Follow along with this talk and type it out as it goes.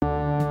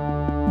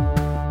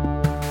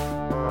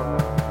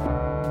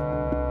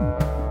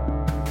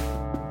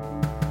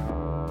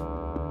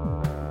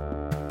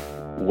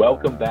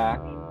Welcome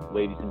back,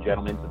 ladies and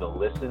gentlemen, to the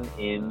Listen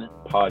In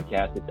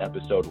podcast. It's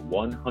episode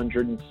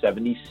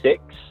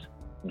 176,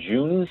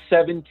 June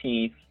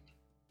 17th,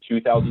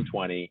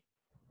 2020.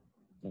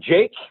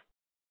 Jake,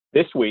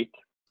 this week,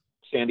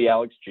 Sandy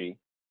Alex G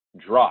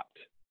dropped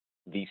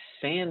the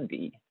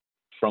Sandy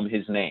from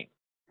his name.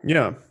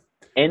 Yeah.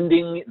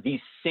 Ending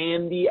the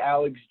Sandy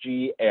Alex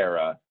G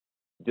era.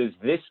 Does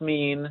this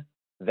mean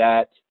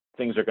that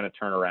things are going to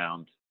turn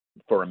around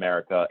for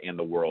America and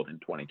the world in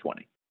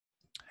 2020?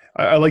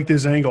 I like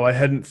this angle. I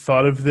hadn't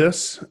thought of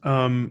this.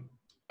 I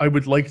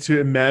would like to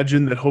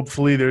imagine that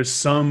hopefully there's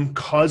some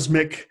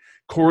cosmic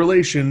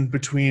correlation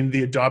between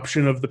the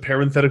adoption of the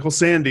parenthetical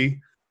Sandy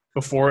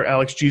before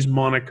Alex G's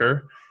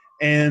moniker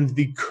and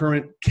the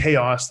current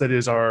chaos that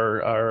is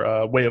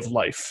our way of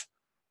life.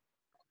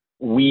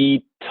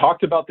 We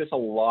talked about this a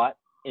lot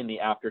in the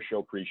after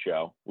show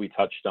pre-show. We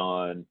touched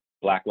on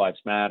Black Lives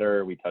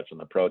Matter. We touched on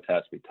the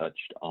protests. We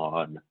touched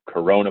on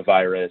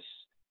coronavirus.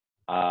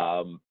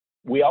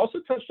 We also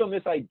touched on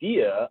this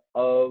idea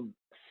of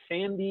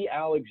Sandy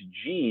Alex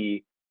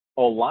G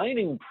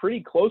aligning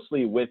pretty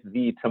closely with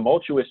the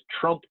tumultuous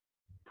Trump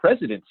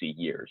presidency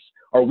years.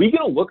 Are we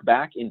going to look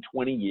back in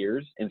 20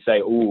 years and say,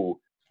 ooh,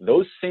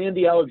 those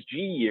Sandy Alex G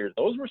years,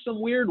 those were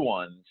some weird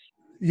ones?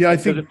 Yeah, I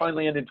think it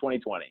finally ended in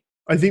 2020.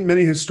 I think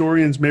many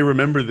historians may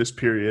remember this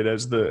period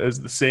as the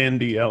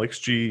Sandy Alex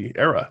G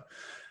era.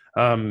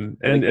 And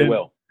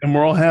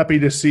we're all happy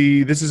to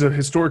see this is a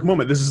historic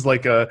moment. This is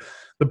like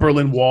the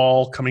Berlin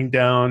Wall coming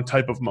down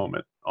type of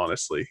moment,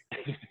 honestly.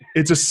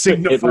 It's a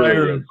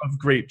signifier really of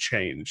great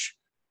change.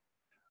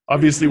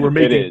 Obviously, we're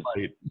making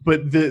light, but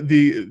it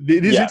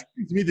is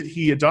interesting to me that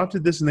he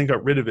adopted this and then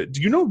got rid of it.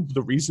 Do you know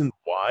the reason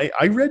why?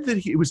 I read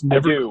that it was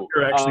never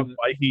clear actually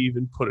why he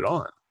even put it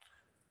on.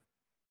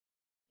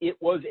 It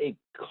was a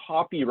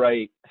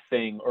copyright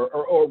thing,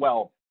 or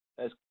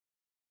as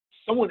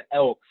someone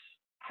else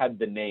had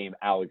the name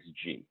Alex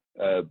G,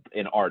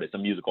 an artist, a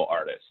musical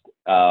artist,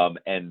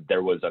 and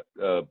there was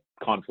a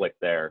conflict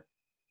there.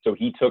 So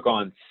he took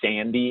on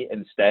Sandy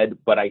instead,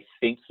 but I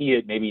think he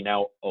maybe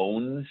now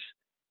owns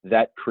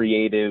that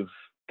creative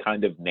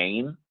kind of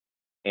name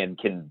and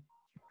can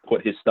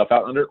put his stuff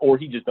out under, or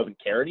he just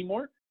doesn't care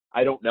anymore.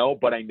 I don't know,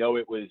 but I know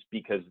it was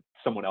because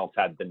someone else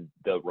had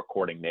the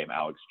recording name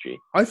Alex G.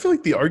 I feel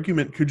like the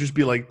argument could just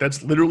be like,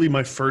 that's literally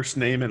my first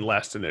name and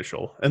last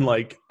initial. And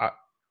like,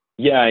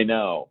 yeah, I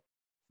know.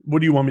 What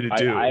do you want me to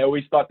do? I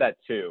always thought that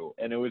too.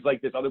 And it was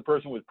like this other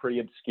person was pretty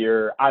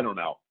obscure. I don't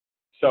know.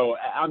 So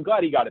I'm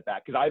glad he got it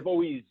back because I've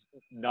always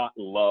not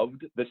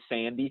loved the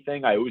Sandy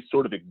thing. I always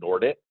sort of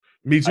ignored it.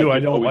 Me too. I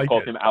don't always like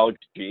called it. him Alex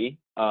G.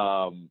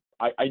 I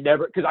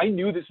never, because I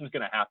knew this was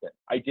going to happen.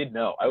 I did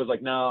know. I was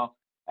like, no,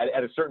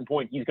 at a certain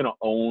point, he's going to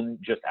own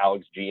just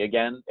Alex G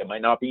again. It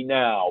might not be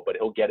now, but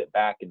he'll get it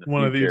back in the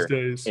One future. of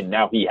these days. And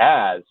now he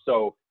has.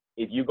 So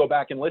if you go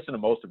back and listen to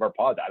most of our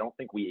pods, I don't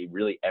think we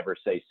really ever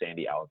say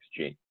Sandy Alex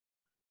G.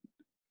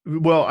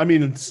 Well, I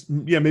mean,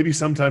 maybe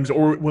sometimes,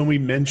 or when we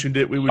mentioned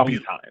it, we would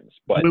sometimes,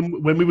 but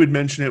when we would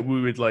mention it,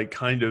 we would like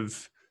kind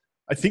of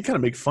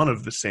make fun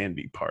of the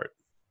Sandy part.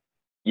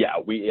 Yeah,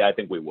 I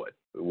think we would.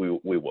 We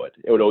would.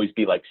 It would always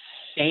be like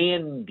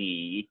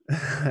Sandy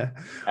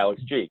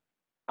Alex G.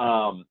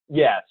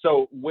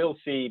 So we'll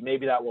see.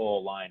 Maybe that will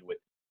align with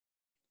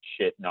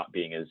shit not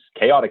being as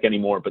chaotic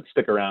anymore, but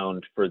stick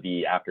around for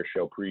the after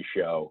show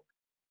pre-show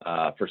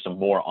for some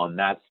more on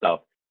that stuff.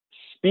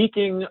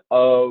 Speaking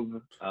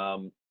of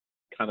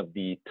kind of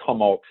the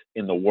tumult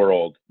in the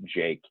world,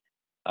 Jake,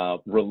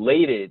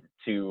 related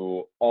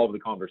to all of the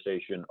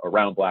conversation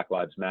around Black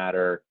Lives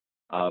Matter,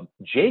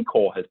 J.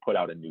 Cole has put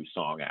out a new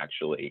song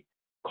actually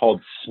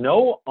called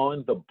Snow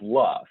on the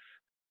Bluff.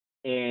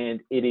 And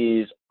it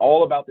is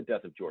all about the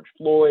death of George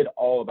Floyd,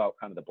 all about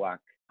kind of the Black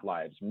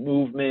Lives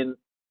movement.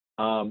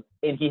 And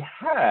he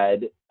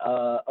had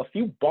a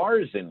few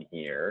bars in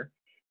here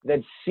that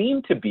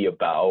seem to be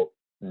about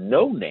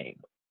No Name,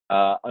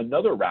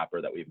 another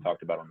rapper that we've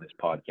talked about on this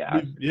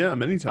podcast. Yeah,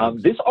 many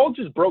times. This all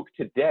just broke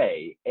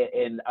today,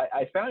 and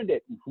I found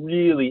it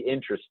really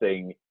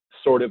interesting,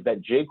 sort of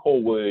that J.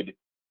 Cole would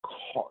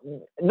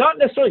not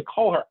necessarily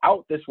call her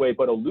out this way,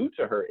 but allude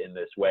to her in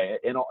this way,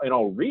 and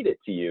I'll read it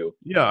to you.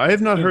 Yeah, I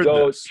have not heard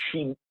this.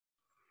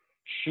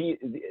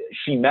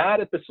 She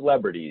mad at the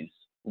celebrities.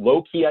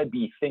 Low key, I'd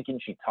be thinking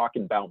she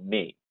talking about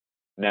me.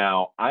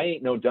 Now, I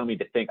ain't no dummy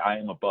to think I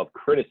am above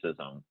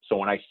criticism. So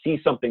when I see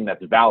something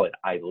that's valid,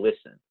 I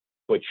listen.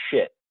 But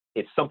shit,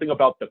 it's something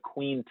about the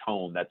queen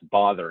tone that's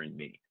bothering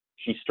me.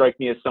 She strikes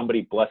me as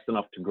somebody blessed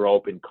enough to grow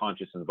up in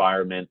conscious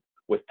environment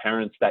with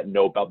parents that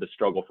know about the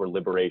struggle for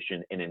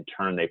liberation, and in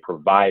turn, they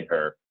provide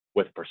her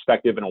with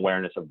perspective and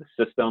awareness of the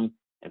system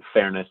and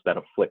fairness that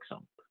afflicts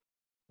them.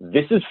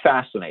 This is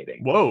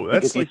fascinating. Whoa,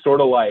 that's like sort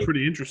of like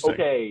pretty interesting.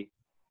 Okay,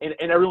 and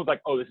everyone's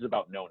like, oh, this is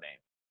about No Name.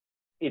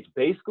 It's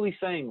basically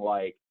saying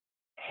like,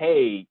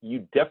 hey,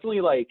 you definitely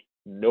like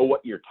know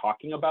what you're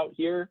talking about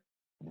here,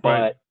 but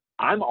right.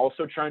 I'm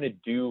also trying to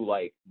do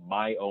like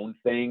my own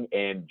thing.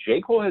 And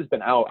J. Cole has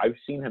been out. I've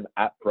seen him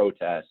at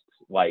protests,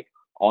 like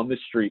on the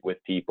street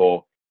with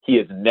people. He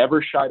has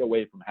never shied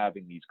away from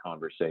having these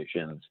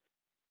conversations.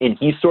 And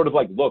he's sort of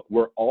like, look,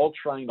 we're all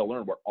trying to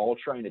learn. We're all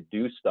trying to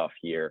do stuff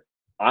here.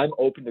 I'm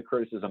open to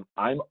criticism.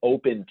 I'm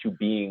open to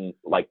being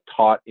like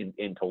taught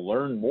and to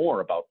learn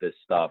more about this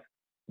stuff.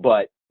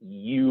 But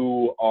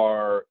you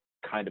are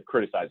kind of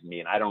criticizing me,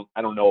 and I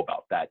don't know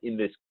about that in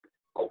this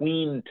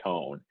queen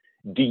tone.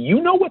 Do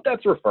you know what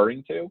that's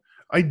referring to?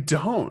 I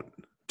don't.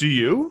 Do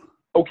you?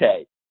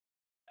 Okay.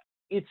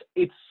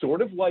 It's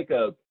sort of like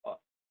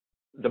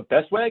the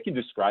best way I can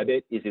describe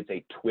it is it's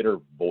a Twitter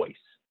voice.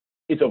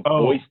 It's a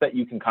voice that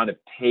you can kind of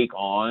take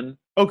on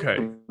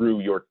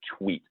through your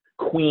tweet.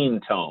 Queen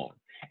tone.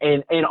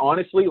 And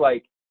honestly,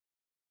 like,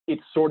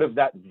 it's sort of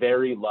that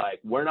very, like,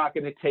 we're not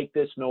going to take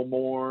this no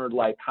more,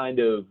 like, kind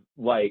of,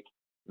 like,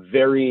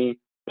 very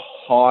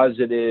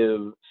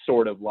positive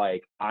sort of,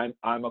 like, I'm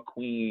a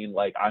queen,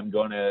 like, I'm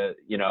going to,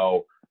 you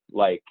know,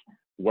 like,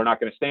 we're not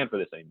going to stand for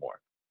this anymore.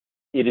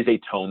 It is a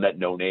tone that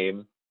No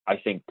Name, I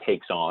think,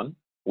 takes on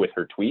with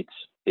her tweets.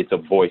 It's a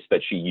voice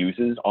that she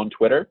uses on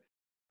Twitter.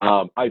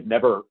 I've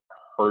never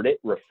heard it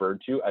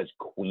referred to as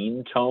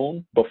queen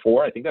tone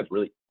before. I think that's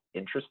really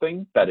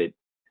interesting that it,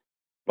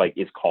 like,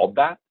 is called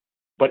that.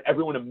 But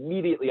everyone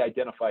immediately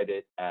identified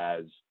it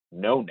as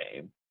No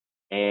Name.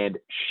 And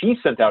she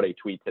sent out a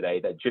tweet today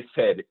that just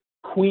said,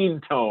 queen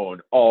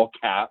tone, all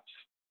caps.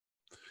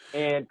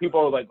 And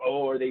people are like,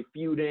 oh, are they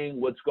feuding?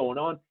 What's going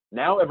on?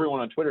 Now everyone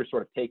on Twitter is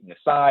sort of taking a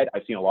side.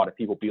 I've seen a lot of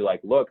people be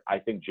like, look, I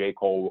think J.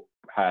 Cole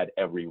had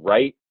every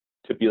right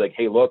to be like,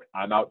 hey, look,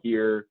 I'm out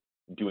here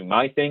doing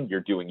my thing.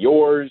 You're doing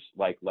yours.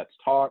 Like, let's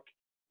talk.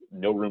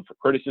 No room for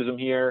criticism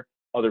here.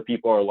 Other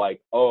people are like,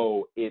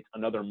 oh, it's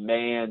another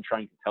man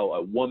trying to tell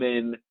a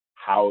woman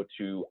how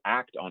to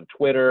act on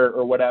Twitter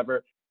or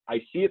whatever. I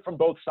see it from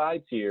both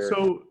sides here.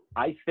 So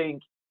I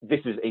think this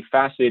is a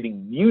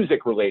fascinating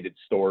music-related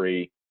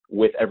story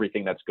with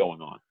everything that's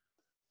going on.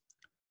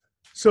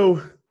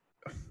 So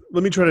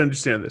let me try to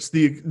understand this.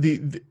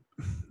 The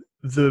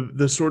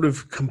sort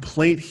of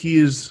complaint he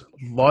is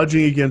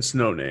lodging against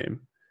No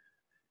Name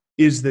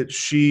is that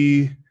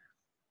she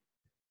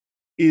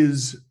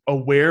is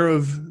aware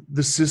of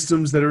the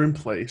systems that are in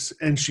place,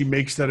 and she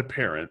makes that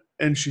apparent,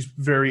 and she's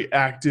very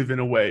active in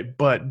a way,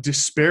 but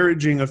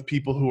disparaging of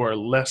people who are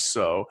less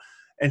so.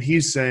 And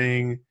he's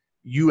saying,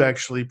 you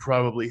actually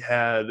probably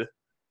had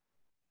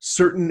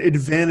certain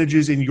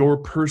advantages in your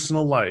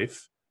personal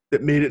life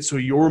that made it so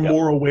you're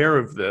more aware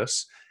of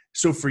this.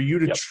 So for you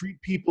to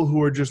treat people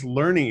who are just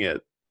learning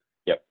it,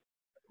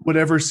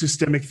 whatever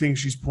systemic thing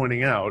she's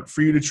pointing out,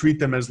 for you to treat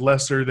them as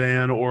lesser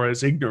than or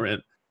as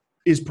ignorant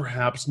is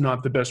perhaps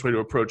not the best way to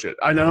approach it.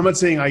 I'm not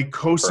saying I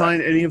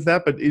co-sign any of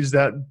that, but is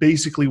that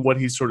basically what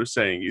he's sort of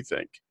saying, you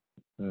think?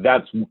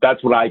 That's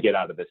what I get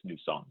out of this new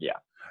song, yeah.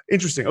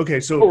 Interesting. Okay,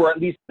 so... Or at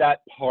least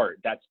that part,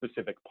 that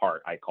specific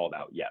part I called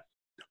out, yes.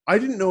 I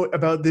didn't know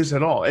about this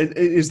at all. And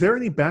is there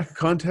any back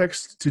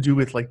context to do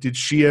with, like, did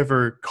she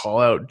ever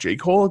call out J.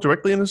 Cole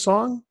directly in a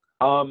song?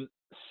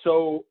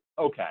 So,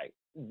 okay.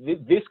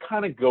 This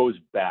kind of goes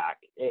back,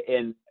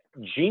 and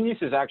Genius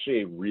is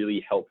actually a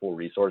really helpful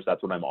resource.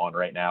 That's what I'm on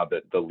right now,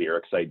 the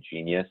lyric site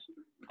Genius,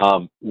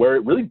 where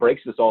it really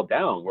breaks this all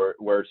down,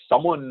 where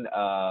someone,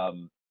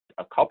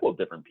 a couple of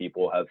different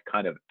people have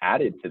kind of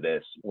added to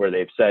this, where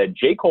they've said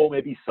J. Cole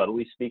may be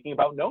subtly speaking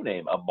about No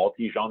Name, a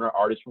multi-genre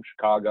artist from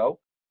Chicago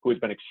who has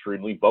been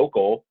extremely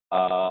vocal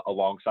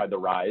alongside the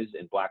rise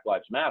in Black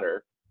Lives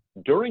Matter.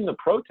 During the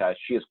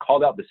protest, she has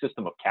called out the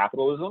system of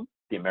capitalism,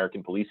 the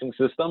American policing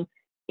system,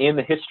 and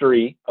the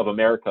history of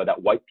America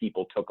that white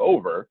people took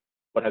over,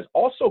 but has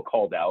also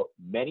called out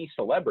many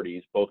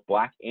celebrities, both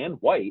black and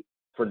white,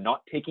 for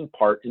not taking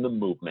part in the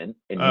movement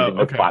and using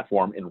their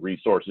platform and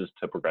resources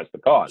to progress the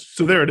cause.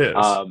 So there it is.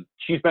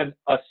 She's been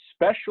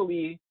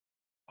especially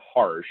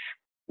harsh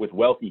with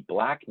wealthy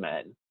black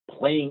men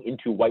playing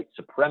into white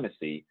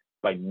supremacy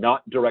by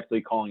not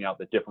directly calling out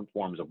the different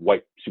forms of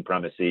white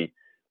supremacy.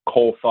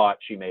 Cole thought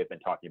she may have been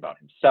talking about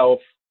himself,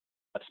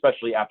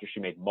 especially after she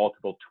made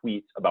multiple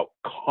tweets about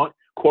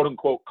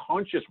quote-unquote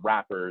conscious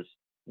rappers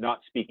not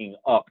speaking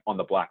up on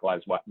the Black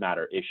Lives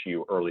Matter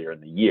issue earlier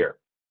in the year.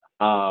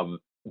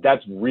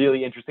 That's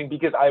really interesting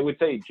because I would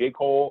say J.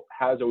 Cole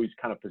has always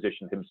kind of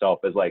positioned himself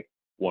as like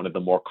one of the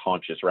more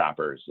conscious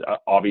rappers.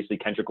 Obviously,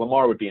 Kendrick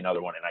Lamar would be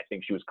another one, and I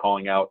think she was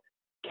calling out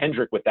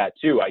Kendrick with that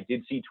too. I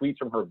did see tweets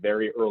from her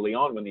very early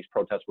on when these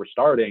protests were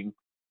starting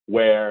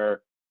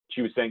where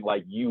she was saying,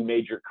 like, you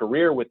made your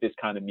career with this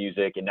kind of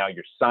music and now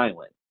you're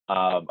silent.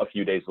 A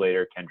few days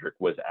later, Kendrick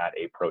was at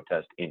a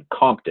protest in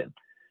Compton.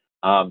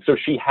 So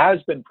she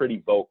has been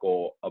pretty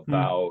vocal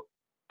about,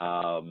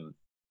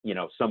 you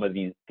know, some of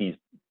these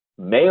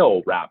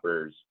male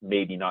rappers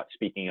maybe not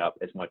speaking up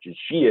as much as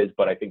she is.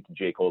 But I think to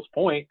J. Cole's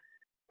point,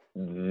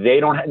 they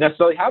don't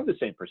necessarily have the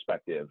same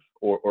perspective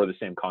or the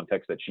same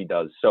context that she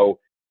does. So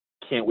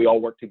can't we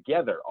all work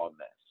together on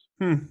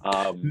this?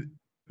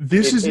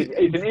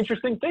 It's an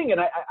interesting thing,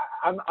 and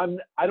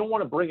I don't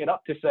want to bring it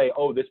up to say,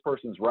 oh, this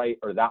person's right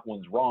or that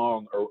one's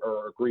wrong,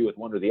 or agree with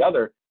one or the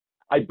other.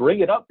 I bring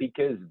it up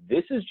because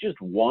this is just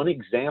one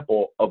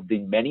example of the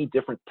many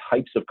different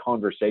types of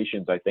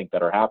conversations I think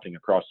that are happening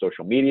across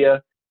social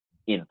media,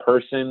 in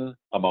person,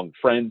 among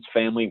friends,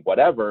 family,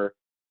 whatever,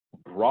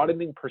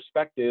 broadening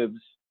perspectives,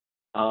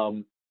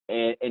 and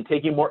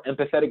taking a more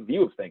empathetic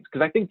view of things.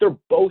 Because I think they're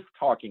both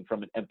talking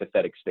from an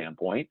empathetic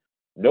standpoint.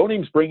 No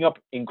Name's bringing up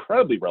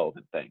incredibly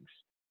relevant things.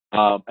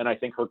 And I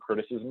think her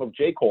criticism of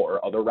J. Cole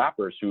or other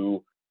rappers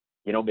who,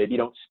 maybe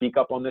don't speak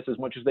up on this as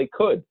much as they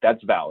could,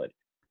 that's valid.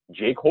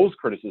 J. Cole's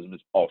criticism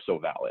is also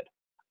valid.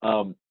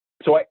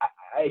 So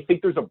I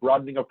think there's a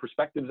broadening of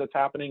perspectives that's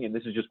happening, and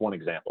this is just one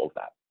example of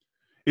that.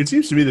 It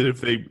seems to me that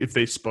if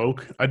they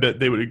spoke, I bet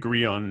they would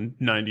agree on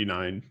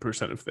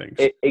 99% of things.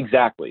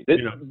 Exactly.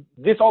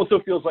 This also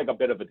feels like a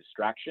bit of a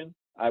distraction,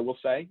 I will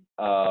say.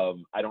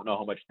 I don't know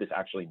how much this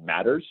actually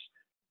matters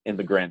in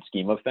the grand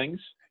scheme of things.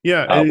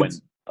 Yeah, when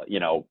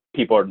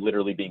people are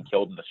literally being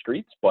killed in the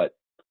streets, but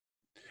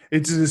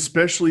it's an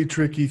especially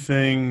tricky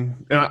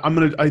thing.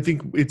 I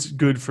think it's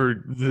good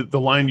for the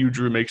line you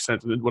drew makes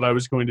sense. What I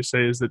was going to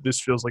say is that this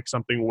feels like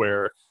something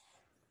where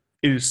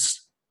it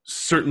is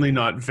certainly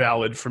not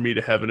valid for me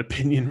to have an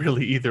opinion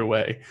really either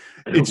way.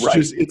 It's right.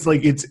 just, it's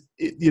like, yep.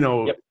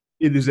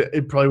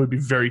 It probably would be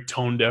very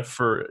tone deaf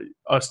for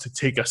us to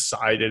take a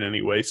side in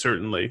any way,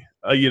 certainly,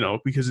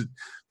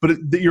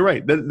 you're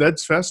right.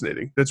 That's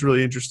fascinating. That's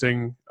really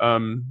interesting.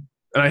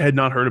 And I had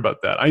not heard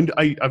about that.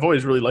 I've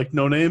always really liked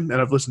No Name,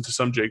 and I've listened to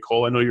some J.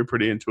 Cole. I know you're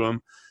pretty into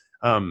him.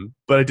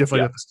 But I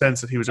definitely have the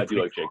sense that he was a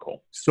pretty J.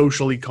 Cole.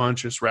 Socially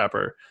conscious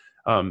rapper.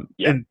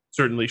 And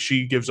certainly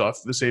she gives off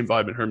the same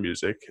vibe in her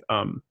music.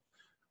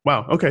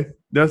 Wow. Okay.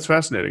 That's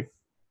fascinating.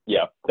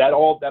 Yeah. That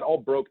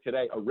all broke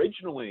today.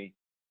 Originally,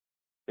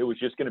 it was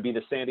just going to be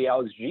the Sandy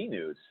Alex G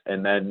news.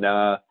 And then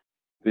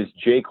this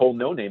J. Cole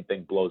No Name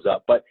thing blows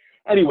up. But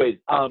anyways,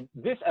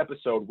 this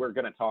episode, we're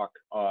going to talk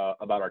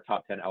about our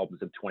top 10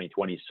 albums of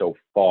 2020 so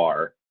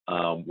far.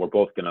 We're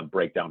both going to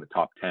break down the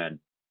top 10.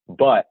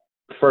 But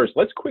first,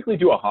 let's quickly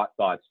do a hot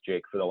thoughts,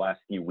 Jake, for the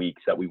last few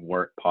weeks that we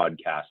weren't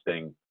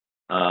podcasting.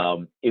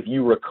 If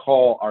you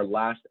recall our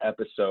last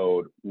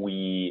episode,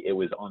 it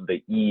was on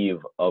the eve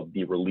of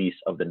the release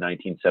of the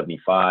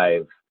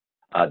 1975,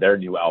 their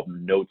new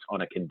album, Notes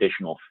on a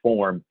Conditional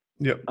Form.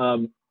 Yep.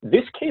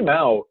 This came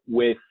out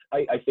with,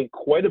 I think,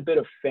 quite a bit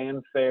of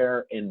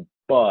fanfare and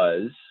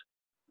buzz.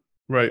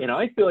 Right. And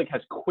I feel like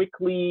has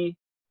quickly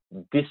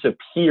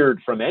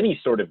disappeared from any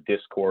sort of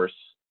discourse.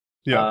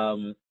 Yeah.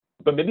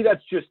 But maybe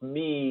that's just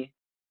me,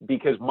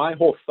 because my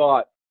whole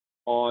thought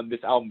on this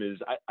album is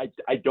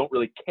I don't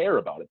really care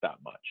about it that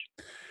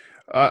much.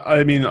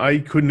 I mean, I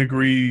couldn't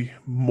agree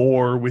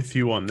more with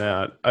you on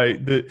that.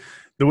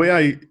 The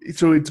way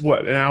so it's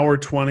what, an hour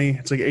 20?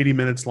 It's like 80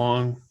 minutes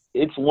long.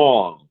 It's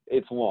long.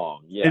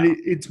 Yeah. And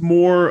it's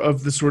more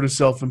of the sort of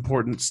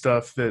self-important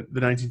stuff that the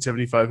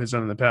 1975 has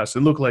done in the past.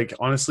 And look, like,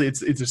 honestly,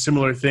 it's a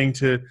similar thing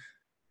to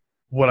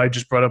what I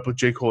just brought up with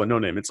J. Cole and No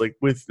Name. It's like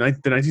with the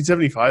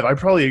 1975, I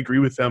probably agree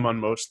with them on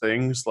most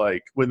things.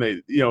 Like when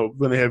they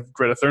have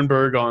Greta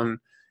Thunberg on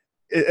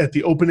at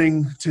the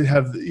opening to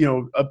have,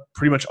 a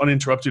pretty much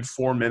uninterrupted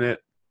 4-minute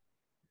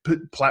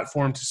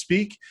platform to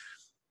speak.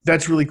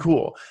 That's really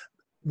cool.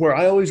 Where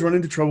I always run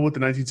into trouble with the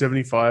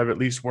 1975, at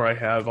least where I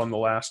have on the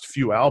last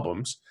few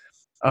albums,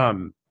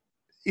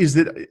 is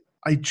that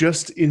I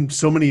just, in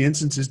so many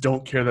instances,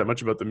 don't care that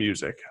much about the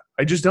music.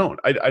 I just don't.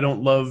 I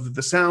don't love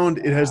the sound.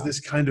 It has this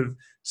kind of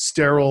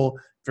sterile,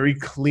 very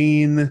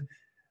clean,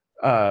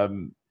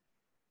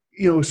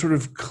 sort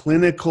of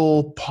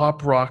clinical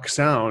pop rock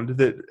sound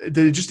that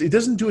it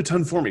doesn't do a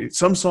ton for me.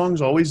 Some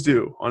songs always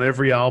do. On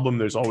every album,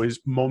 there's always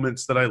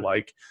moments that I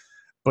like.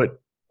 But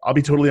I'll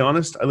be totally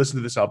honest. I listened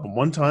to this album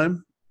one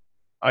time.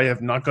 I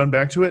have not gone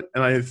back to it,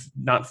 and I have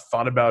not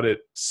thought about it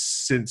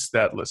since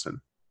that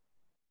listen.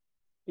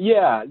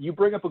 Yeah, you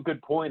bring up a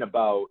good point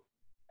about,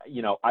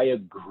 I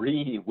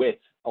agree with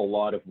a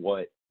lot of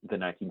what the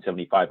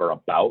 1975 are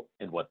about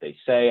and what they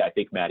say. I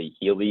think Matty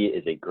Healy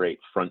is a great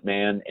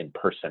frontman and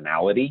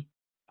personality.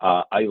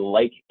 I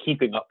like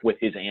keeping up with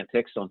his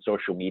antics on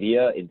social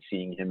media and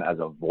seeing him as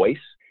a voice.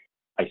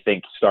 I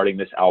think starting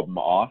this album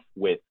off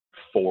with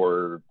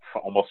for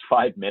almost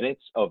 5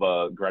 minutes of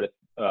a Greta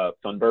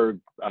Thunberg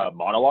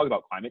monologue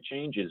about climate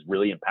change is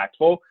really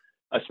impactful,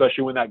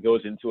 especially when that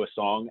goes into a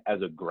song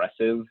as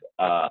aggressive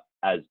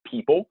as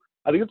People.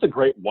 I think it's a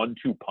great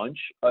 1-2 punch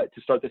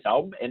to start this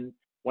album. And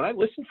when I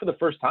listened for the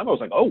first time, I was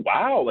like, oh,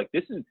 wow, like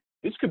this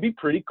could be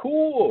pretty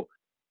cool.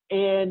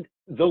 And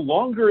the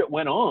longer it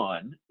went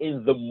on,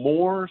 and the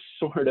more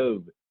sort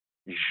of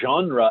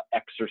genre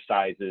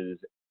exercises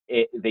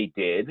they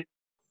did,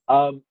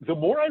 the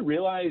more I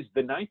realized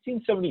the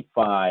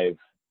 1975,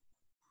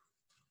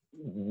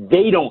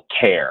 they don't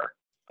care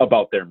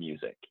about their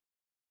music.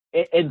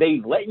 And they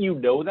let you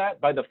know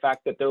that by the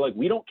fact that they're like,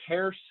 we don't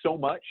care so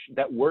much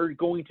that we're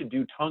going to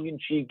do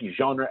tongue-in-cheek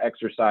genre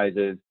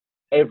exercises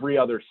every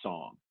other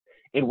song.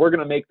 And we're going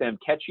to make them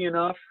catchy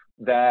enough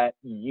that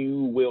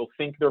you will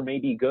think they're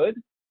maybe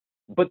good,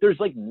 but there's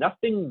like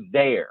nothing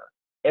there.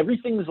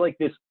 Everything's like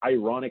this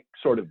ironic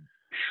sort of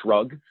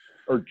shrug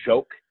or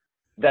joke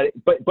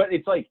but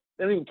it's like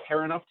they don't even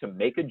care enough to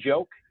make a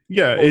joke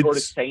Yeah, or to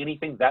say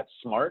anything that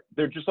smart.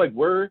 They're just like,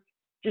 we're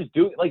just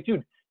doing, like,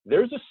 dude,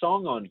 there's a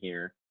song on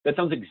here that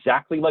sounds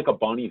exactly like a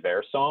Bon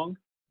Iver song,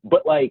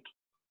 but like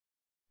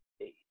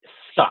it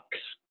sucks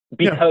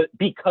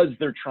because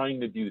they're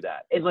trying to do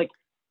that. And like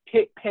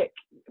pick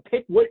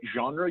what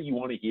genre you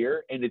want to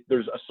hear, and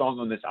there's a song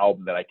on this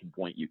album that I can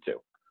point you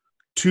to.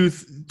 Two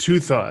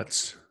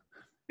thoughts.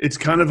 It's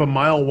kind of a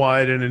mile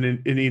wide and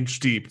an inch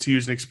deep, to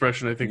use an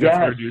expression I think I've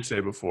heard you say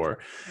before.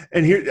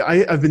 And here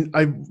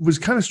I was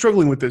kind of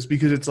struggling with this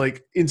because it's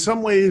like, in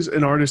some ways,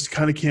 an artist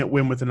kind of can't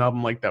win with an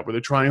album like that, where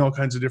they're trying all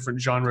kinds of different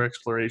genre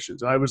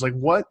explorations. And I was like,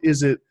 what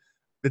is it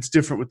that's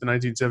different with the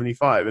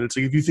 1975? And it's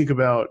like, if you think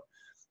about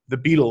the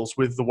Beatles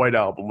with the White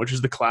Album, which is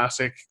the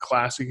classic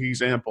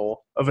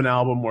example of an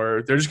album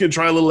where they're just going to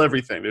try a little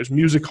everything. There's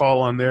music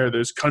hall on there.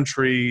 There's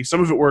country.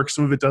 Some of it works,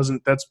 some of it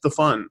doesn't. That's the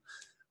fun.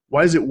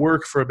 Why does it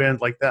work for a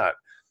band like that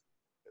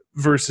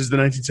versus the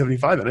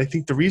 1975? And I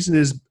think the reason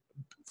is,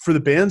 for the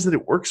bands that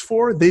it works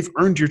for, they've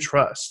earned your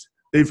trust.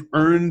 They've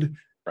earned,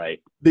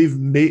 they've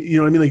made, you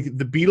know what I mean? Like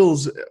the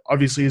Beatles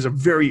obviously is a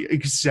very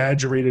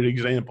exaggerated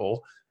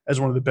example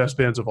as one of the best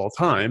bands of all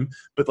time,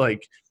 but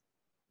like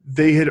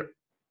they had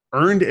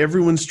earned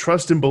everyone's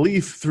trust and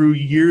belief through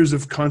years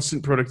of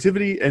constant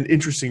productivity and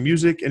interesting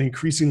music and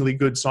increasingly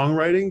good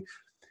songwriting.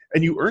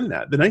 And you earn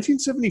that. The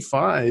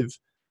 1975,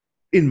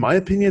 in my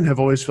opinion, have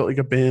always felt like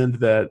a band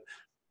that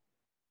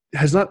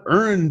has not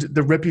earned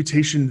the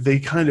reputation they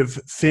kind of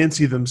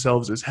fancy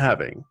themselves as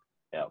having.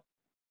 Yeah.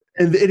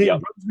 And it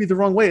rubs me the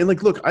wrong way. And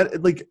like, look,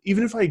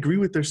 even if I agree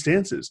with their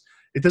stances,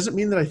 it doesn't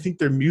mean that I think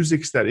their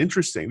music's that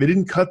interesting. They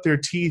didn't cut their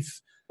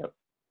teeth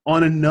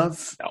on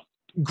enough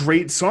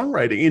great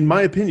songwriting, in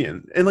my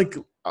opinion. And like,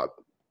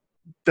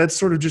 that's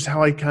sort of just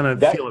how I kind of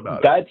feel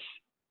about it.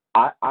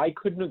 I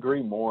couldn't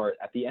agree more.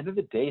 At the end of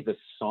the day, the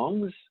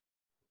songs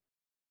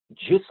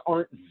just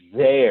aren't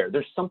there.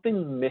 There's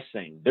something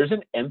missing. There's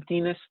an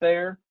emptiness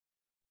there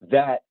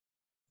that's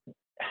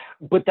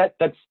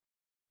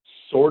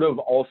sort of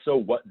also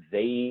what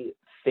they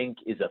think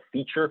is a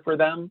feature for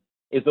them.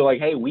 Is they're like,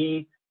 hey,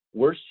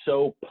 we're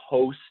so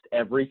post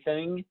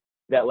everything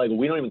that like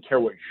we don't even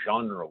care what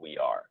genre we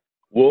are.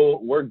 We'll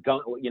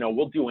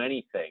do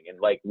anything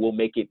and like we'll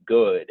make it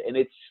good. And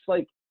it's just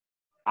like,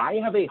 I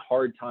have a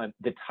hard time,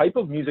 the type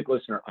of music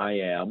listener I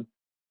am,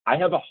 I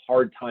have a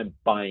hard time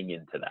buying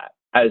into that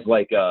as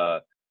like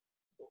a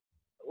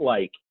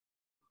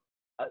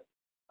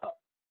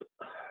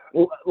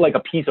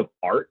piece of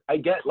art. I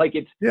get like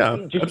it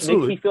just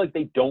absolutely makes me feel like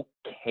they don't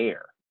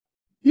care.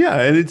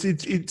 Yeah, and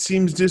it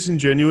seems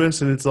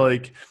disingenuous, and it's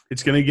like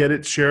it's going to get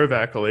its share of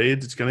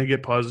accolades, it's going to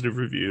get positive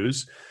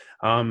reviews,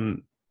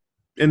 and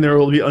there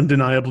will be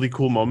undeniably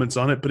cool moments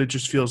on it. But it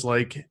just feels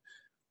like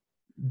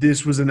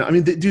this was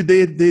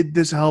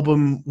this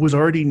album was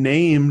already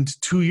named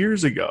 2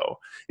 years ago.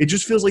 It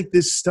just feels like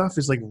this stuff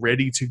is like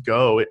ready to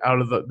go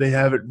they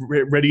have it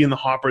ready in the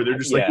hopper. They're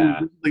just like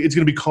it's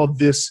going to be called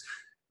this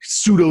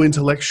pseudo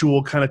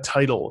intellectual kind of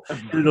title,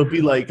 and it'll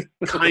be like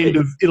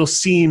it'll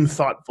seem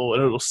thoughtful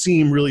and it'll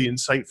seem really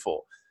insightful,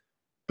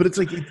 but it's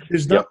like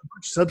there's not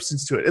much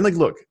substance to it. And like,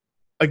 look,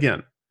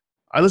 again,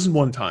 I listened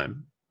one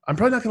time. I'm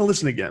probably not going to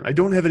listen again. I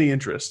don't have any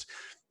interest.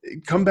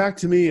 Come back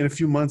to me in a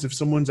few months if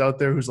someone's out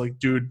there who's like,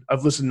 dude,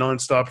 I've listened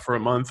nonstop for a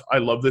month. I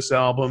love this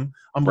album.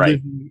 I'm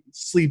living,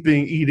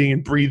 sleeping, eating,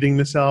 and breathing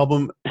this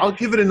album. I'll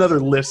give it another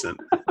listen.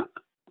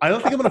 I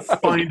don't think I'm going to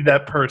find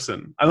that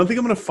person. I don't think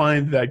I'm going to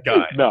find that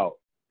guy. No.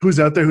 Who's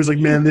out there who's like,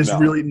 man, this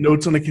really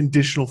Notes on a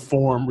Conditional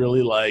Form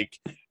really like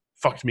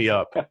fucked me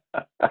up.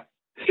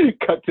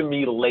 Cut to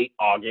me late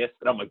August,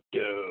 and I'm like,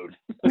 dude.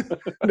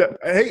 No,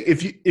 hey,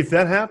 if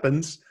that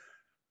happens,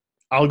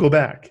 I'll go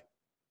back.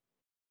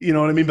 You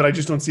know what I mean? But I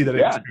just don't see that.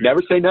 Yeah,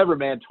 never say never,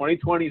 man.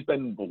 2020's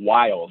been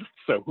wild,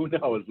 so who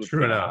knows what's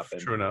going to happen.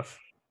 True enough.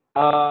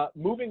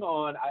 Moving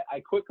on, I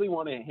quickly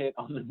want to hit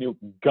on the new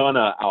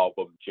Gunna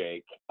album,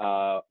 Jake,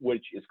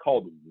 which is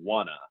called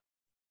Wanna,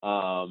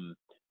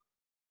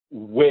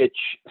 which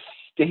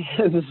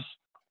stands.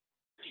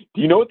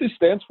 Do you know what this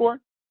stands for?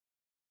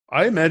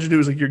 I imagined it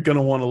was like, you're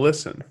gonna want to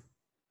listen.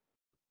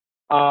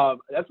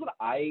 That's what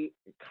I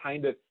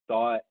kind of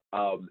thought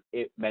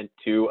it meant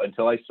too,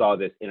 until I saw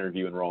this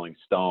interview in Rolling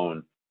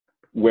Stone,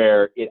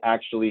 where it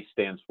actually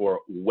stands for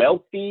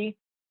wealthy,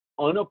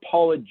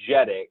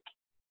 unapologetic,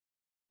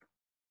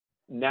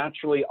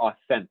 naturally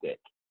authentic.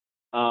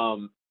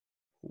 Wow.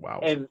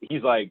 And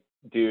he's like,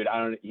 dude, I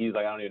don't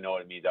even know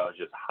what it means. I was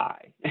just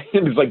high.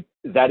 And it's like,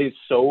 that is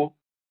so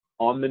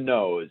on the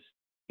nose,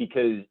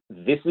 because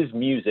this is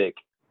music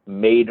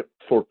made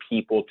for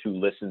people to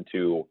listen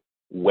to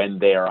when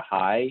they are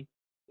high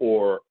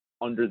or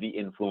under the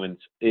influence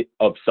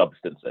of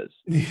substances.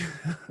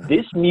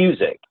 This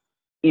music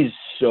is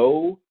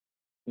so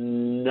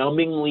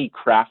numbingly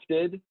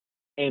crafted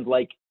and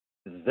like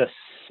the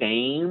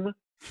same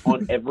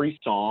on every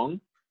song.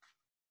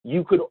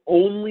 You could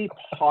only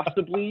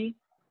possibly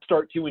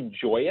start to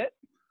enjoy it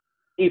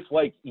if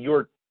like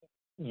you're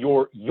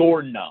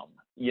numb,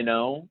 you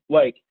know,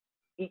 like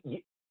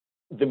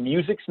the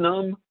music's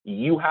numb,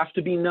 you have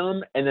to be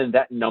numb, and then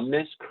that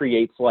numbness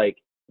creates like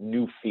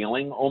new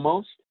feeling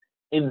almost.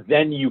 And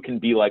then you can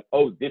be like,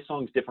 oh, this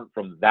song's different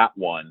from that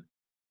one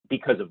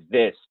because of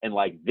this, and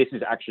like this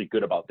is actually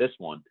good about this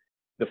one.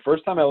 The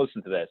first time I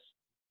listened to this,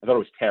 I thought it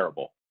was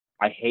terrible.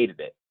 I hated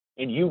it.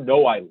 And you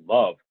know I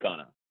love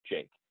Gunna,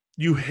 Jake.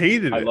 You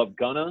hated it. I love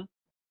Gunna.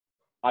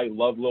 I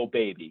love Lil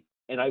Baby.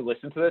 And I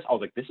listened to this, I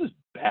was like, this is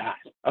bad.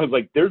 I was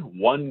like, there's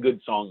one good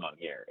song on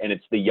here, and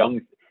it's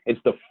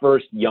the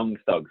first Young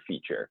Thug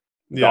feature,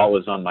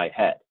 Dollars on My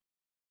Head.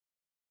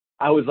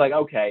 I was like,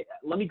 okay,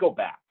 let me go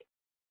back.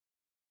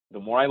 The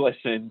more I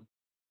listened,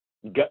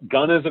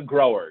 Gunna's a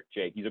grower,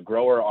 Jake. He's a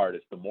grower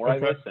artist. The more I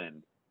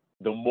listened,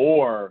 the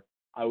more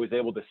I was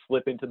able to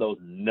slip into those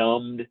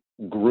numbed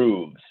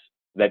grooves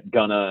that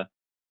Gunna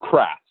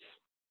crafts.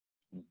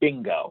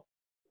 Bingo.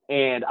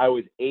 And I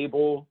was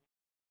able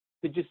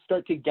to just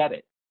start to get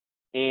it.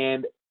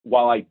 And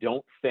while I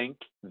don't think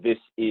this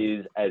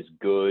is as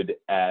good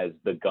as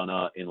the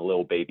Gunna and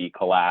Lil Baby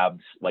collabs,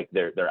 like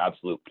their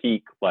absolute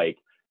peak, like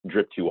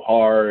Drip Too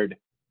Hard,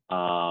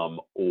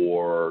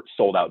 or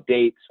Sold Out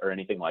Dates or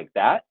anything like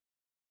that,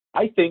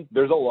 I think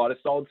there's a lot of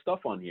solid stuff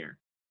on here.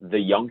 The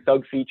Young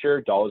Thug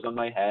feature, Dollars on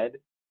My Head,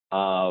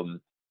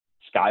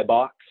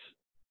 Skybox.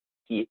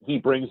 He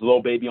brings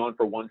Lil Baby on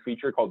for one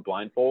feature called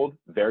Blindfold.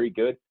 Very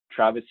good.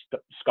 Travis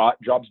Scott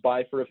drops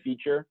by for a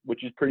feature,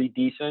 which is pretty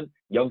decent.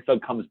 Young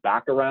Thug comes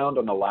back around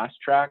on the last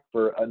track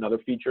for another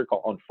feature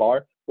called On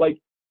Far. Like,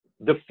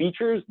 the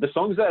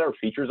songs that are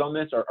features on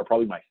this are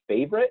probably my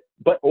favorite.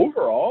 But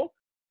overall,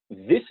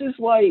 this is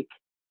like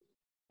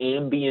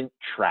ambient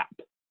trap.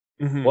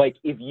 Mm-hmm. Like,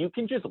 if you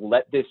can just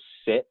let this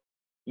sit,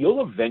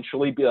 you'll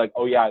eventually be like,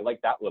 oh yeah, I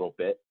like that little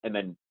bit. And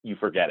then you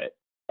forget it.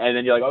 And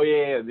then you're like, oh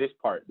yeah, this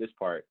part.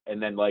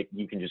 And then like,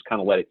 you can just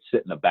kind of let it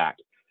sit in the back.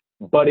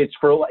 But it's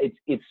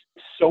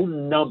so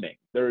numbing.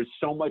 There is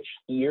so much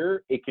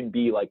here. It can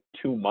be like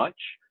too much,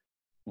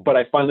 but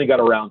I finally got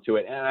around to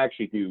it, and I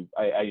actually do.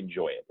 I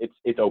enjoy it.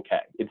 It's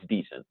okay. It's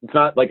decent. It's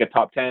not like a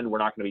top 10. We're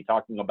not going to be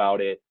talking about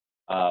it.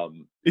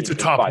 It's a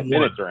top 5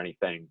 minutes or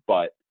anything,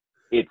 but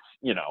it's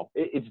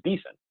it's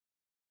decent.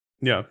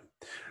 Yeah.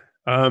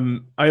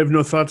 I have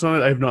no thoughts on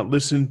it. I have not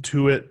listened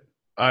to it.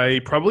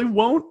 I probably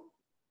won't.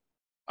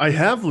 I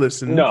have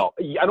listened. No,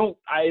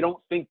 I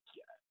don't think.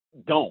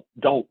 Don't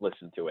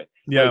listen to it.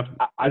 Yeah,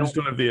 like, I just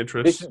don't have the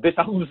interest. This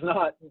album's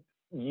not.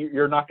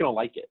 You're not gonna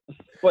like it.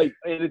 Like,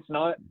 and it's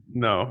not.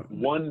 No.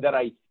 One that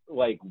I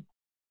like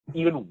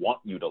even want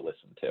you to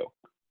listen to.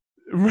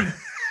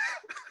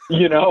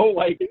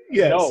 Like,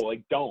 yes. No,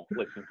 like, don't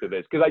listen to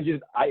this because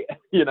I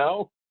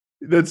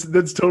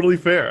That's totally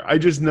fair. I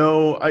just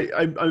know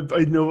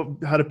I know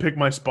how to pick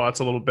my spots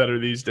a little better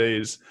these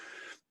days.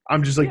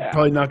 I'm just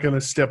probably not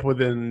gonna step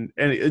within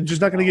any.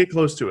 Just not gonna get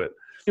close to it,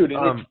 dude.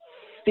 And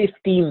it's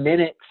 50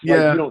 minutes. Yeah,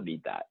 like, you don't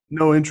need that.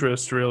 No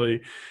interest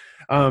really.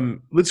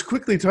 Let's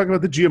quickly talk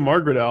about the Gia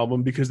Margaret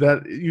album, because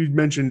that you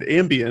mentioned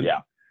ambient.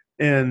 Yeah.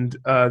 And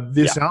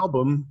this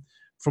album,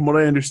 from what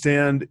I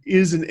understand,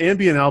 is an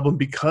ambient album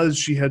because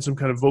she had some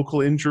kind of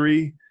vocal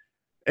injury,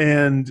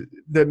 and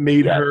that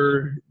made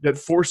that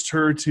forced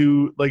her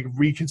to like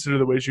reconsider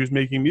the way she was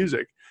making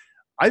music.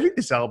 I think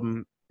this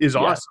album is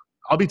awesome.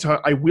 I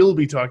will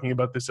be talking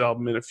about this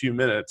album in a few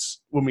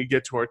minutes when we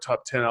get to our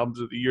top 10 albums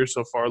of the year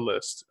so far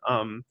list.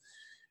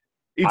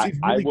 It's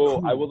really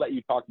cool. I will let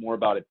you talk more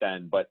about it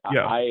then, but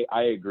I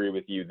agree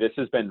with you. This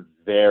has been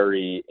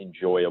very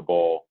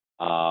enjoyable.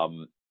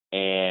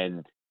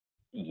 And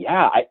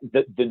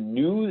the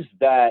news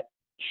that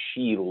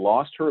she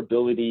lost her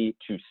ability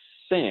to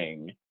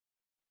sing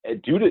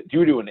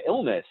due to an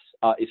illness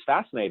is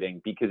fascinating,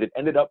 because it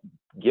ended up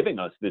giving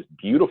us this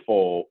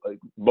beautiful,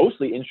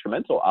 mostly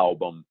instrumental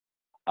album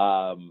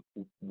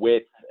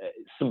with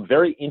some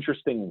very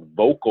interesting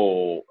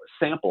vocal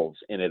samples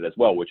in it as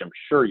well, which I'm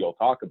sure you'll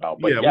talk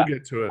about. But we'll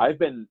get to it. I've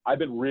been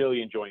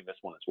really enjoying this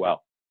one as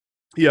well.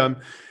 Yeah,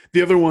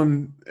 the other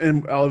one,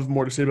 and I'll have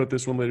more to say about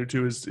this one later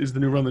too, is the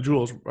new Run the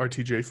Jewels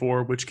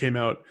RTJ4, which came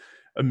out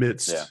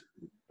amidst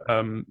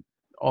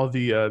all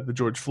the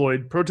George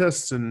Floyd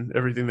protests and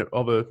everything, that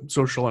all the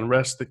social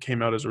unrest that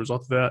came out as a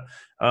result of that.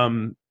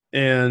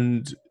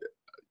 And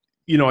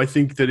I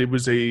think that it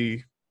was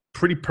a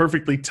pretty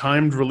perfectly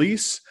timed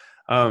release.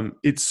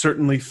 It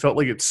certainly felt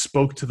like it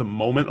spoke to the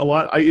moment a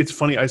lot. It's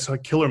funny, I saw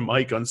Killer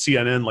Mike on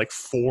CNN like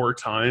 4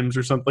 times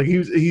or something.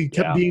 He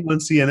kept being on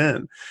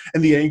CNN,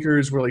 and the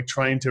anchors were like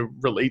trying to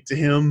relate to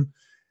him.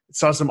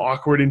 Saw some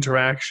awkward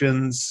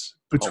interactions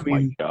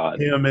between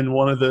him and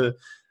one of the,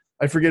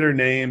 I forget her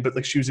name, but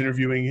like she was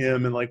interviewing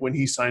him, and like when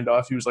he signed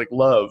off, he was like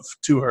love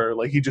to her.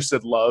 Like he just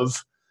said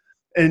love.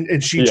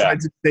 And she tried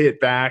to say it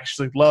back. She's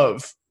like,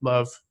 love.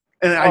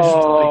 And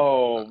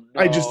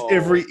I just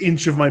every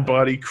inch of my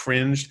body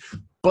cringed.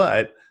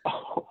 But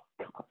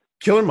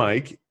Killer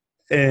Mike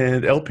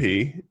and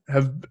LP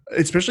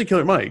especially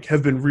Killer Mike,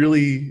 have been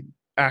really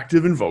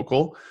active and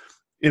vocal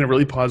in a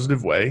really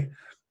positive way.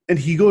 And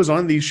he goes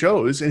on these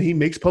shows and he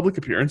makes public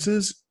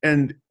appearances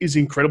and is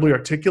incredibly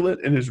articulate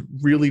and is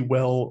really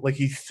well, like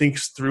he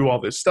thinks through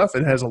all this stuff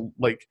and has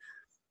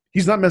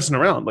he's not messing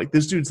around. Like,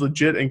 this dude's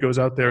legit and goes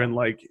out there and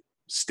like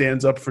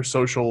stands up for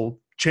social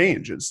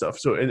change and stuff.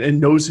 So, and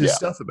knows his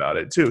stuff about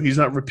it too. He's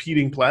not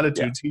repeating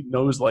platitudes. He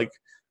knows like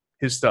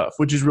his stuff,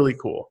 which is really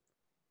cool.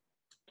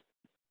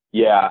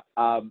 Yeah.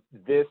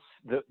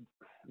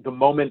 The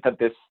moment that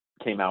this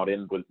came out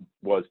in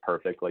was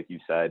perfect, like you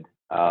said.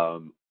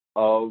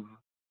 Of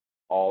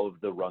all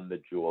of the Run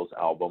the Jewels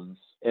albums,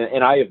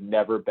 and I have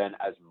never been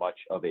as much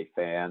of a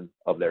fan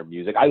of their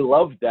music. I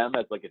love them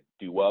as like a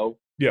duo,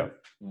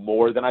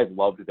 more than I've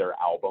loved their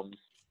albums.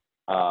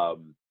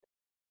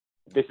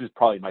 This is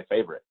probably my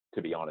favorite,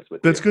 to be honest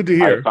with you. That's good to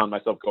hear. I found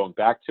myself going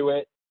back to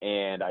it,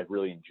 and I've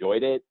really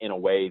enjoyed it in a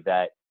way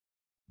that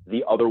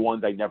the other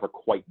ones I never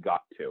quite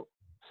got to.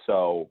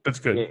 So that's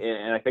good.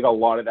 And I think a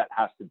lot of that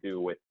has to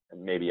do with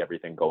maybe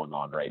everything going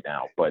on right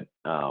now. But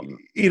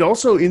it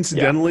also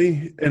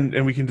incidentally,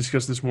 and we can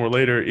discuss this more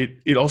later,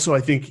 it also, I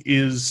think,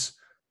 is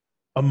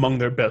among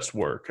their best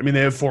work. I mean,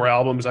 they have 4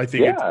 albums. I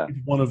think it's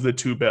one of the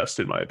 2 best,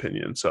 in my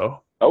opinion.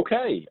 So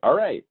okay. All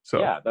right. So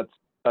yeah,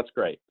 that's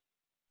great.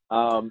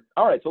 All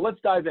right, so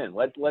let's dive in.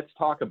 Let's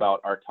talk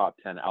about our top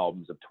 10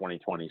 albums of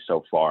 2020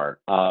 so far.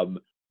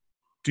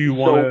 Do you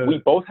want to? So we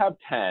both have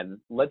 10.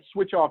 Let's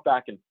switch off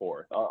back and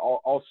forth.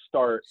 I'll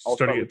start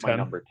with my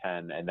number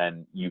 10, and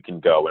then you can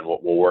go, and we'll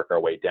work our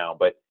way down.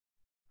 But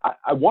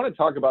I want to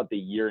talk about the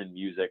year in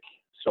music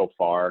so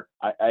far.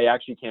 I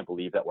actually can't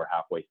believe that we're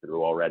halfway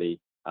through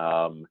already.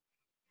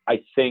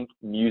 I think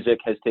music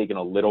has taken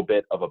a little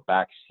bit of a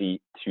backseat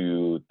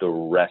to the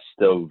rest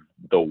of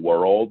the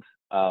world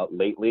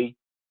lately.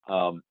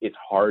 It's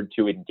hard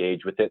to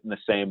engage with it in the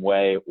same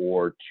way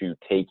or to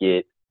take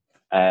it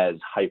as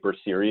hyper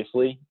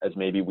seriously as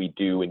maybe we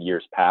do in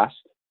years past,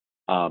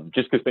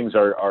 just because things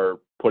are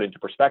put into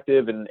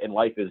perspective and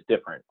life is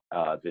different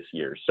this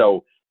year.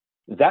 So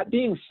that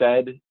being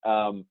said,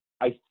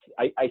 I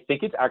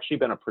think it's actually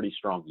been a pretty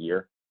strong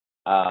year.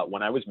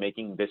 When I was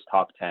making this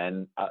top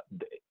 10,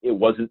 it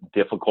wasn't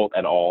difficult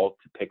at all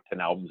to pick 10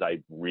 albums I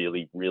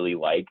really, really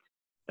liked.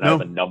 And I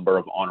have a number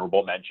of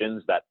honorable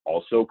mentions that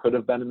also could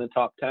have been in the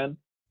top 10.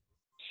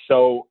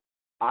 So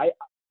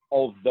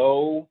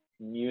although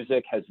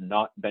music has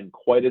not been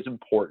quite as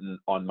important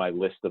on my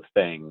list of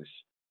things,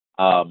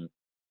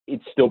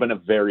 it's still been a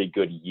very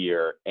good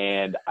year.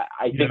 And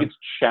I think it's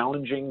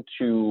challenging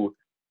to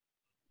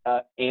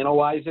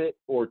analyze it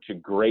or to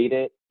grade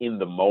it in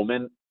the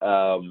moment.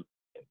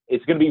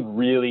 It's going to be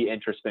really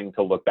interesting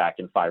to look back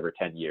in 5 or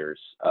 10 years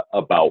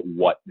about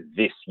what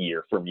this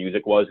year for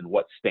music was and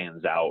what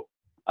stands out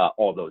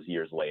all those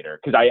years later.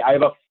 Because I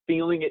have a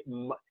feeling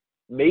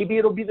maybe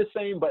it'll be the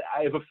same, but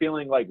I have a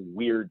feeling like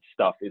weird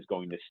stuff is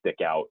going to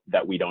stick out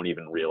that we don't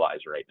even realize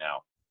right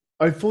now.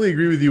 I fully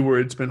agree with you where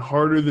it's been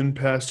harder than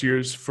past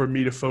years for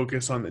me to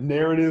focus on the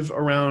narrative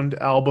around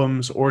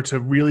albums or to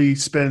really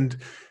spend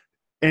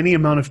any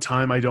amount of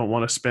time I don't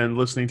want to spend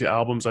listening to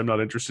albums I'm not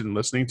interested in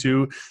listening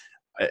to.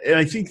 And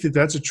I think that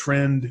that's a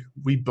trend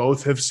we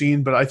both have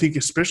seen, but I think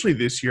especially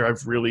this year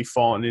I've really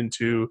fallen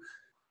into,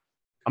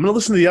 I'm going to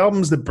listen to the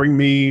albums that bring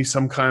me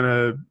some kind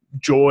of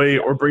joy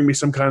or bring me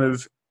some kind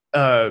of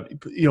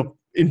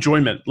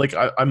enjoyment. Like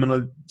I'm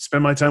going to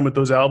spend my time with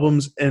those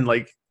albums, and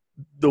like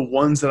the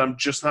ones that I'm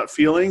just not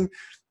feeling,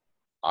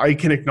 I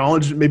can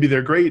acknowledge that maybe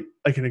they're great.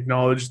 I can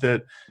acknowledge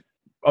that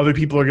other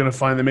people are going to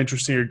find them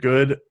interesting or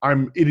good.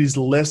 It is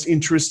less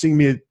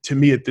interesting to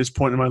me at this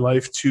point in my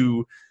life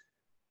to,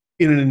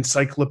 in an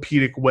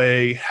encyclopedic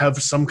way,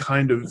 have some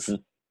kind of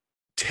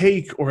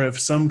take or have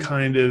some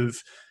kind of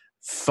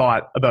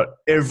thought about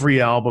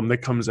every album that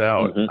comes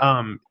out.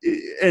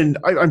 And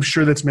I'm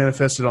sure that's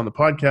manifested on the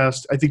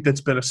podcast. I think that's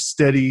been a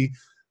steady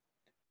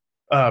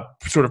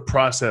sort of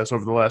process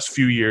over the last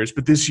few years.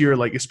 But this year,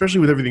 like especially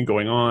with everything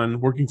going on,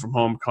 working from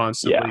home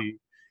constantly,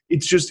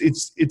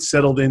 it's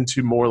settled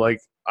into more like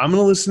I'm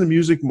going to listen to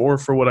music more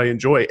for what I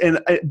enjoy. And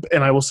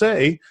I will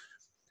say,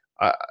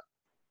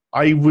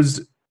 I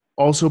was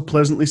also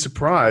pleasantly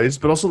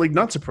surprised, but also like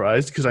not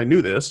surprised because I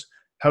knew this,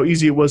 how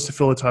easy it was to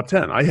fill a top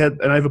 10. I have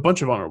a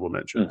bunch of honorable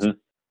mentions.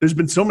 There's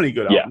been so many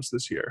good albums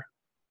this year,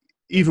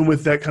 even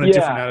with that kind of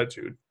different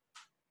attitude.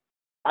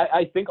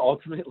 I think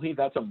ultimately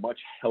that's a much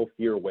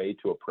healthier way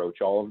to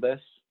approach all of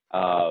this,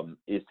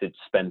 is to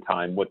spend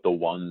time with the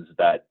ones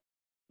that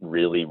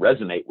really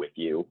resonate with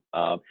you.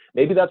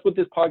 Maybe that's what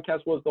this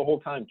podcast was the whole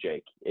time,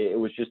 Jake. It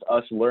was just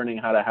us learning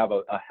how to have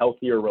a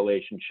healthier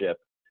relationship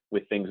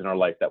with things in our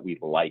life that we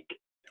like.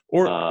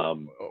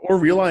 Or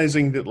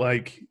realizing that,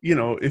 like,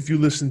 if you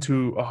listen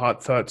to a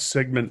Hot Thoughts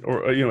segment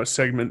or, a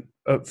segment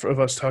of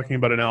us talking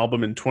about an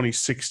album in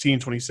 2016,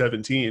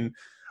 2017,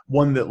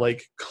 one that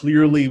like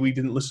clearly we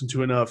didn't listen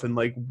to enough and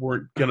like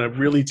weren't going to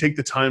really take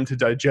the time to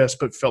digest,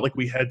 but felt like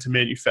we had to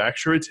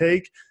manufacture a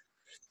take.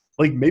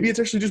 Like maybe it's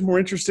actually just more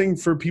interesting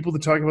for people to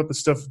talk about the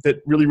stuff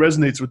that really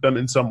resonates with them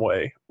in some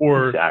way.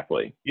 Or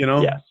exactly.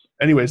 Yes.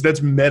 Anyways,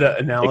 that's meta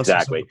analysis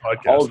of the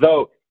podcast.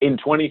 Although in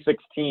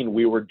 2016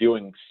 we were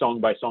doing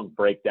song by song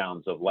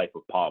breakdowns of Life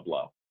of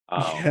Pablo.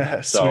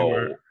 Yes, so we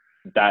were.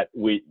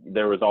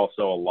 there was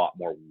also a lot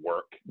more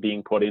work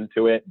being put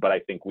into it, but I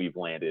think we've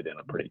landed in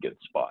a pretty good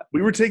spot.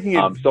 We were taking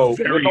it so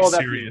very with all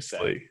that seriously.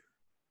 Being said,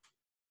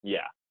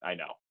 yeah, I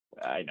know.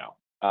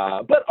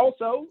 But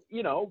also,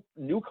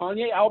 new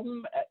Kanye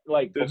album,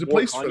 like There's a before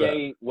place for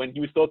Kanye, when he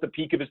was still at the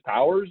peak of his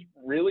powers,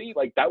 really,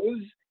 like that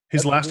was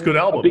his last good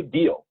album. A big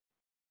deal.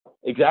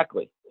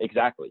 Exactly.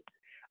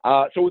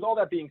 So with all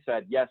that being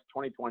said, yes,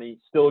 2020,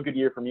 still a good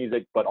year for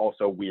music, but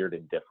also weird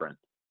and different.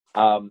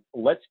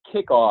 Let's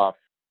kick off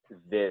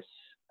this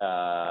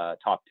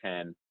top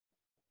 10.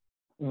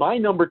 My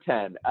number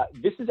 10,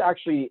 this is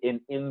actually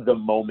an in the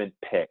moment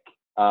pick,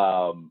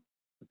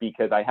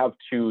 because I have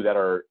two that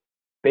are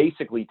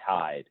basically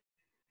tied.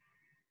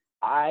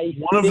 One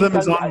of them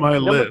is on my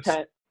list,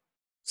 10,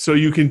 so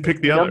you can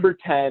pick the number other.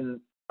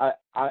 10.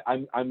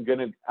 I'm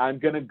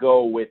gonna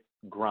go with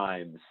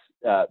Grimes,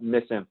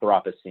 Miss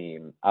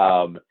Anthropocene.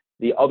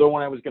 The other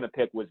one I was gonna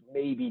pick was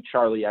maybe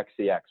Charlie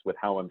XCX with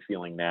How I'm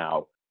Feeling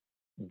Now.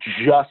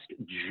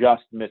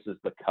 Just misses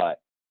the cut.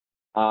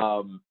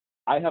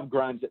 I have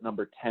Grimes at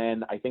number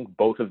 10. I think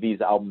both of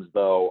these albums,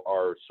 though,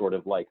 are sort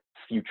of like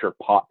future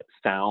pop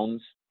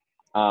sounds.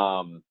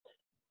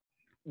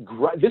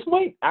 This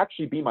might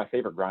actually be my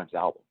favorite Grimes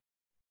album.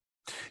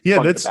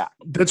 Yeah,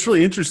 that's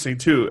really interesting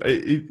too.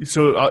 It's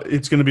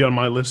going to be on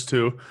my list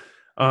too.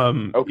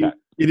 Okay.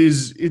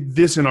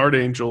 This and Art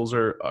Angels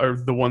are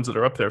the ones that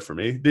are up there for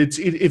me.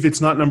 If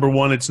it's not number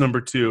one, it's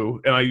number two,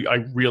 and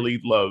I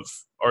really love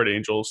Art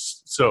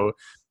Angels. So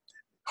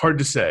hard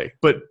to say,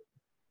 but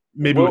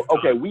maybe.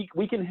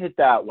 We can hit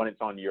that when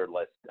it's on your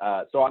list.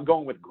 So I'm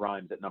going with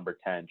Grimes at number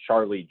 10.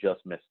 Charlie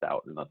just missed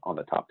out on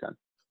the top 10.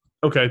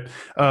 Okay,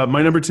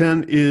 my number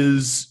 10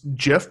 is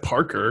Jeff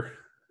Parker,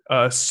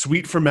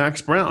 "Suite for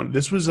Max Brown."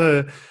 This was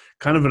a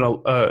kind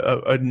of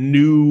a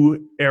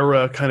new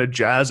era kind of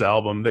jazz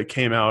album that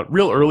came out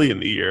real early in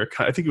the year.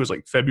 I think it was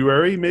like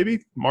February,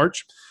 maybe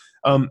March,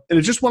 and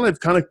I just want to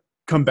kind of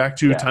come back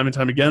to time and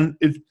time again.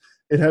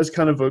 It has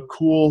kind of a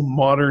cool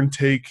modern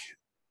take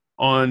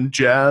on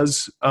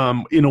jazz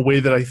in a way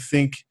that I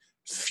think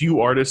few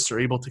artists are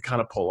able to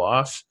kind of pull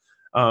off.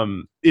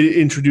 It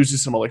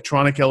introduces some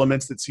electronic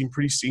elements that seem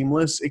pretty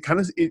seamless.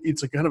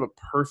 It's like kind of a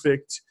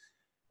perfect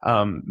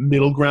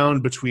middle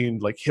ground between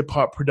like hip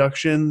hop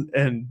production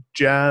and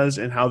jazz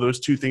and how those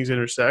two things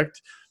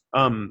intersect.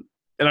 And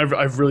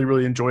I've really,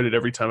 really enjoyed it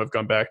every time I've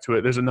gone back to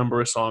it. There's a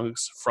number of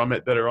songs from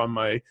it that are on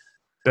my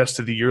best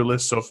of the year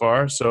list so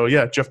far. So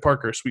yeah, Jeff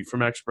Parker, "Suite for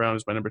Max Brown"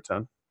 is my number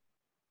 10.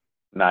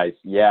 Nice.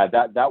 Yeah,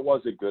 that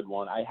was a good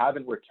one. I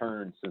haven't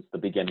returned since the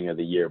beginning of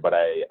the year, but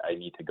I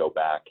need to go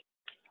back.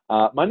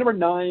 My number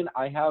 9,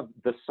 I have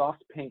The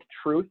Soft Pink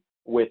Truth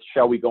with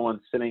 "Shall We Go On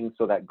Sinning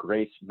So That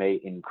Grace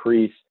May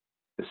Increase."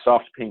 The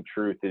Soft Pink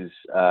Truth is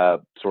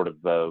sort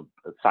of the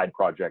side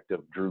project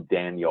of Drew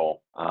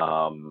Daniel,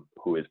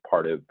 who is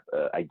part of,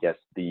 I guess,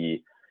 the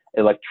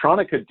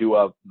electronica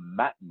duo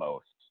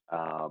Matmos.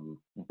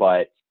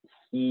 But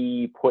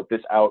he put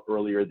this out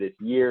earlier this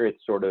year.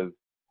 It's sort of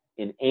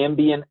an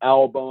ambient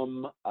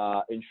album,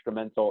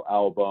 instrumental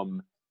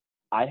album.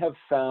 I have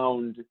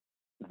found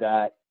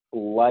that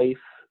life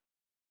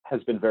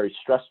has been very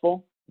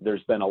stressful.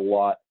 There's been a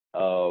lot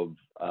of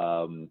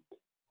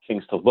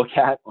things to look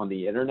at on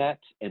the internet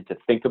and to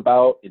think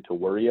about and to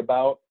worry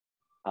about.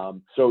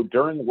 So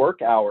during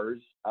work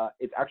hours,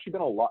 it's actually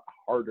been a lot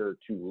harder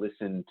to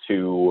listen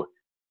to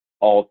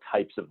all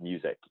types of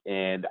music.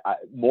 And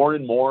more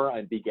and more,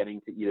 I'm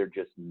beginning to either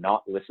just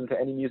not listen to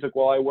any music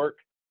while I work,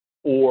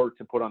 or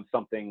to put on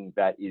something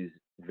that is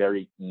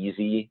very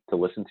easy to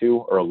listen to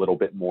or a little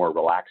bit more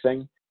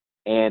relaxing.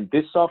 And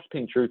this Soft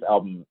Pink Truth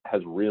album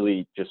has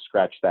really just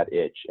scratched that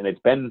itch. And it's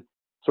been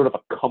sort of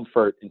a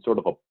comfort and sort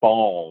of a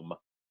balm,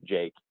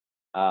 Jake,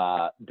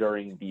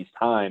 during these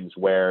times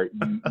where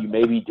you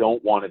maybe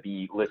don't want to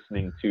be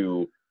listening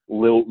to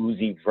Lil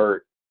Uzi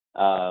Vert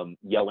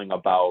yelling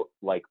about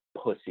like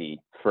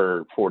pussy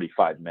for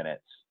 45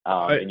 minutes.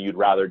 And you'd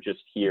rather just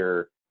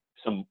hear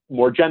some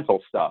more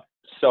gentle stuff.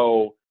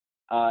 So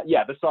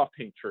the Soft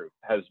Pink Truth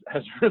has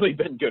really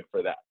been good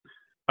for that.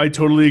 I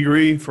totally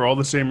agree for all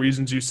the same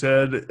reasons you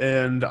said,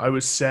 and I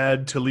was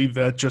sad to leave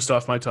that just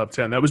off my top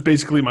 10. That was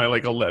basically my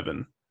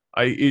 11.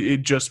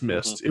 It just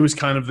missed. Mm-hmm. It was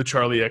kind of the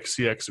Charlie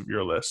XCX of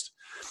your list.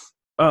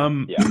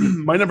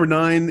 My number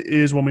 9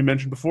 is one we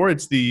mentioned before.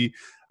 It's the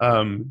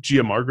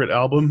Gia Margaret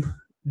album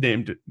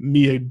named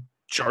Mia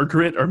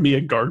Jargret or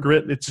Mia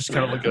Gargret. It's just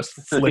kind of like a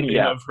flipping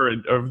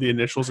of the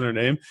initials in her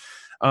name.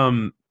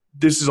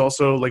 This is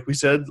also, like we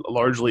said, a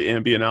largely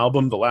ambient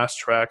album. The last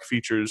track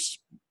features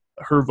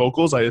her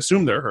vocals. I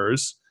assume they're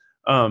hers.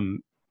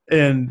 And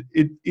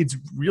it's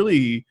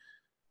really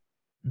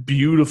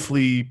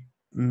beautifully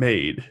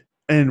made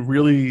and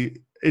really,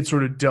 it's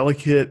sort of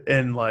delicate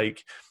and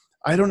like,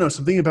 I don't know,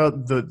 something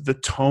about the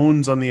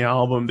tones on the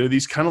album. They're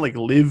these kind of like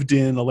lived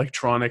in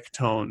electronic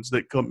tones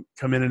that come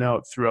in and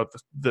out throughout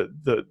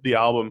the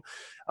album.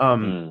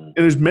 And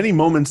there's many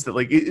moments that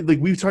like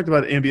we've talked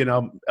about ambient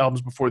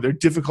albums before. They're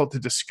difficult to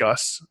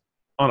discuss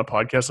on a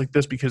podcast like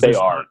this because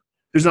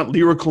there's not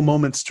lyrical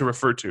moments to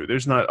refer to.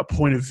 There's not a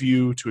point of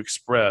view to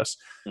express.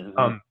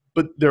 Mm-hmm.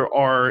 But there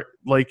are,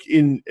 like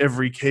in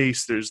every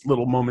case, there's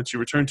little moments you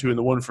return to. And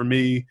the one for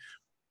me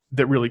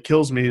that really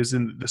kills me is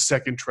in the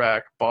second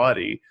track,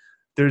 Body.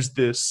 There's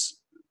this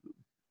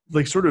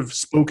like sort of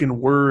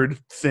spoken word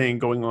thing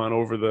going on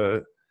over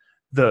the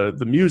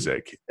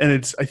music.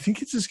 And I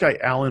think it's this guy,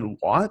 Alan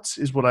Watts,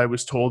 is what I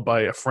was told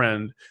by a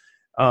friend.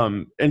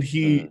 And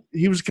he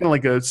was kind of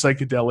like a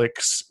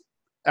psychedelics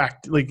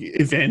like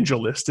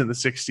evangelist in the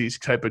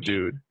 60s type of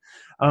dude.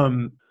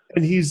 And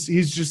he's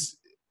just,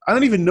 I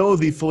don't even know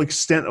the full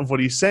extent of what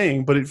he's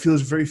saying, but it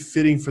feels very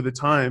fitting for the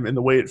time, and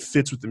the way it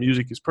fits with the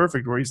music is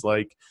perfect, where he's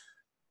like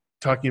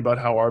talking about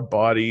how our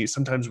body,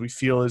 sometimes we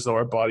feel as though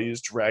our body is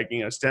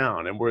dragging us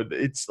down, and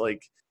it's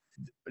like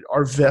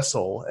our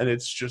vessel, and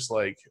it's just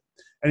like,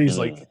 and he's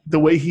like, the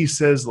way he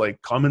says,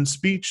 like, common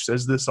speech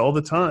says this all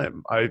the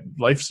time.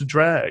 Life's a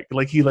drag.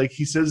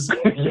 He says,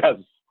 yes.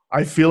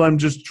 I feel I'm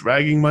just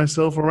dragging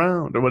myself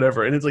around or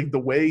whatever. And it's like the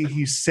way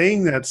he's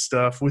saying that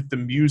stuff with the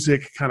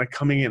music kind of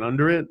coming in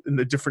under it and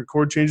the different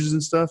chord changes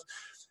and stuff.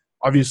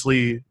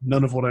 Obviously,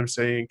 none of what I'm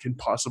saying can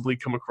possibly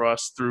come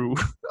across through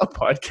a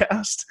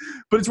podcast,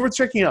 but it's worth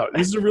checking out.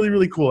 This is a really,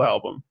 really cool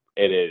album.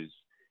 It is.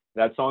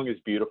 That song is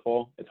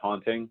beautiful. It's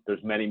haunting.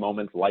 There's many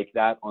moments like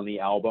that on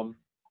the album.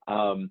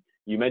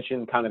 You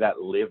mentioned kind of that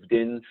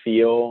lived-in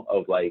feel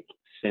of like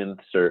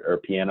synths or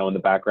piano in the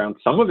background.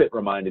 Some of it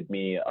reminded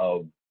me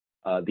of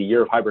The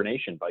Year of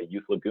Hibernation by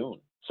Youth Lagoon.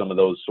 Some of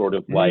those sort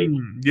of like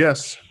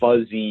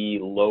fuzzy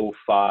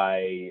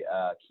lo-fi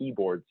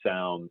keyboard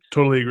sounds.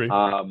 Totally agree.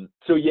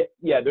 So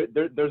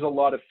there's a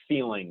lot of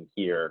feeling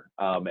here,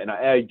 and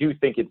I do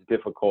think it's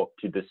difficult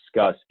to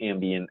discuss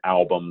ambient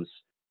albums,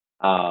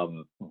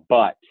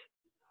 but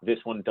this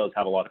one does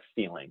have a lot of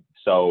feeling.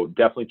 So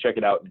definitely check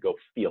it out and go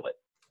feel it.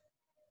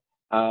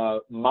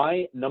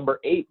 My number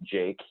 8,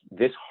 Jake,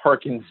 this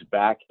harkens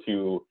back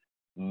to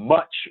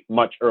much,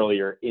 much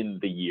earlier in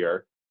the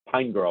year,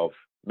 Pinegrove,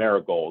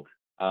 Marigold.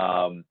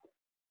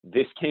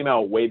 This came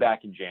out way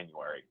back in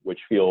January, which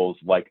feels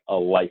like a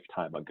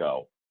lifetime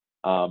ago.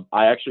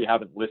 I actually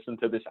haven't listened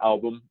to this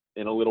album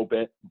in a little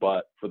bit,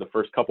 but for the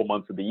first couple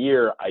months of the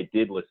year, I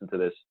did listen to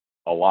this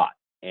a lot.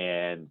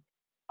 And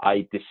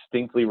I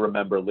distinctly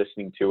remember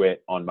listening to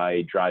it on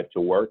my drive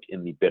to work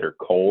in the bitter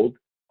cold,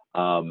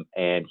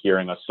 and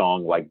hearing a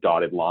song like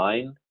Dotted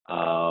Line,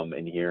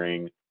 and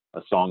hearing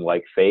a song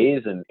like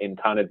Phase,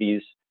 and kind of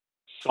these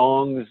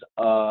songs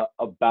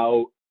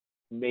about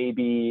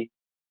maybe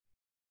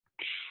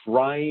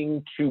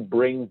trying to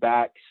bring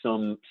back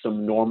some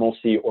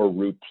normalcy or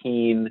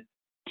routine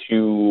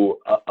to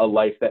a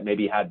life that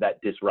maybe had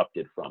that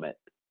disrupted from it.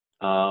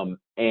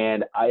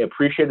 And I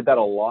appreciated that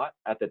a lot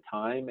at the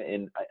time.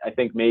 And I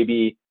think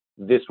maybe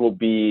this will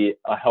be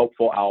a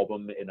helpful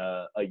album in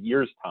a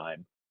year's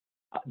time.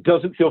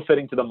 Doesn't feel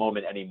fitting to the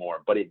moment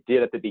anymore, but it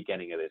did at the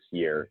beginning of this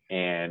year.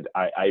 And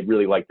I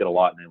really liked it a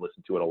lot, and I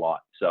listened to it a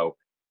lot. So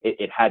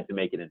it had to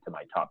make it into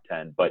my top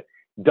 10, but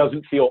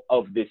doesn't feel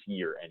of this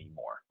year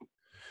anymore.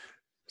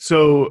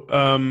 So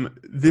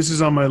this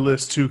is on my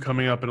list too,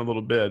 coming up in a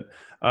little bit.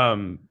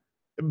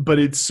 But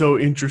it's so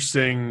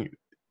interesting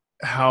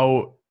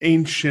how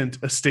ancient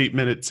a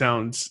statement it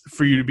sounds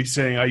for you to be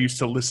saying, I used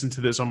to listen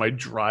to this on my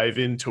drive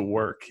into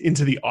work,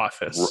 into the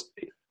office.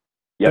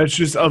 Yep. That's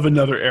just of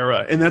another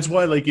era. And that's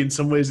why, like, in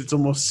some ways it's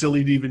almost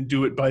silly to even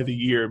do it by the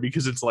year,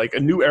 because it's like a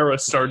new era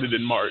started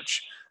in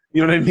March.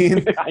 You know what I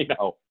mean? I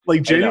know.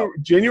 Like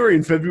January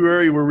and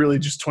February were really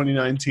just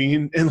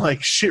 2019, and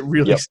like shit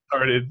really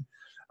started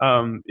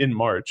in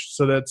March.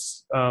 So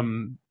that's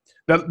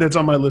that's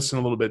on my list in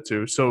a little bit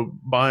too. So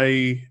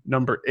my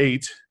number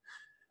 8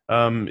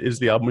 is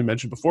the album we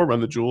mentioned before,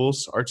 Run the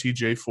Jewels,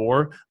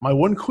 RTJ4. My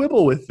one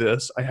quibble with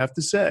this, I have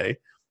to say,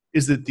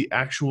 is that the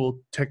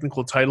actual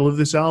technical title of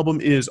this album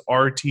is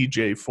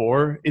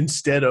RTJ4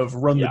 instead of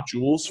Run the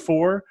Jewels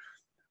 4,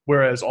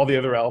 whereas all the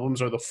other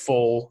albums are the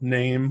full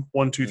name,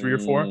 1, 2, 3, or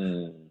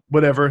 4.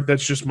 Whatever.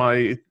 That's just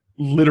my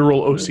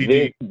literal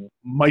OCD.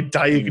 My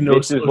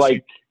diagnosis. This is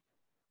like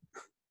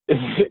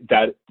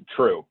that.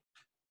 True.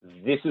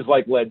 This is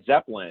like Led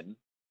Zeppelin,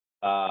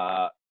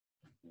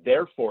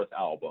 their 4th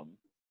album,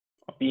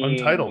 being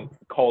Untitled,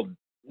 called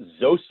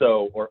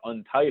Zoso or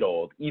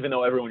Untitled, even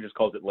though everyone just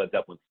calls it Led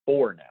Zeppelin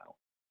 4 now.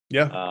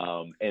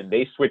 Yeah. And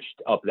they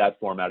switched up that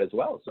format as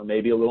well. So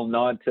maybe a little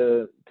nod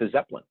to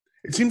Zeppelin.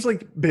 It seems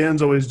like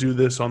bands always do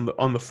this on the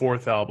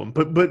 4th album.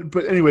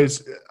 But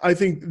anyways, I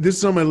think this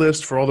is on my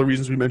list for all the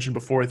reasons we mentioned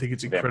before. I think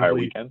it's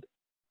incredibly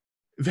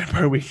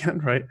Vampire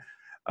Weekend, right?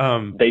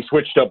 They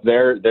switched up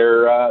their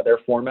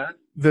format.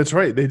 That's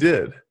right, they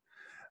did.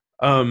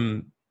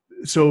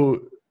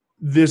 So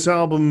this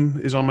album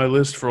is on my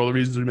list for all the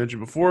reasons we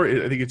mentioned before.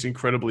 I think it's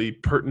incredibly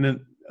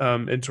pertinent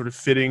and sort of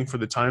fitting for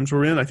the times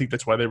we're in. I think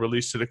that's why they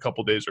released it a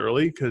couple days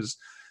early, because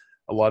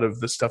a lot of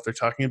the stuff they're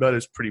talking about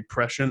is pretty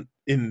prescient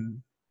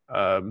in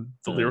the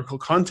lyrical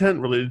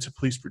content related to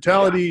police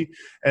brutality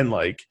and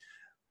like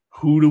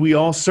who do we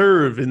all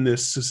serve in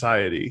this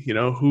society? You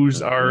know,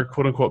 who's Mm-hmm. our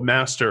quote unquote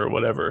master or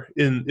whatever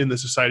in the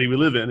society we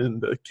live in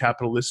the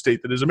capitalist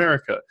state that is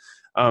America.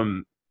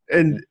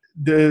 And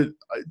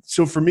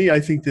so for me, I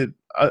think that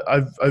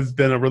I've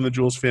been a Run the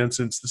Jewels fan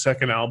since the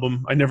second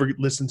album. I never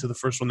listened to the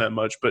first one that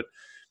much, but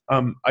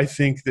I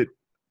think that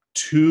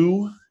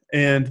 2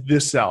 and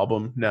this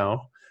album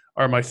now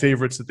are my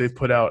favorites that they've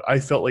put out. I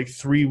felt like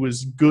 3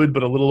 was good,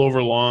 but a little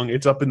over long.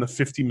 It's up in the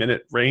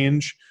 50-minute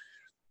range.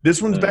 This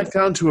one's back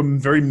down to a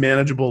very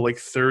manageable, like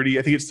 30,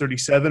 I think it's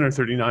 37 or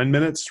 39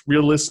 minutes,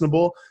 real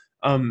listenable.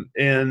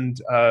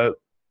 And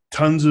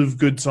tons of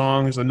good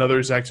songs,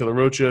 another Zach De La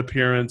Rocha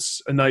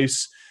appearance, a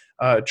nice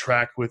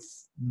track with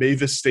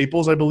Mavis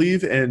Staples, I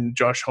believe, and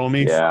Josh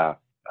Homme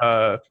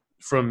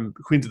from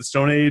Queens of the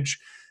Stone Age.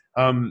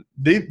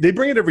 They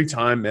bring it every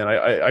time, man.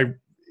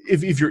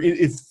 If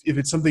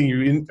it's something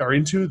you are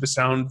into, the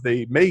sound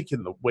they make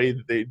and the way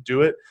that they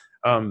do it,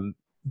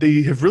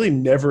 they have really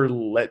never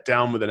let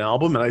down with an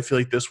album. And I feel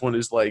like this one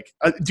is like,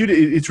 dude,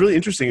 it's really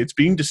interesting. It's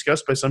being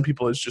discussed by some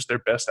people as just their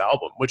best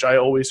album, which I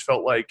always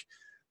felt like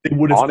they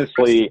would have.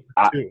 Honestly,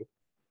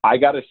 I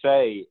gotta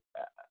say,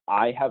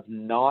 I have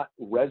not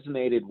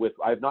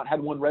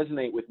had one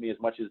resonate with me as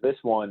much as this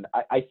one.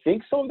 I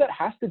think some of that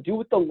has to do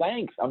with the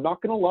length. I'm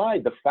not gonna lie.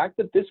 The fact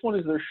that this one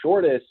is their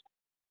shortest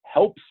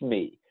helps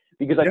me,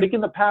 because I think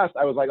in the past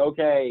I was like,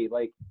 okay,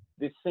 like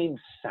this same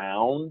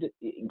sound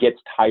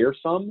gets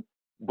tiresome,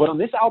 but on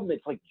this album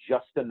it's like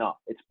just enough.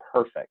 It's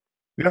perfect.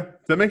 Yeah,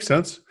 that makes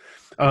sense.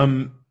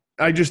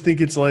 I just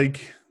think it's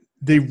like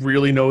they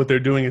really know what they're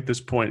doing at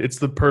this point. It's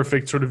the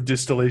perfect sort of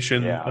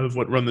distillation of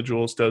what Run the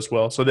Jewels does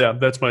well. So yeah,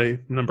 that's my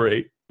number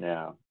 8.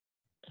 Yeah.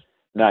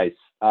 Nice.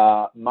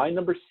 My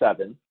number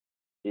 7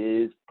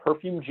 is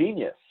Perfume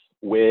Genius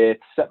with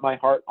Set My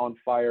Heart on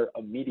Fire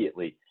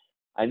Immediately.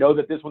 I know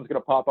that this one's going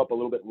to pop up a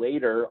little bit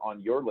later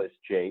on your list,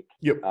 Jake.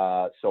 Yep.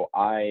 So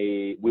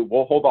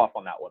we'll hold off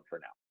on that one for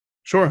now.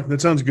 Sure.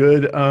 That sounds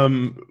good.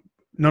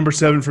 Number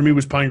 7 for me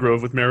was Pine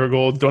Grove with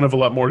Marigold. Don't have a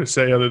lot more to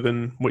say other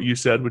than what you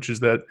said, which is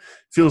that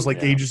feels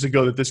like ages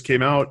ago that this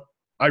came out.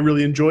 I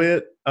really enjoy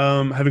it.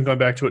 Haven't gone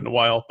back to it in a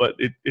while, but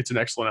it's an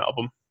excellent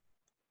album.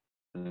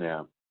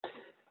 Yeah.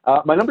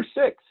 My number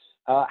 6,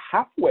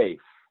 Half Waif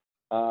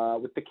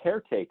with The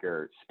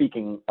Caretaker.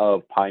 Speaking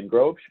of Pine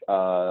Grove,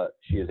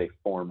 she is a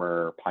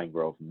former Pine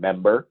Grove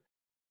member.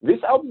 This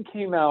album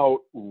came out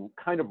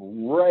kind of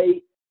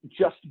right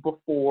just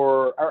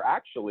before, or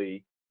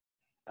actually,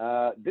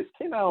 this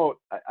came out,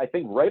 I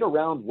think, right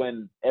around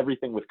when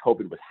everything with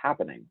COVID was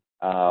happening.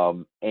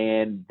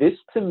 And this,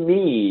 to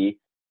me,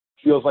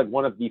 feels like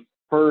one of the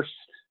first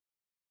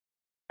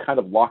kind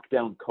of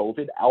lockdown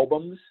COVID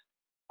albums.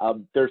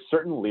 There's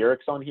certain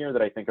lyrics on here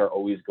that I think are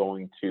always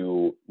going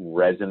to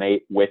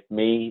resonate with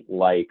me,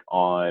 like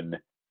on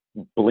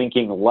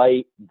Blinking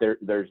Light,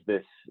 there's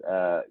this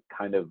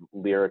kind of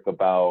lyric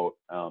about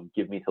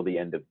give me till the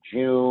end of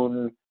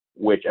June,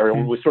 which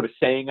everyone was sort of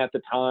saying at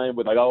the time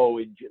with like, oh,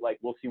 like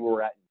we'll see where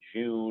we're at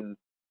in June.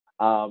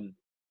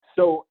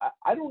 So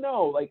I don't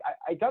know, like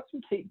I got some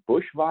Kate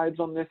Bush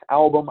vibes on this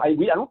album. I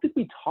don't think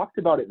we talked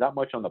about it that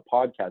much on the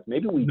podcast.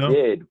 Maybe we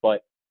did,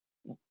 but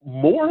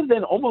more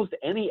than almost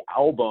any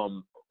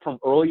album from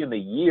early in the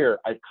year,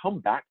 I've come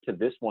back to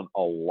this one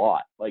a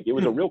lot. Like it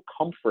was a real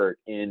comfort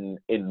in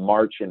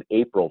March and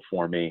April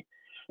for me.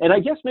 And I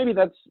guess maybe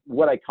that's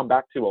what I come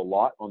back to a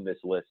lot on this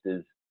list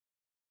is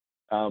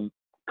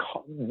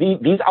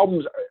these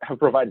albums have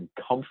provided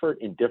comfort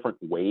in different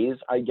ways,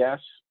 I guess,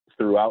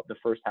 throughout the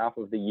first half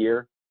of the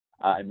year.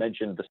 I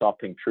mentioned The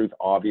Soft Pink Truth,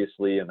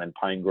 obviously, and then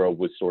Pine Grove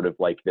was sort of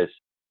like this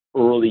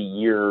early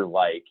year,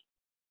 like,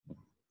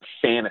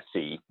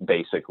 fantasy,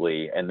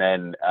 basically. And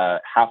then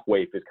Half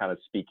Waif is kind of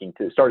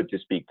started to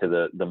speak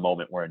to the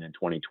moment we're in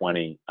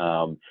 2020.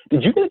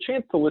 Did you get a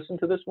chance to listen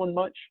to this one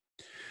much?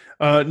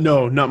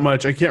 No, not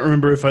much. I can't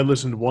remember if I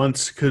listened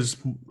once, because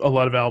a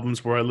lot of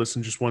albums where I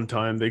listened just one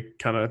time,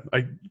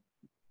 I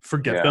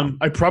forget them.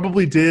 I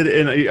probably did,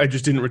 and I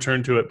just didn't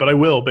return to it, but I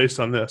will based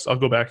on this. I'll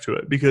go back to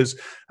it because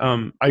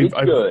I've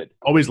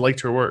always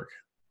liked her work.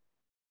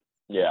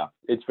 Yeah,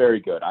 it's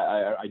very good.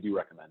 I do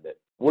recommend it.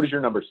 What is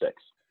your number 6?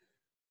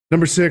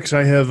 Number 6,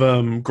 I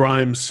have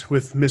Grimes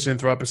with Miss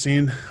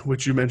Anthropocene,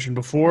 which you mentioned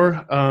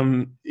before.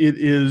 It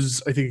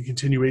is, I think, a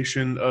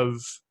continuation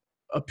of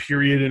a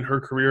period in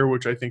her career,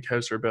 which I think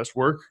has her best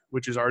work,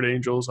 which is Art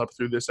Angels up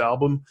through this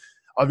album.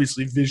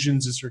 Obviously,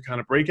 Visions is her kind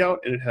of breakout,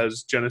 and it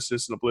has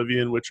Genesis and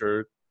Oblivion, which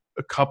are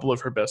a couple of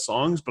her best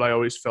songs, but I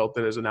always felt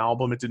that as an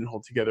album, it didn't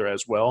hold together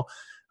as well.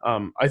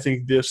 I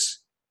think this,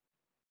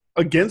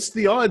 against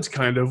the odds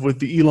kind of with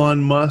the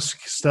Elon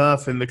Musk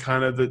stuff and the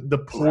kind of the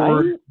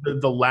poor,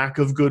 the lack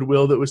of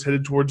goodwill that was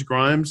headed towards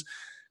Grimes,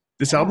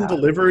 this album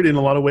delivered in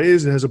a lot of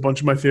ways. It has a bunch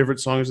of my favorite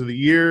songs of the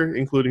year,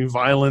 including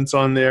Violence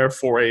on there.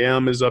 4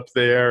 a.m. is up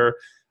there.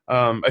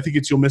 I think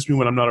it's You'll Miss Me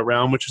When I'm Not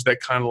Around, which is that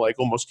kind of like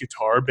almost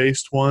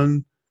guitar-based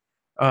one.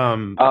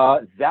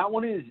 That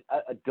one is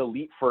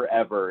Delete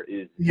Forever.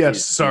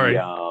 Sorry.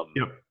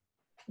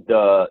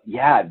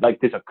 Like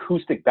this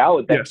acoustic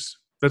ballad. Yes,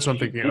 that's what I'm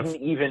thinking of.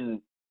 Didn't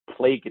even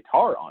play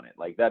guitar on it.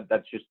 Like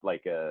that's just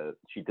like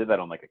she did that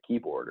on like a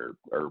keyboard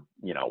or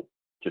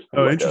just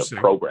like a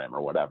program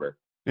or whatever.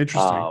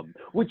 Interesting.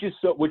 Which is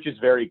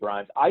very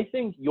Grimes. I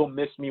think You'll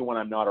Miss Me When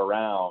I'm Not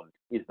Around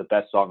is the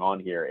best song on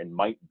here and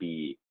might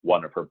be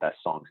one of her best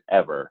songs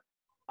ever.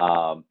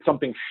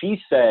 Something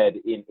she said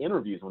in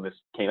interviews when this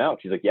came out,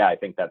 she's like, yeah, I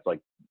think that's like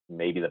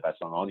maybe the best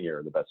song on here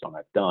or the best song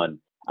I've done.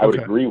 I would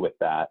agree with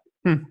that.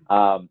 There's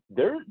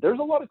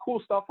a lot of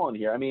cool stuff on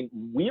here. I mean,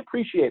 We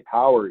Appreciate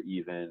Power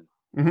even,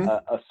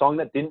 a song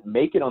that didn't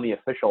make it on the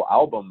official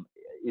album,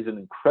 is an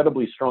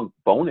incredibly strong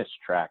bonus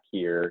track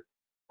here.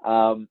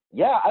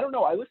 Yeah, I don't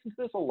know. I listened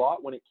to this a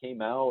lot when it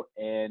came out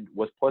and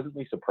was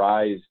pleasantly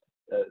surprised,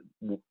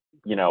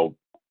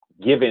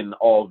 given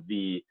all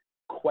the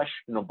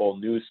questionable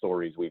news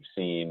stories we've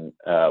seen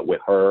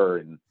with her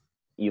and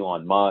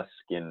Elon Musk.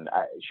 And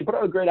she put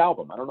out a great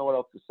album. I don't know what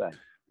else to say.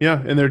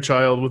 Yeah, and their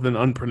child with an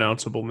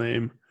unpronounceable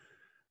name.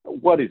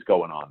 What is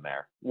going on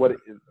there?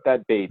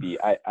 That baby?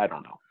 I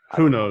don't know.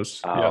 Who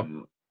knows? Yeah.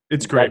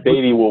 It's great. That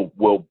baby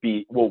will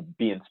be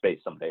in space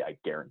someday. I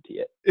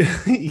guarantee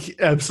it.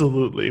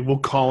 Absolutely. We'll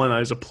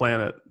colonize a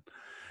planet.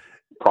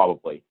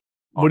 Probably.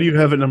 What do you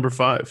have at number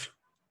 5?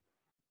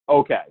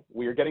 Okay.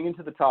 We are getting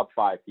into the top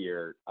 5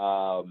 here.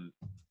 I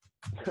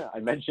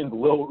mentioned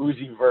Lil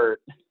Uzi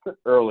Vert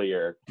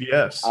earlier.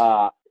 Yes.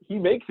 He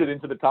makes it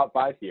into the top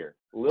 5 here.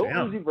 Lil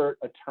Uzi Vert,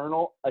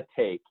 Eternal, A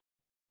Take.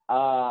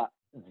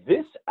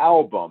 This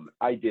album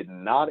I did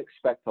not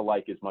expect to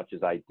like as much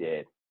as I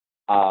did.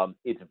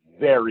 It's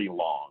very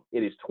long.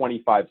 It is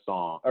 25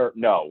 songs. Or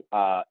no,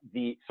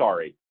 it's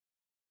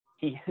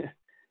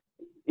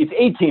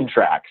 18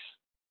 tracks.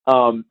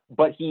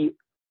 But he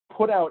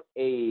put out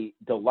a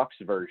deluxe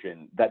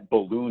version that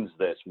balloons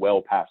this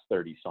well past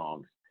 30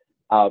 songs.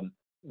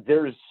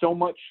 There's so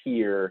much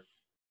here,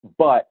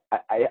 but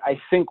I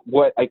think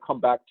what I come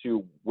back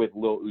to with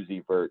Lil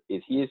Uzi Vert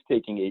is he is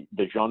taking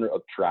the genre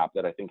of trap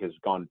that I think has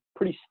gone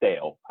pretty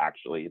stale,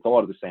 actually. It's a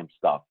lot of the same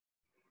stuff,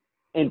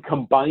 and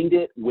combined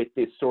it with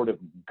this sort of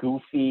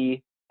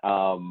goofy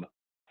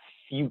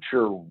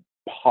future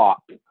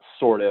pop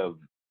sort of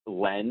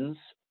lens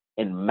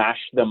and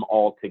mashed them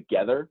all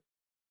together.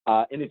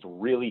 And it's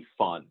really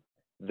fun.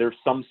 There's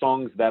some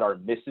songs that are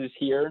misses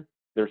here.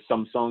 There's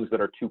some songs that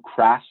are too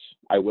crass.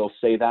 I will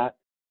say that.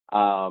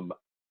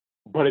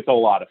 But it's a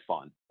lot of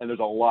fun. And there's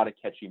a lot of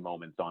catchy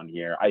moments on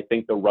here. I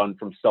think the run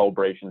from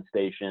Celebration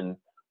Station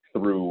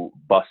through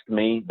Bust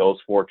Me, those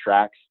 4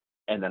 tracks,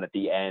 and then at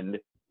the end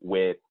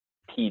with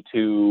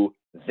P2,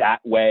 That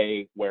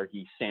Way, where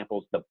he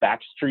samples the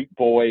Backstreet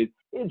Boys.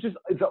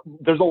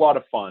 There's a lot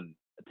of fun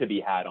to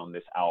be had on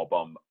this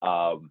album.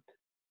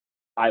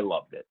 I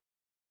loved it.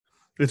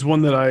 It's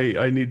one that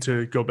I need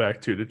to go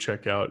back to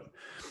check out.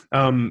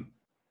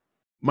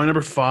 My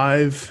number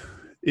 5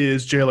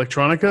 is Jay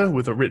Electronica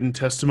with A Written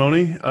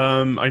Testimony.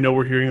 I know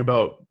we're hearing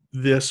about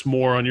this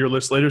more on your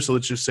list later, so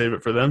let's just save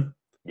it for then.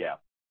 Yeah,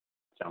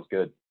 sounds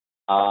good.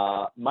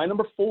 My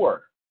number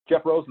 4,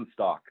 Jeff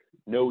Rosenstock,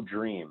 No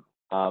Dream.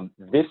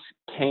 This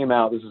came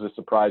out, this is a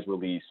surprise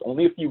release,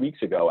 only a few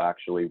weeks ago,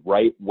 actually,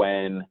 right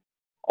when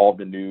all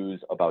the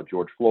news about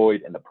George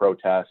Floyd and the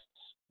protests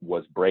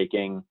was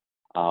breaking.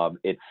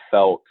 It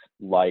felt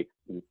like,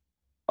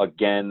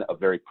 again, a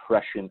very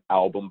prescient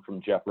album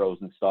from Jeff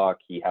Rosenstock.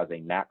 He has a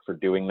knack for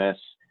doing this.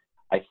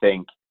 I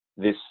think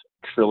this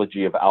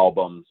trilogy of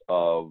albums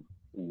of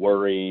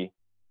Worry,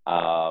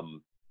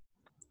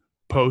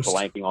 Post,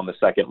 blanking on the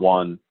second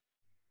one,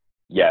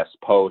 yes,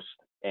 Post,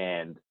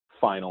 and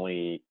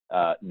finally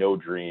No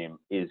Dream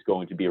is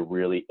going to be a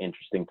really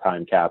interesting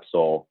time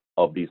capsule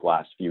of these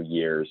last few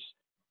years.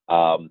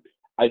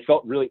 I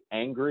felt really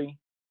angry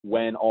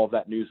when all of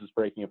that news was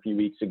breaking a few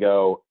weeks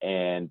ago,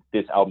 and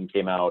this album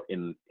came out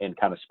and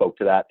kind of spoke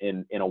to that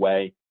in a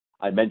way.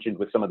 I mentioned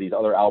with some of these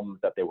other albums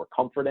that they were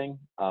comforting.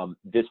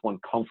 This one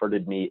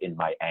comforted me in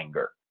my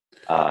anger,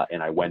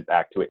 and I went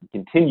back to it and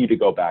continue to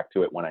go back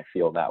to it when I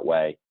feel that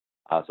way.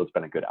 So it's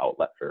been a good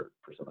outlet for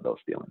some of those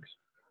feelings.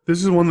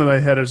 This is one that I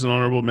had as an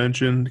honorable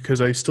mention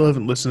because I still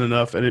haven't listened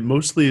enough, and it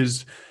mostly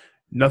is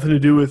nothing to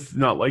do with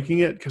not liking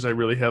it, because I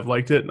really have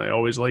liked it, and I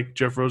always like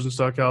Jeff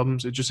Rosenstock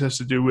albums. It just has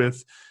to do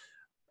with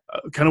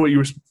kind of what you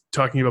were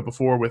talking about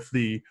before with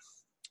the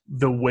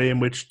way in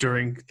which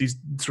during these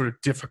sort of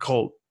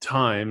difficult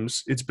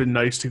times, it's been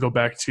nice to go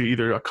back to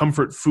either a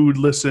comfort food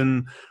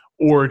listen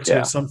or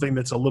to something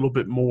that's a little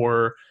bit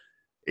more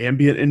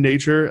ambient in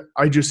nature.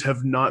 I just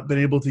have not been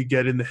able to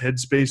get in the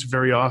headspace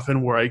very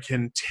often where I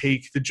can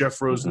take the Jeff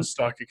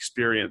Rosenstock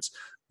experience.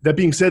 That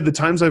being said, the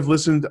times I've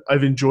listened,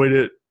 I've enjoyed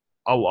it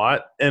a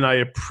lot, and I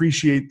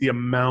appreciate the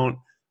amount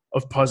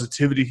of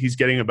positivity he's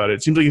getting about it.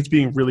 It seems like it's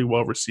being really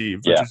well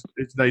received, which is,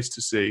 it's nice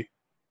to see.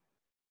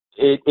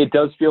 It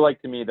does feel like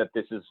to me that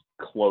this is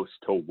close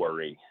to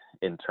Worry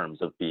in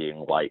terms of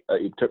being like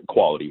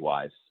quality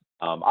wise.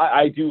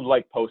 I do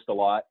like Post a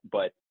lot,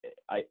 but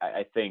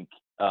I think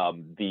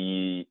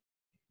the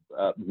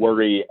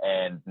Worry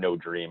and No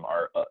Dream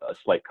are a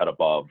slight cut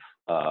above,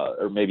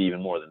 or maybe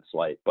even more than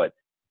slight. But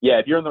yeah,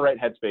 if you're in the right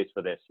headspace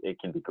for this,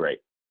 it can be great.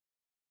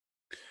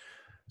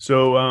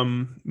 So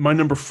my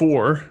number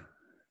 4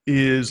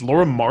 is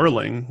Laura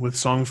Marling with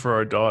 "Song for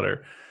Our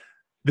Daughter."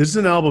 This is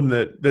an album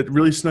that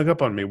really snuck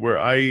up on me, where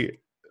I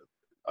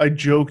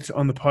joked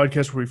on the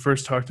podcast where we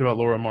first talked about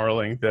Laura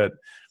Marling that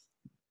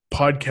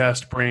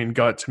podcast brain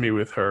got to me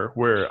with her,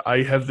 where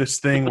I have this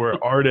thing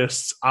where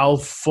artists, I'll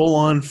full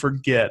on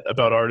forget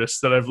about artists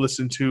that I've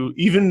listened to,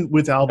 even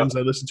with albums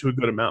I listened to a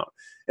good amount.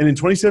 And in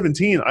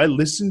 2017, I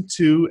listened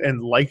to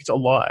and liked a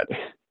lot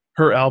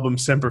her album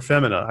Semper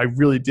Femina. I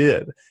really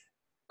did.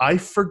 I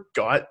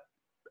forgot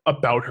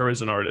about her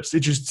as an artist. It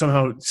just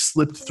somehow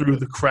slipped through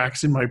the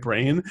cracks in my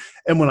brain.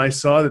 And when I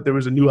saw that there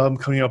was a new album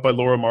coming out by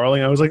Laura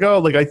Marling, I was like, oh,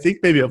 like I think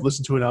maybe I've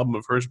listened to an album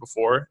of hers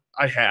before.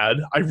 I had.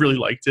 I really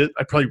liked it.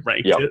 I probably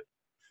ranked it.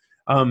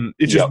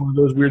 It's just one of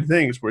those weird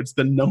things where it's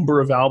the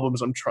number of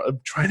albums I'm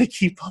trying to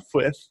keep up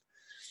with.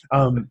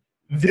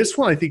 This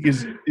one I think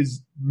is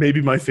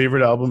maybe my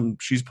favorite album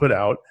she's put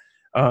out.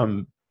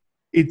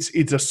 It's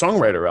a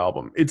songwriter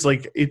album. It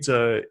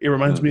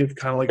reminds me of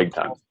kind of like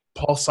a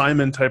Paul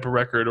Simon type of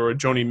record, or a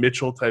Joni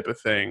Mitchell type of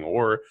thing,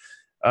 or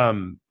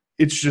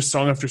it's just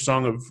song after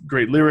song of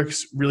great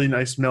lyrics, really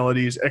nice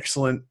melodies,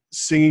 excellent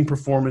singing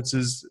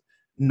performances,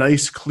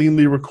 nice,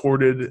 cleanly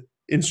recorded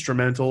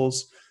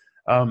instrumentals.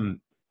 I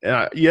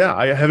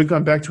haven't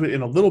gone back to it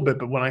in a little bit,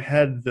 but when I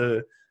had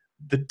the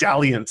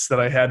dalliance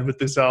that I had with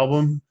this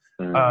album,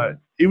 I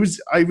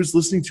was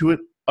listening to it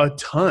a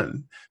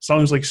ton.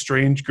 Songs like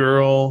 "Strange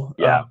Girl,"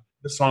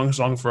 the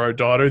song for Our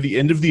Daughter. "The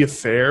End of the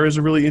Affair" is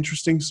a really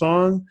interesting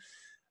song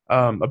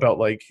about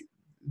like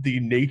the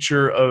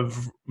nature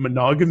of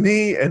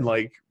monogamy and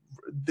like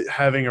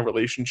having a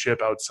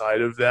relationship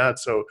outside of that.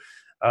 So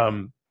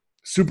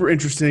super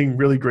interesting,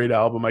 really great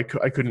album. I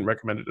couldn't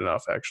recommend it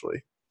enough,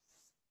 actually.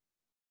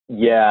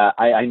 Yeah,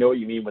 I know what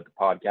you mean with the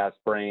podcast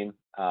brain.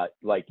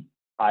 Like,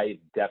 I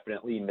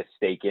definitely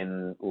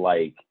mistaken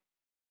like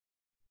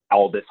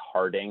Aldous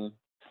Harding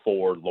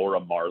for Laura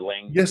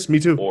Marling. Yes, me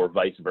too. Or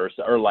vice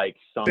versa, or like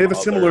some. They have a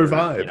similar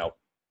vibe,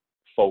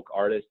 folk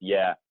artist.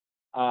 Yeah,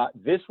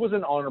 this was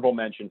an honorable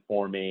mention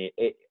for me.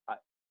 It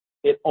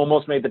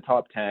almost made the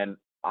top 10.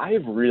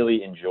 I've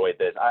really enjoyed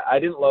this. I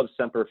didn't love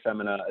Semper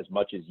Femina as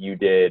much as you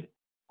did.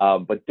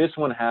 But this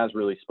one has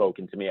really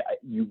spoken to me.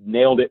 You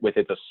nailed it with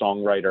it's a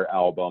songwriter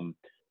album.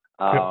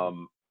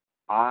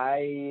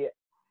 I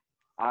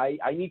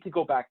need to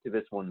go back to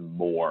this one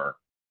more,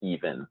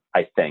 even,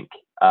 I think.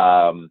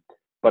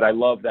 But I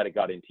love that it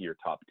got into your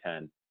top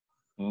 10.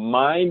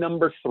 My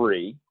number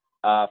 3,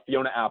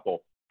 Fiona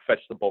Apple,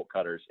 "Fetch the Bolt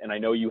Cutters." And I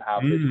know you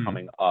have this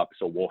coming up,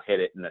 so we'll hit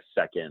it in a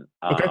second.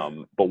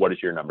 But what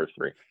is your number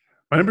 3?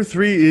 My number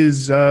 3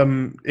 is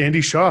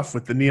Andy Schaaf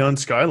with "The Neon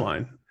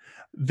Skyline."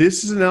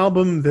 This is an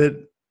album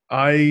that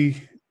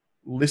I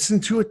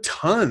listened to a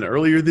ton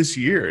earlier this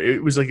year.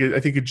 It was like, I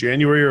think a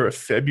January or a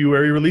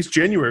February release,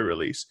 January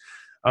release.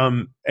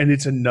 And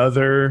it's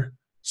another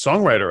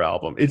songwriter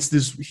album.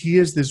 He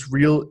has this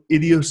real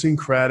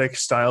idiosyncratic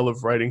style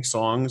of writing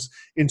songs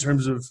in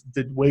terms of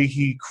the way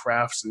he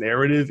crafts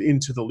narrative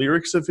into the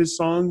lyrics of his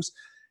songs,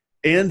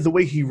 and the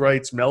way he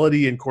writes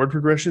melody and chord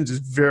progressions is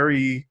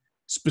very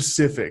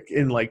specific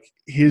in like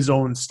his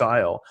own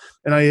style.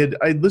 And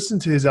I'd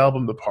listened to his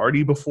album "The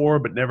Party" before,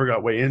 but never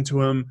got way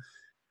into him.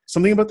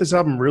 Something about this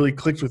album really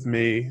clicked with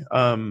me.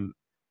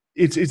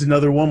 It's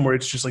another one where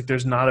it's just like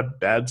there's not a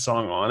bad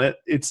song on it.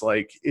 It's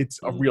like it's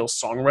a real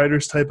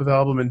songwriter's type of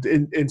album,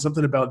 and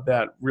something about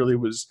that really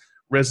was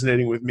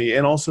resonating with me.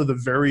 And also the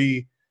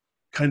very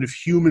kind of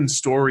human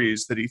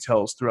stories that he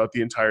tells throughout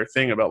the entire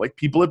thing about like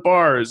people at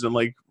bars and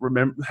like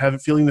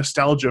feeling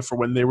nostalgia for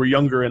when they were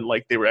younger and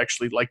like they were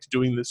actually liked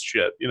doing this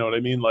shit. You know what I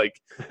mean? Like,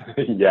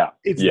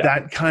 it's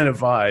that kind of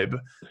vibe.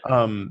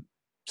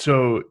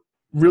 So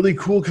really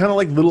cool, kind of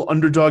like little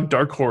underdog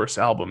dark horse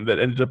album that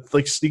ended up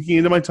like sneaking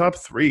into my top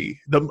 3.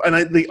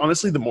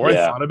 Honestly, the more I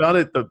thought about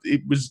it,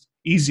 it was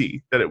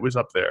easy that it was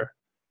up there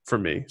for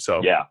me.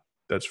 So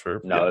that's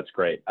that's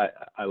great.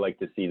 I like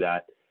to see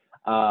that.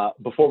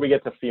 Before we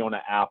get to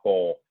Fiona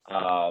Apple,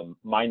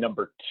 my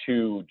number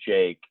 2,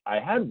 Jake, I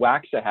had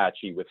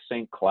Waxahachie with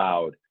 "St.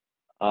 Cloud."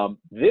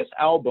 This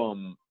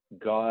album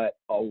got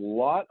a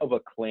lot of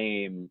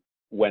acclaim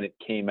when it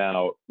came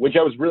out, which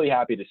I was really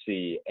happy to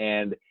see.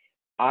 And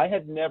I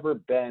had never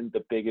been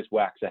the biggest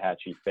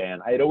Waxahachie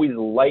fan. I had always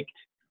liked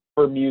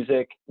her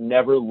music,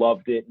 never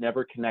loved it,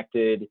 never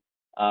connected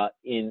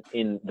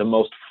in the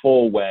most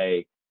full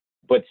way.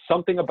 But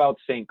something about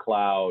 "St.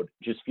 Cloud"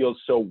 just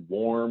feels so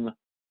warm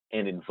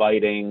and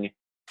inviting,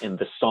 and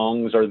the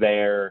songs are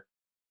there.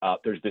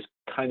 There's this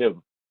kind of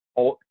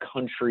alt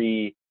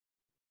country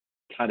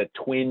kind of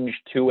twinge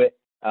to it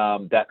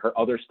that her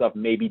other stuff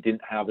maybe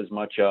didn't have as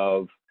much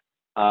of.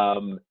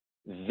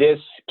 This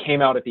came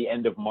out at the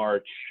end of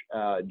March,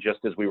 just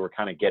as we were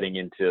kind of getting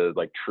into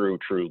like true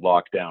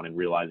lockdown and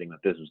realizing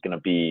that this was going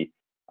to be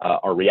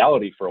our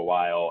reality for a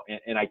while.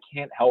 And I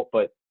can't help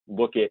but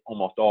look at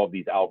almost all of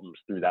these albums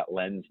through that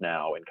lens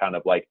now, and kind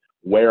of like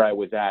where I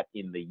was at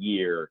in the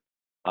year.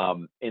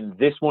 And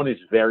this one is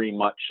very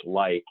much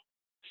like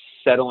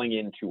settling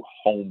into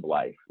home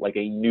life, like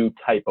a new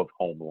type of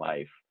home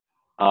life.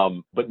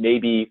 but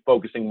maybe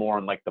focusing more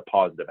on like the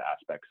positive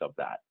aspects of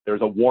that.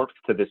 There's a warmth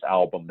to this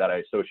album that I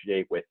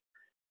associate with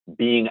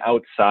being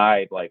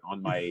outside, like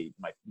on my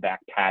back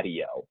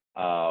patio,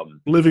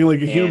 living like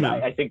a and human.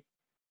 I think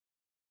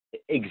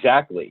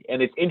exactly,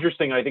 and it's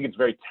interesting. I think it's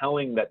very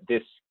telling that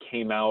this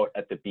came out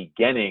at the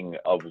beginning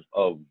of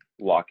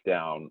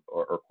lockdown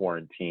or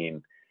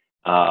quarantine,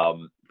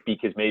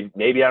 because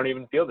maybe I don't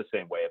even feel the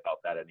same way about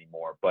that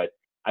anymore. But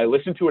I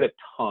listened to it a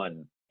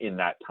ton in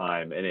that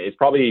time, and it's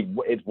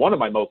one of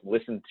my most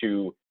listened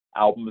to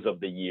albums of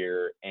the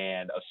year.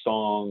 And a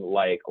song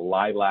like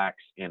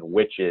Lilacs and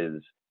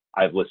Witches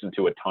I've listened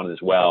to a ton as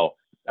well.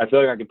 I feel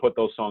like I can put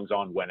those songs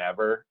on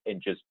whenever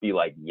and just be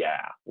like,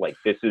 yeah, like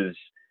this is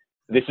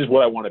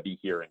what I want to be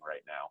hearing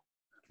right now.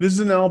 This is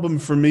an album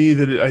for me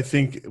that I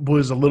think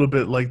was a little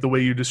bit like the way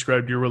you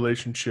described your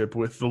relationship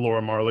with the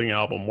Laura Marling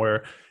album,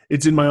 where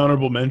it's in my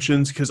honorable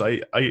mentions because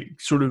I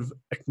sort of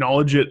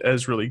acknowledge it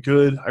as really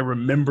good. I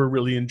remember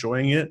really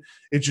enjoying it.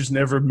 It just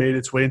never made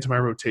its way into my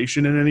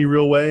rotation in any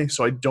real way,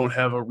 so I don't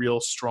have a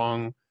real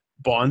strong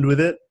bond with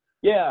it.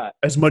 Yeah.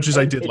 As much as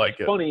I did like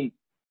it. It's funny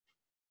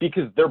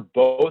because they're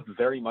both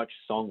very much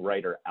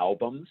songwriter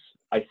albums.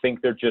 I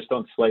think they're just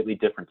on slightly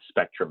different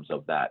spectrums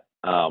of that.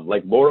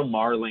 Like Laura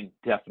Marling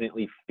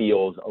definitely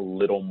feels a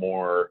little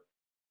more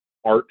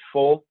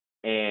artful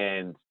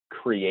and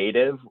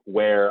creative,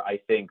 where I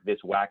think this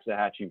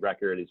Waxahachie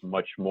record is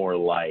much more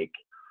like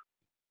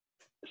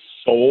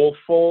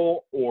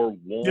soulful or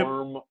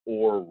warm,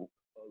 or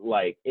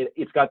like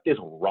it's got this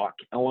rock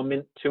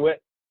element to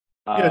it.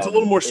 Yeah, it's a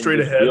little more straight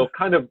ahead. Real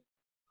kind of,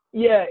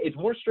 yeah, it's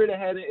more straight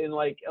ahead and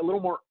like a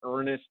little more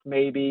earnest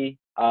maybe.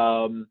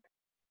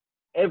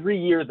 Every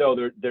year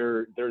though,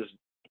 there's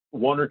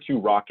one or two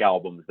rock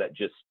albums that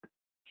just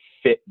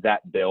fit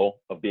that bill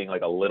of being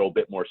like a little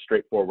bit more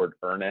straightforward,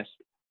 earnest,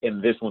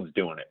 and this one's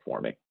doing it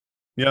for me.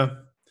 Yeah.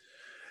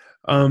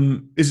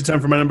 Is it time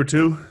for my number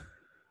two?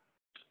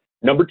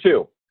 Number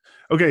two.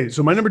 Okay,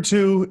 so my number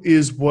two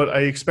is what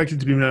I expected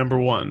to be my number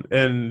one,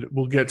 and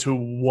we'll get to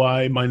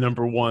why my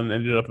number one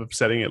ended up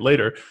upsetting it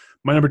later.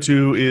 My number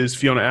two is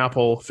Fiona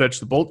Apple, Fetch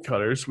the Bolt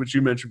Cutters, which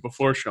you mentioned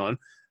before, Sean.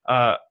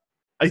 I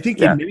think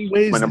in many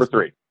ways, my number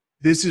three.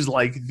 This is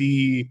like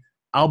the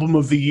album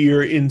of the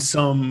year in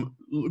some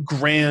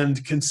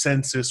grand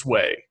consensus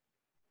way.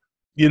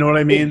 You know what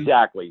I mean?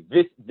 Exactly.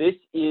 This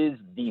is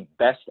the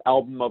best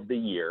album of the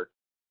year,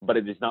 but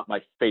it is not my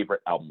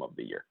favorite album of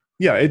the year.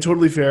 Yeah, it's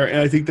totally fair. And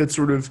I think that's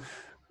sort of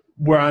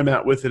where I'm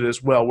at with it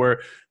as well, where,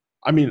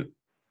 I mean,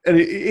 and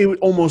it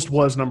almost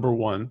was number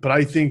one, but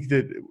I think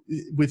that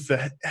with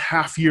the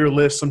half-year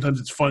list, sometimes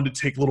it's fun to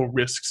take little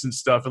risks and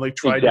stuff and like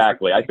try.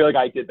 Exactly. I feel like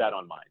I did that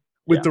on mine.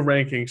 With the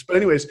rankings. But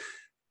anyways,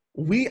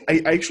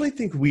 I actually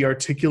think we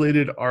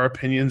articulated our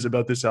opinions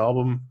about this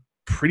album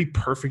pretty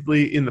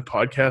perfectly in the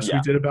podcast we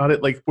did about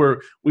it. Like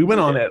we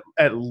went on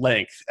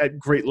at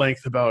great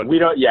length about. We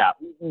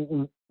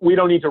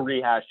don't need to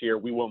rehash here.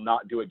 We will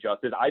not do it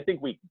justice. I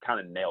think we kind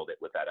of nailed it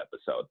with that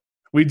episode.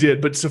 We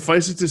did, but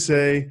suffice it to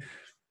say,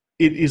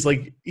 it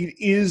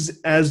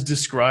is as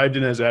described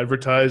and as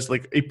advertised,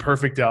 like a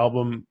perfect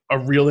album, a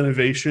real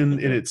innovation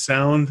in its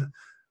sound,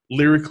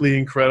 lyrically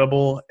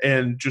incredible,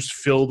 and just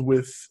filled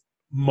with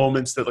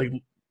moments that like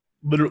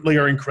literally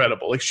are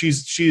incredible. Like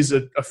she's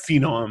a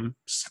phenom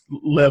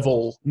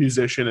level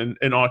musician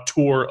and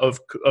auteur of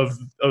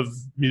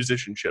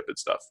musicianship and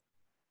stuff.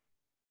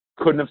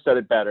 Couldn't have said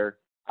it better.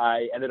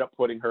 I ended up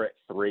putting her at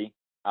 3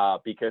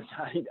 because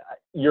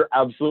you're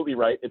absolutely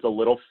right. It's a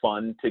little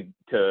fun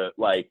to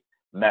like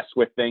mess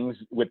with things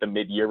with the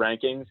mid-year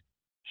rankings.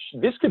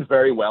 This could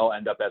very well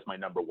end up as my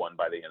number one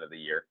by the end of the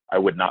year. I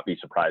would not be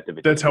surprised if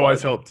it. That's how I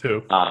felt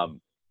too.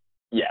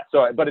 Yeah.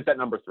 So, but it's at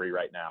number 3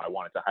 right now. I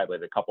wanted to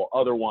highlight a couple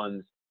other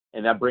ones,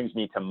 and that brings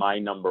me to my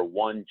number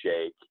one,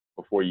 Jake.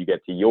 Before you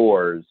get to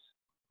yours,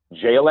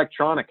 Jay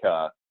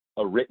Electronica,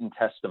 A Written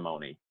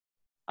Testimony.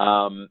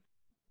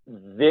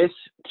 This,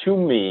 to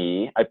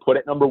me, I put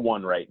it number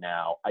one right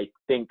now, I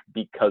think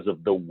because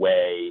of the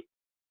way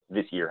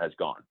this year has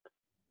gone.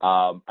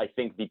 I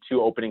think the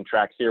 2 opening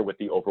tracks here with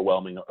the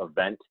overwhelming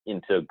event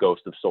into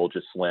Ghost of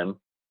Soulja Slim,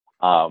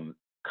 I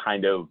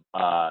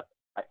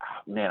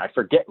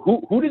forget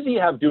who does he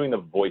have doing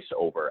the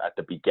voiceover at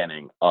the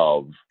beginning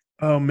of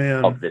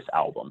this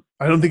album.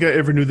 I don't think I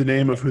ever knew the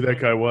name of who that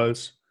guy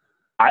was.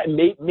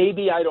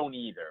 Maybe I don't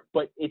either,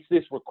 but it's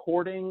this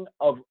recording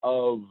of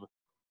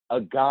a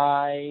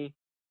guy,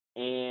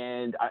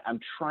 and I'm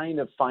trying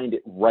to find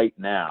it right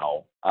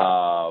now.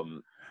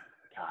 God,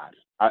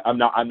 I'm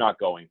not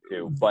going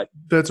to, but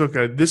that's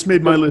okay. This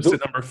made my list at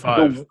number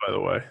 5, by the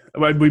way.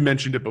 We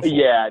mentioned it before.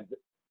 Yeah,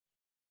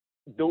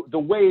 the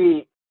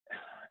way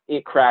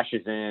it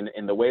crashes in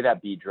and the way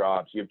that beat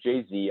drops, you have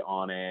Jay-Z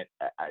on it.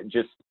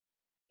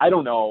 I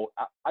don't know.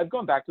 I've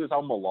gone back to this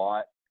album a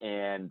lot,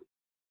 and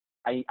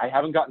I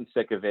haven't gotten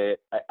sick of it.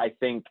 I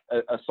think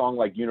a song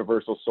like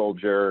Universal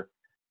Soldier,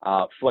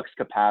 Flux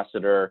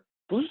Capacitor,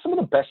 those are some of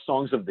the best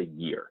songs of the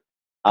year.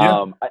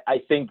 Yeah.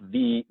 I think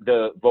the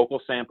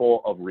vocal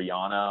sample of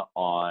Rihanna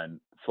on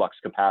Flux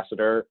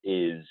Capacitor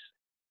is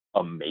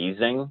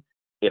amazing.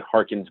 it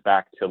harkens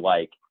back to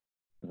like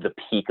the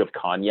peak of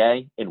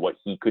Kanye and what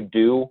he could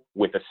do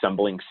with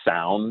assembling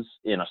sounds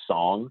in a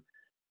song.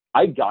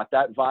 I got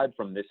that vibe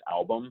from this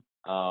album.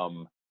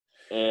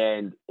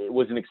 And it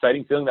was an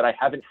exciting feeling that I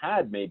haven't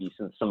had maybe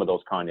since some of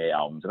those Kanye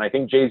albums. And I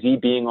think Jay-Z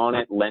being on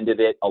it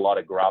lended it a lot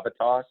of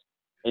gravitas.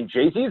 And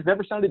Jay-Z has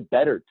never sounded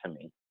better to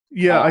me.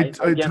 Yeah, I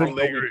again,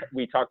 totally I know agree.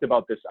 we talked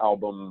about this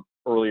album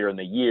earlier in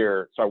the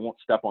year, so I won't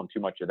step on too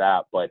much of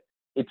that, but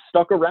it's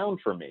stuck around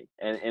for me.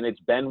 And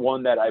it's been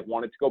one that I've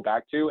wanted to go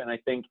back to. And I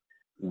think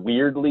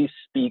weirdly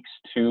speaks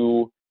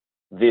to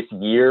this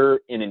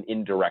year in an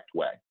indirect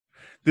way.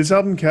 This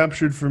album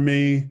captured for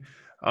me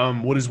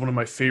what is one of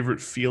my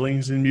favorite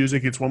feelings in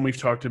music. It's one we've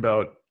talked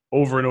about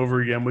over and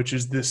over again, which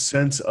is this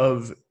sense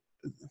of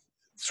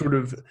sort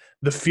of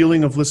the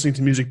feeling of listening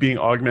to music being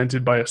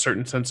augmented by a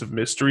certain sense of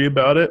mystery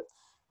about it.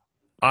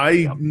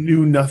 I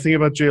knew nothing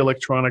about Jay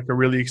Electronica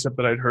really, except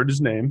that I'd heard his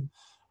name.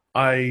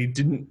 I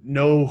didn't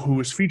know who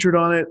was featured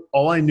on it.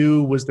 All I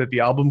knew was that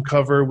the album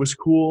cover was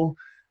cool,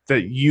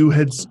 that you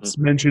had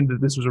mentioned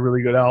that this was a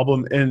really good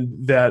album, and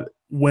that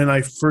when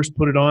I first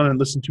put it on and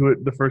listened to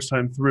it the first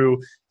time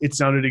through, it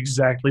sounded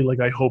exactly like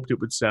I hoped it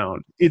would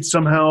sound. It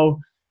somehow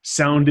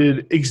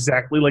sounded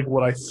exactly like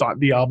what I thought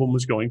the album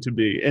was going to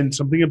be. And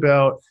something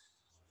about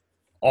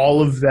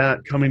all of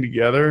that coming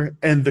together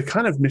and the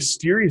kind of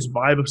mysterious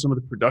vibe of some of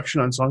the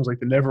production on songs like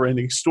The Never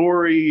Ending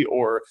Story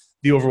or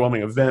The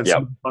Overwhelming Event,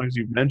 some of the songs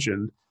you've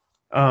mentioned.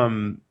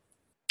 And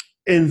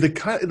the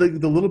kind,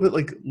 the little bit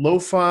like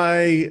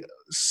lo-fi,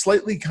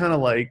 slightly kind of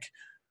like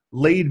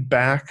laid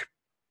back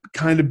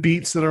kind of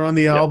beats that are on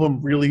the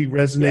album really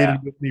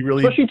resonated with me.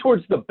 Really, especially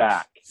towards the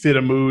back, fit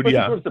a mood.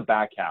 Especially towards the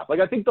back half. Like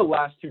I think the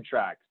last two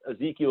tracks,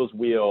 Ezekiel's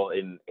Wheel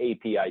and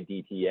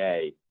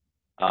APIDTA,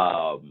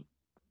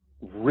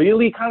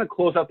 really kind of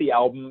close out the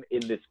album in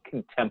this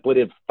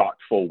contemplative,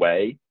 thoughtful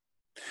way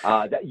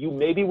that you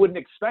maybe wouldn't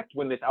expect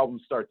when this album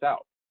starts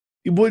out.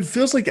 Well, it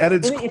feels like at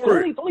its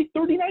core, it's only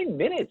 39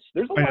 minutes.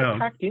 There's a lot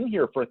packed in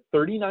here for a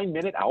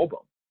 39-minute album.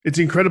 It's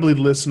incredibly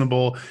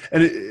listenable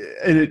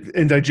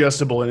and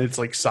digestible in its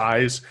like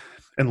size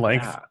and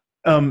length. Yeah.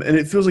 And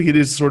it feels like it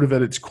is sort of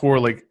at its core,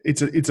 like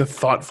it's a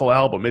thoughtful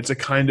album. It's a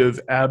kind of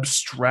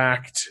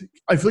abstract.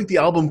 I feel like the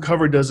album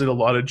cover does it a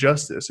lot of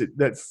justice.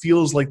 That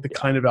feels like the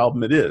kind of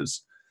album it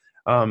is.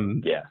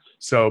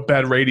 So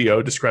bad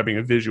radio describing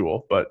a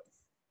visual, but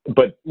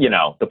you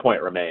know the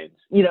point remains.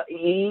 You know,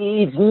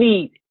 it's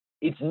neat.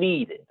 It's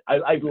needed.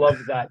 I love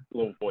that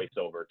little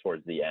voiceover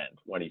towards the end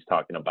when he's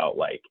talking about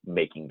like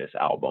making this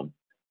album.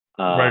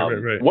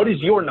 Right. What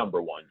is your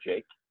number one,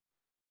 Jake?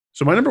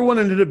 So my number one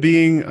ended up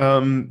being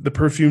the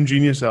Perfume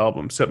Genius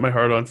album, Set My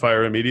Heart on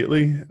Fire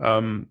Immediately.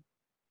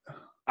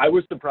 I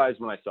was surprised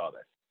when I saw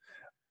this.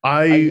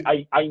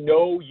 I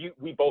know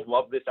we both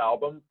love this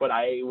album, but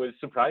I was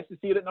surprised to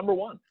see it at number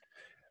one.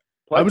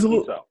 I was a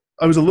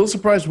little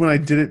surprised when I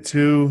did it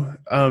too.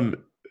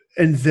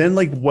 And then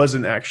like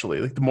wasn't actually.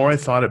 Like the more I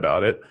thought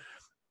about it,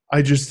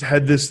 I just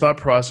had this thought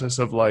process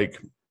of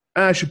like,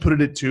 I should put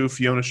it at 2.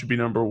 Fiona should be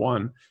number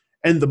 1.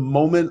 And the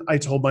moment I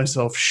told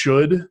myself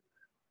should,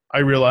 I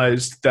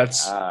realized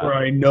that's where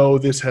I know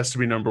this has to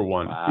be number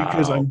 1. Wow.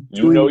 Because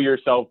you know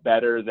yourself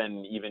better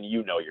than even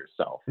you know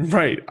yourself.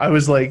 Right. I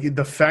was like,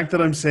 the fact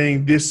that I'm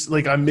saying this,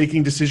 like I'm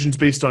making decisions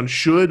based on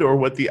should or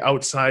what the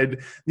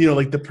outside, you know,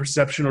 like the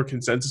perception or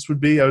consensus would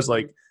be. I was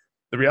like,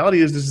 the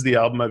reality is this is the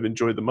album I've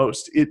enjoyed the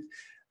most.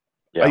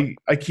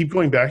 I keep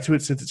going back to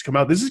it since it's come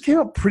out. This came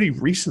out pretty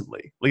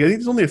recently. Like I think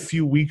it's only a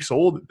few weeks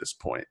old at this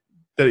point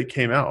that it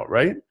came out,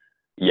 right?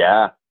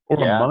 Yeah.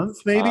 Or a month,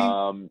 maybe?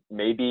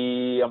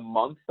 Maybe a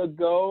month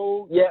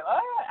ago. Yeah,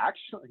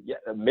 actually,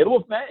 middle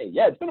of May.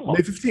 Yeah, it's been a month.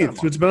 May 15th,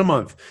 so it's been a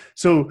month.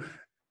 So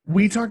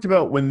we talked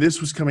about when this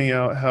was coming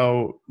out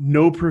how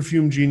no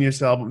Perfume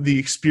Genius album, the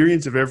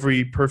experience of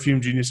every Perfume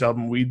Genius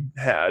album we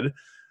had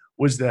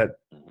was that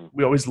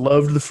we always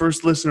loved the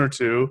first listen or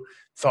two,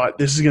 thought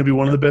this is going to be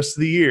one of the best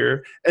of the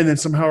year, and then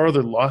somehow or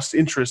other lost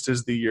interest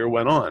as the year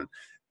went on.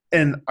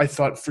 And I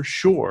thought for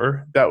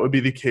sure that would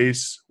be the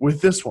case with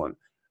this one.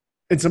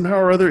 And somehow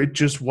or other, it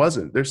just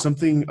wasn't. There's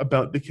something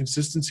about the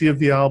consistency of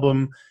the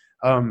album,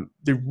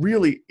 the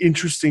really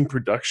interesting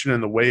production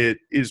and the way it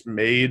is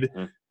made.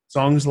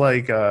 Songs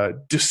like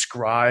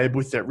Describe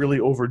with that really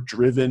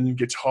overdriven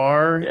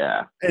guitar.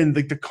 Yeah. And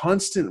like the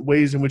constant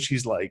ways in which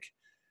he's like,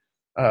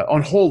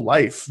 on Whole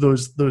Life,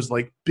 those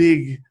like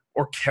big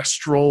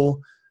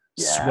orchestral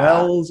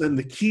swells and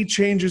the key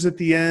changes at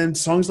the end.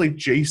 Songs like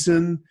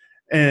Jason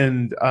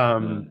and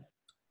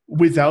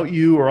Without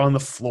You or On the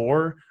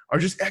Floor are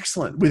just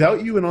excellent.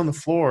 Without You and On the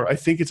Floor, I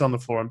think it's On the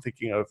Floor I'm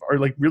thinking of, are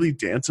like really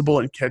danceable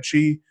and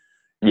catchy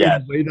in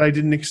a way that I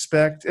didn't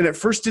expect. And at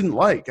first didn't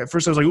like. At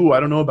first I was like, ooh,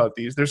 I don't know about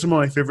these. They're some of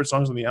my favorite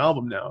songs on the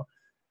album now.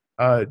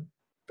 I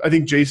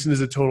think Jason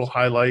is a total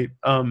highlight.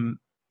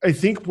 I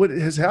think what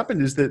has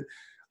happened is that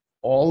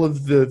all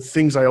of the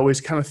things I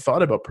always kind of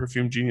thought about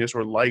Perfume Genius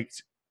or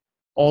liked,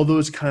 all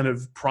those kind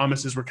of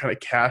promises were kind of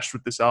cashed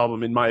with this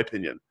album, in my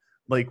opinion.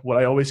 Like what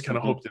I always kind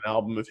of hoped an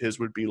album of his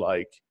would be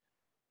like,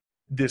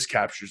 this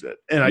captures it.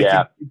 And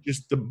I think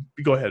just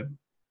go ahead.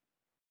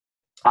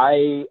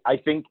 I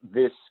think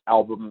this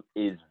album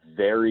is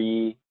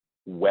very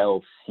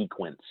well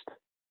sequenced.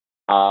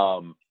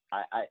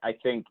 I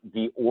think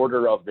the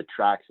order of the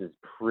tracks is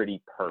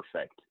pretty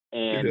perfect,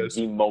 and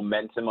the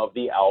momentum of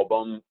the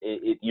album,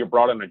 you're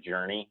brought on a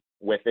journey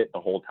with it the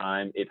whole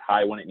time. It's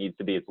high when it needs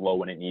to be, it's low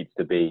when it needs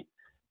to be,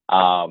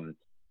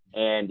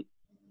 and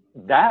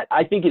that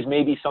I think is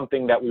maybe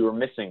something that we were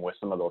missing with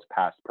some of those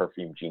past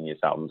Perfume Genius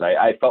albums.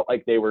 I felt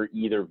like they were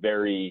either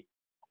very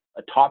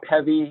top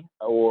heavy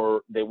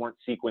or they weren't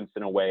sequenced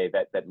in a way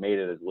that made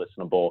it as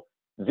listenable.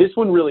 This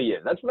one really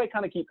is. That's what I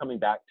kind of keep coming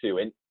back to.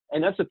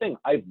 And that's the thing.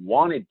 I've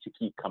wanted to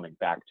keep coming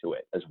back to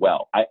it as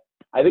well. I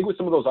think with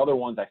some of those other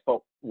ones, I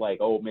felt like,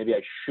 oh, maybe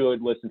I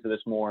should listen to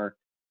this more.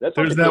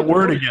 There's that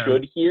word again.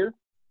 Should here.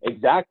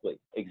 Exactly.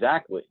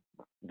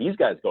 These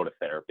guys go to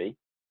therapy.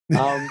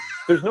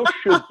 There's no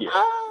should here,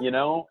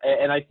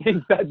 and I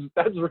think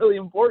that's really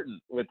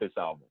important with this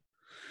album,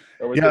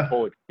 or with the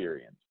whole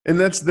experience. And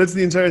that's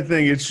the entire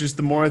thing. It's just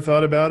the more I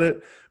thought about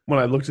it, when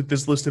I looked at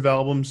this list of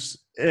albums,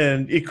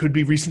 and it could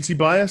be recency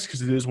bias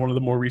because it is one of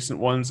the more recent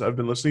ones I've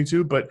been listening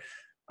to, but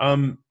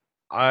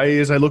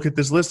as I look at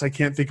this list, I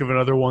can't think of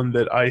another one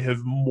that I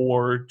have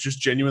more just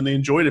genuinely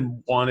enjoyed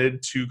and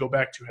wanted to go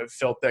back to, have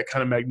felt that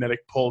kind of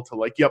magnetic pull to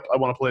like, yep, I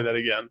want to play that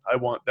again. I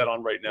want that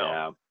on right now.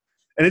 Yeah.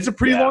 And it's a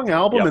pretty long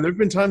album, and there have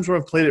been times where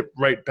I've played it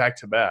right back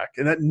to back,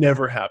 and that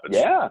never happens.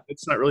 Yeah.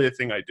 It's not really a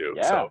thing I do.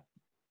 Yeah. So.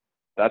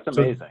 That's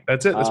amazing. So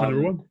that's it. That's my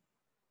number one.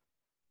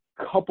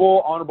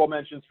 Couple honorable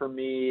mentions for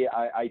me.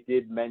 I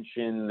did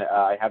mention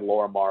I had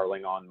Laura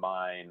Marling on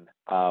mine,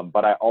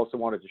 but I also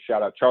wanted to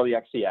shout out Charlie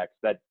XCX.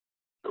 That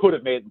could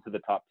have made it into the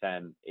top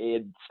 10.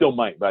 It still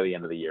might by the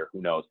end of the year.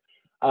 Who knows?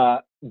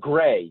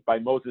 Gray by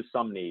Moses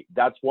Sumney.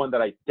 That's one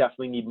that I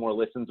definitely need more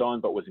listens on,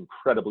 but was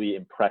incredibly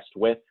impressed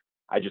with.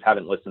 I just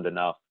haven't listened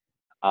enough.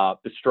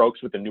 The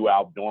Strokes with the new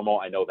album Normal.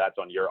 I know that's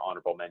on your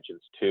honorable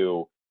mentions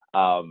too.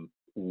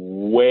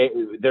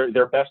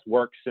 Their best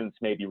work since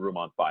maybe Room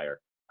on Fire.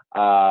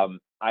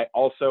 I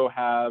also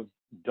have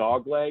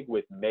Dogleg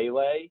with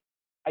Melee.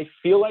 I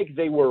feel like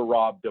they were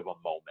robbed of a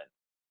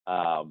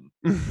moment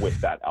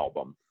with that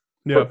album.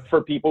 Yeah.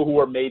 For people who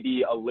are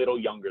maybe a little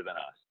younger than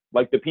us,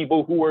 like the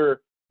people who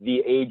were the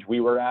age we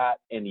were at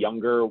and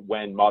younger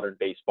when modern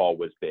baseball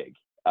was big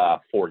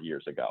 4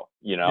 years ago.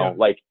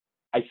 Like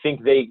I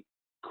think they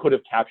could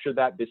have captured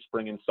that this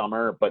spring and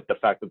summer, but the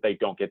fact that they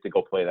don't get to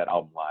go play that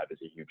album live is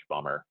a huge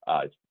bummer.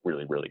 It's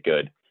really, really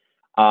good.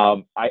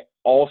 I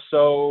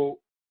also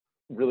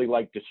really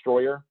like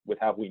Destroyer with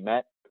Have We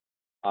Met,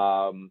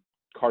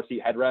 Car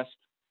Seat Headrest,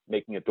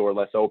 Making a Door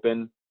Less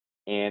Open,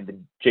 and the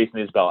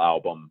Jason Isbell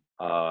album,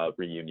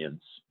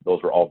 Reunions.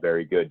 Those were all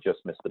very good,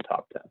 just missed the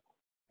top 10.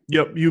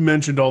 Yep, you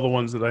mentioned all the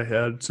ones that I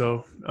had,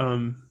 so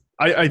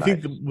I Nice.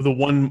 think the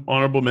one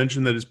honorable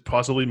mention that is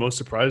possibly most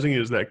surprising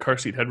is that Car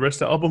Seat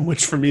Headrest album,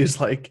 which for me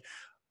is like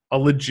a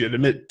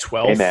legitimate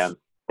 12th Hey, man.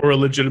 or a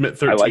legitimate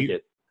 13th. I like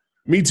it.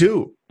 Me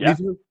too. Yeah. Me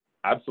too.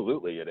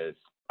 Absolutely it is.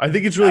 I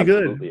think it's really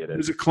Absolutely good. it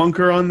is. There's a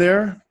clunker on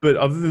there, but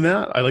other than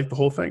that, I like the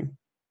whole thing.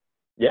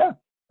 Yeah.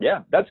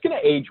 That's going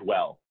to age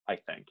well, I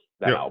think,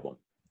 that Yep. album.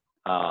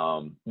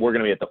 We're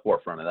going to be at the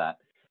forefront of that.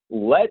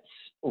 Let's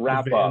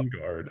wrap up,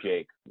 Vanguard.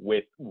 Jake,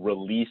 with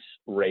Release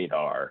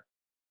Radar.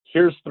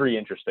 Here's 3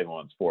 interesting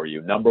ones for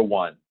you. Number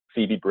 1,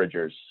 Phoebe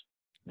Bridgers,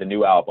 the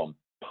new album,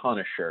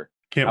 Punisher,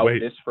 Can't out wait.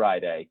 this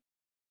Friday.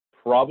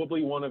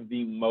 Probably one of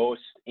the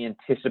most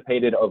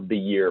anticipated of the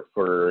year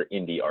for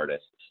indie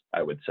artists,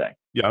 I would say.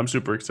 Yeah, I'm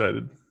super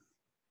excited.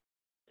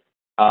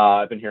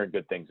 I've been hearing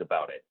good things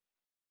about it.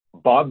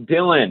 Bob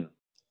Dylan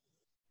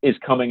is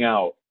coming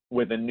out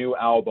with a new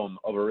album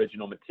of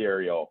original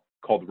material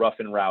called Rough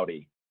and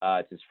Rowdy.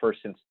 It's his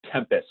first since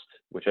Tempest,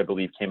 which I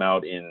believe came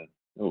out in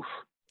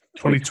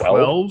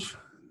 2012?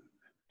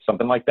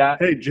 something like that.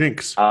 Hey,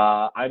 Jinx.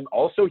 I'm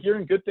also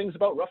hearing good things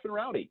about Rough and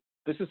Rowdy.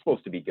 This is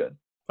supposed to be good.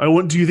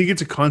 Do you think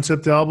it's a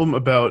concept album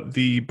about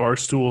the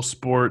Barstool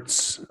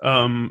Sports,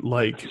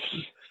 like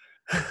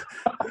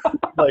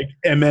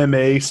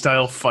MMA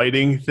style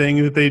fighting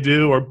thing that they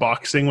do, or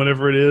boxing,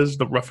 whatever it is,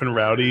 the Rough and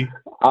Rowdy?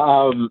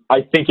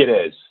 I think it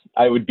is.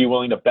 I would be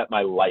willing to bet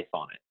my life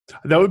on it.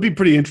 That would be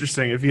pretty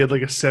interesting if he had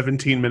like a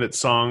 17-minute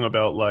song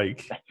about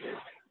like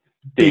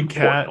Big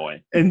Cat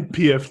Portnoy. and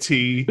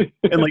PFT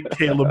and like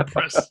Caleb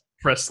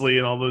Presley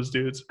and all those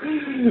dudes.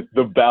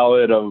 The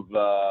Ballad of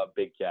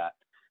Big Cat.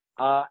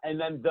 And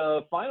then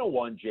the final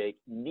one, Jake,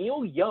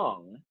 Neil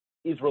Young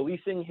is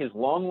releasing his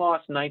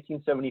long-lost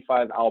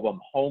 1975 album,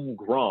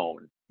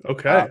 Homegrown.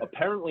 Okay.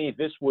 Apparently,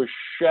 this was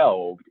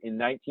shelved in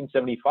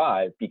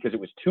 1975 because it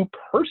was too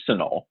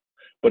personal,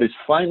 but is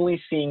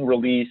finally seeing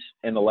release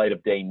in the light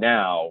of day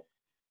now.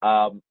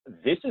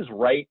 This is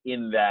right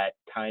in that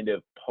kind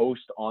of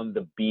post on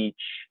the beach,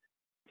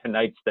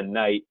 tonight's the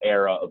night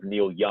era of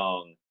Neil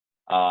Young,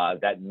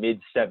 that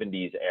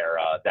mid-70s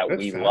era that That's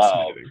we love.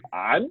 fascinating.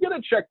 I'm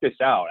going to check this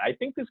out. I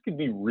think this could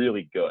be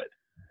really good.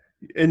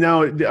 And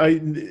now,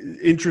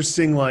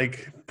 interesting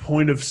like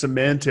point of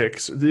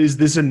semantics. Is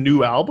this a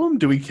new album?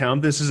 Do we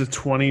count this as a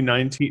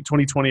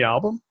 2020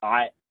 album?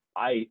 I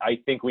I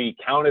think we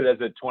count it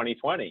as a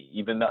 2020,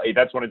 even though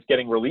that's when it's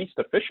getting released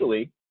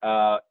officially.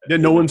 Yeah,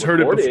 no one's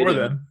heard it before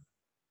then.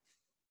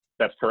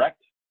 That's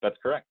correct. That's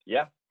correct.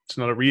 Yeah. It's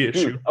not a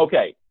reissue. Dude,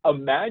 okay.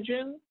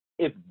 Imagine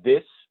if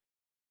this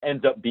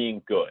ends up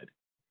being good.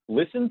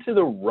 Listen to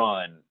the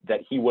run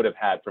that he would have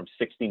had from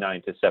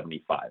 69 to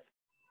 75.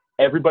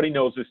 Everybody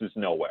knows this is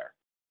Nowhere.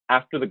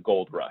 After the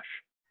Gold Rush,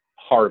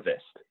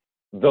 Harvest,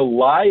 the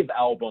live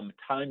album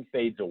Time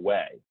Fades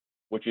Away,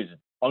 which is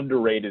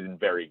underrated and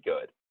very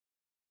good.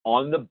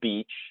 On the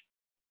Beach,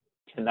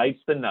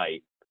 Tonight's the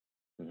Night,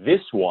 this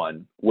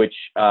one, which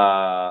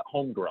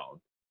Homegrown,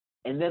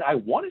 and then I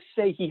want to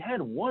say he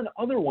had one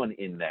other one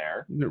in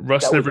there.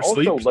 Rust Never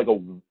Sleeps. Like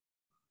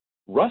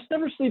Rust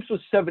Never Sleeps was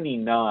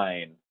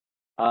 79.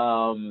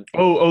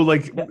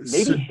 Like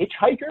maybe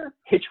Hitchhiker.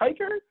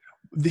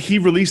 He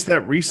released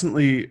that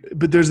recently,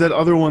 but there's that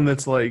other one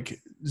that's like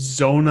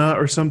Zona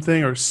or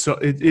something, or so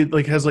it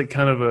like has like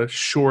kind of a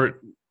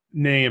short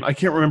name. I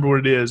can't remember what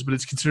it is, but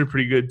it's considered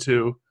pretty good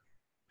too.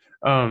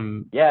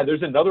 Yeah,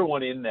 there's another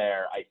one in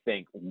there, I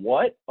think.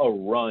 What a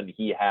run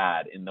he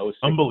had in those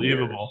 6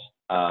 unbelievable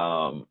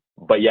years.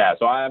 But yeah,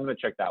 so I'm gonna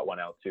check that one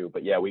out too.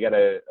 But yeah, we got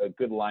a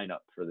good lineup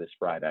for this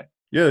Friday.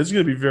 Yeah, this is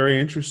gonna be very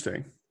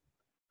interesting.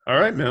 All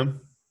right, man.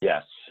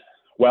 Yes.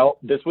 Well,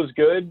 this was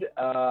good.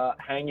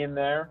 Hang in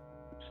there,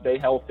 stay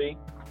healthy,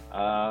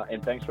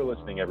 and thanks for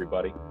listening,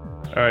 everybody.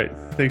 All right,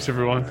 thanks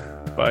everyone.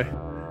 Bye.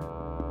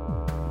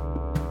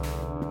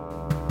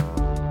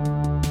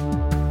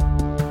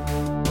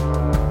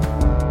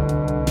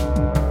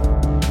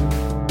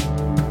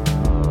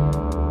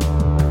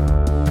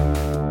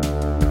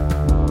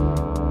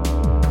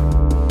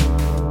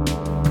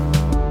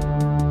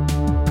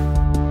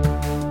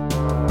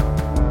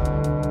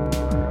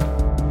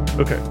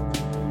 Okay,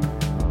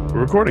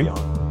 we're recording.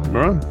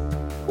 We're on.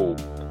 Cool.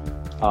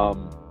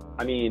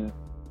 I mean,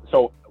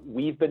 so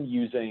we've been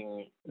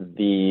using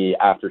the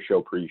after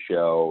show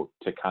pre-show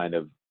to kind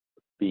of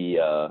be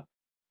a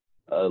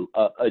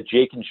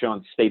Jake and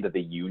Sean State of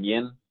the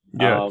Union.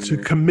 Yeah, to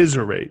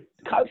commiserate.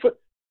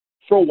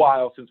 For a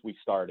while since we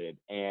started,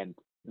 and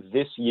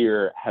this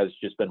year has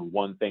just been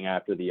one thing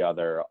after the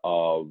other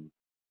of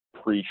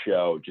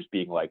pre-show just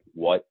being like,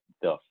 what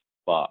the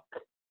fuck?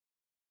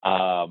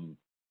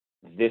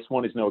 This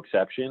one is no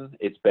exception.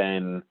 It's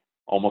been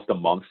almost a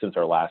month since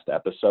our last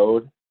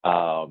episode.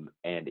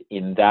 And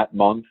in that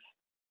month,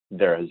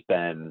 there has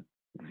been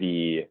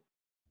the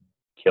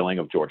killing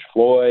of George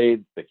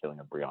Floyd, the killing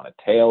of Breonna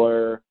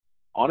Taylor,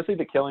 honestly,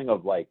 the killing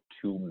of like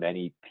too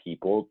many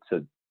people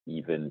to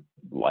even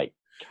like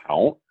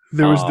count.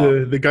 There was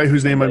the guy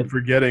whose name I'm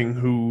forgetting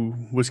who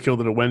was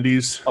killed at a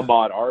Wendy's.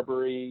 Ahmaud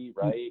Arbery,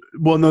 right?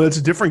 Well, no, that's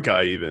a different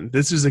guy even.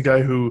 This is a guy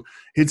who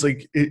it's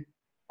like it.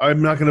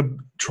 I'm not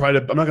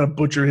gonna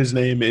butcher his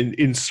name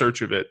in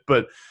search of it,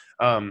 but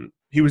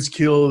he was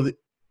killed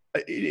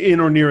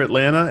in or near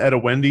Atlanta at a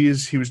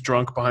Wendy's. He was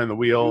drunk behind the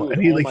wheel. Dude,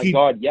 and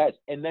God, yes.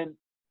 And then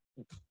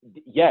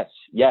yes.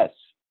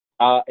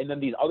 And then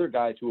these other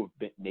guys who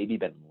have maybe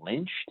been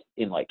lynched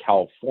in like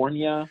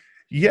California.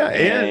 Yeah,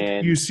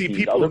 and you see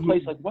people other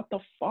places like, what the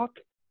fuck?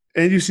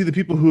 And you see the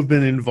people who have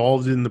been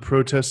involved in the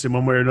protests in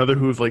one way or another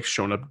who have like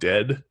shown up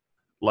dead.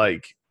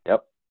 Like,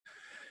 yep.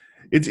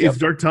 It's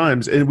dark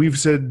times, and we've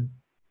said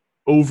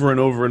over and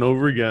over and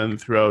over again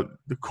throughout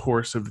the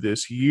course of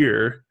this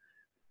year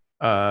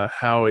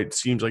how it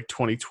seems like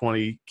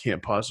 2020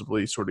 can't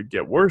possibly sort of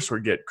get worse or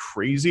get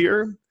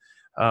crazier.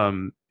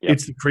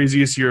 It's the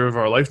craziest year of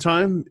our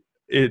lifetime.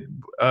 It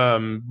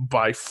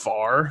by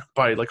far,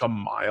 by like a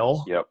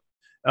mile. Yep.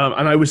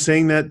 And I was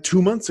saying that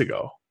 2 months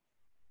ago.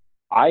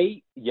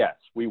 Yes,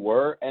 we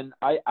were, and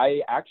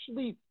I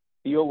actually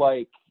feel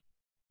like.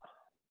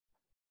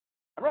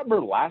 I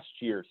remember last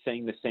year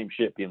saying the same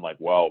shit, being like,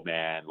 whoa,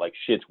 man, like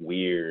shit's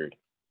weird.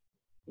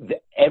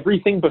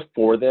 Everything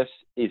before this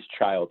is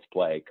child's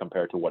play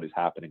compared to what is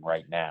happening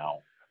right now.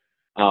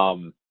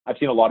 I've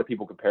seen a lot of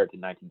people compare it to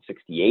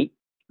 1968.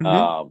 Mm-hmm.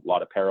 A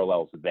lot of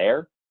parallels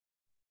there.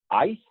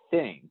 I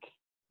think,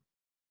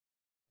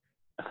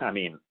 I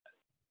mean,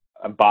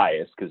 I'm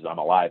biased because I'm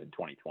alive in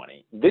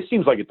 2020. This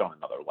seems like it's on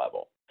another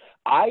level.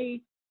 I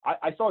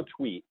saw a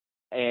tweet,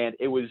 and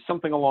it was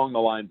something along the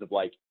lines of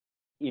like,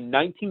 in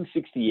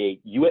 1968,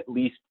 you at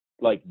least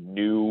like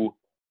knew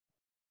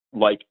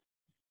like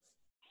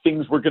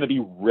things were going to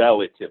be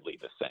relatively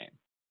the same,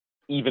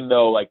 even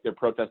though like they're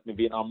protesting the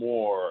Vietnam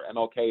War,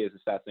 MLK is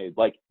assassinated.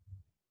 Like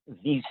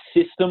these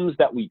systems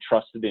that we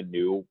trusted and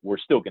knew were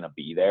still going to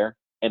be there,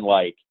 and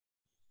like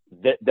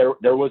there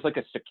was like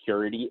a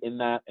security in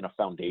that and a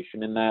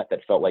foundation in that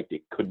felt like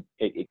it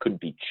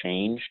couldn't be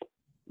changed.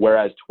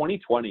 Whereas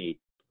 2020,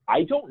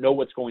 I don't know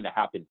what's going to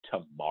happen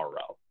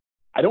tomorrow.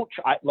 I don't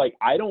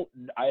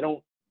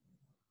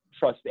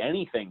trust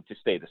anything to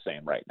stay the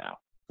same right now.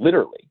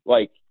 Literally,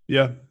 like.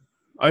 Yeah,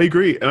 I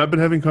agree, and I've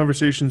been having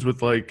conversations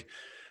with like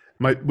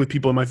with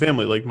people in my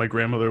family. Like my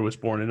grandmother was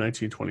born in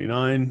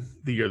 1929,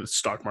 the year the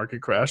stock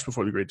market crashed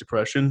before the Great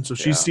Depression. So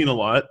she's seen a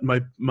lot. My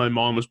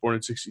mom was born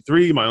in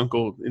 63. My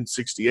uncle in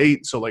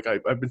 68. So like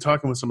I've been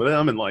talking with some of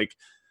them, and like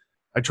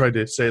I tried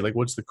to say, like,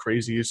 what's the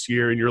craziest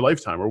year in your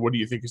lifetime, or what do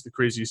you think is the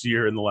craziest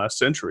year in the last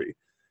century?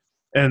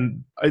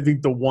 And I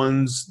think the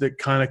ones that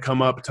kind of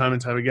come up time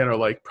and time again are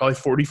like probably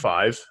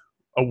 45,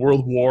 a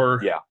world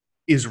war Yeah.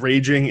 is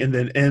raging and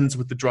then ends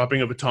with the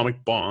dropping of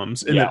atomic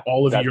bombs, and then Yeah.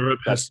 all of Europe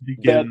has to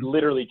begin. That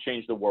literally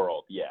changed the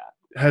world. Yeah.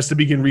 Has to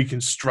begin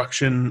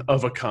reconstruction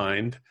of a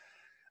kind.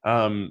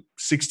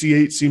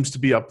 68 seems to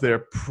be up there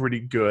pretty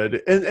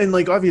good, and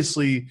like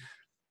obviously,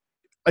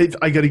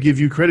 I got to give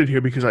you credit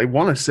here because I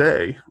want to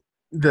say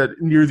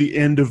that near the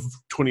end of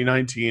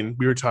 2019,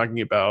 we were talking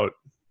about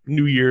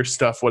New Year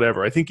stuff,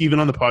 whatever. I think even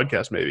on the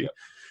podcast, maybe. Yep.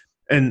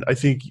 And I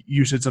think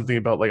you said something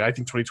about like, I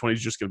think 2020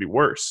 is just going to be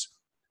worse.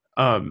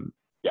 Yeah.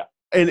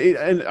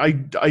 And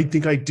I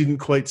think I didn't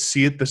quite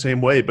see it the same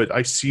way, but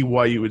I see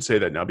why you would say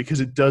that now, because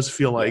it does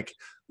feel like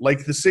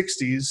the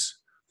 60s,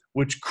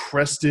 which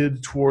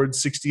crested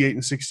towards 68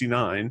 and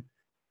 69.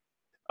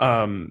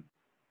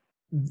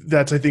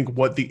 That's, I think,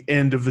 what the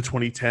end of the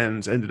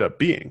 2010s ended up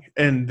being,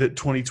 and that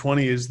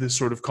 2020 is this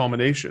sort of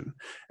culmination.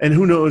 And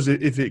who knows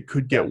if it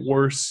could get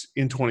worse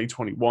in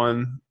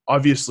 2021.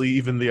 Obviously,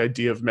 even the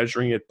idea of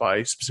measuring it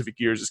by specific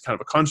years is kind of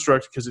a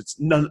construct because it's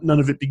none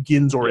of it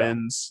begins or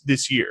ends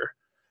this year.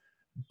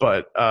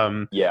 But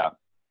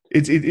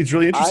it's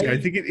really interesting. I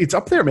think it's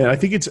up there, man. I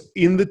think it's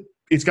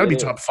got to be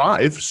top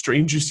 5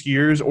 strangest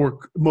years or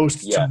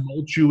most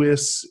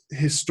tumultuous,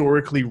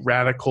 historically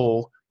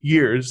radical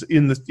years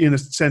in a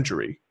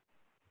century.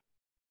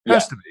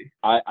 Has to be.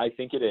 I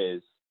think it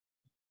is.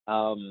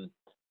 I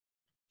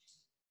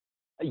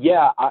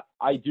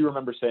do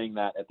remember saying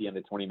that at the end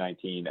of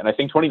 2019, and I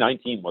think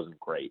 2019 wasn't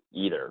great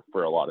either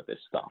for a lot of this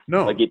stuff.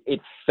 No, like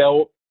it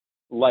felt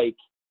like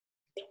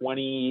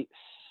 2018.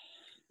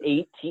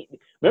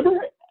 Remember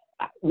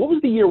what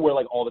was the year where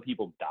like all the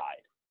people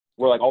died?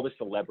 Where like all the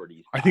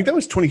celebrities died? I think that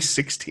was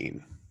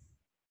 2016.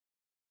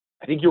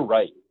 I think you're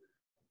right.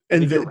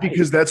 And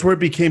because that's where it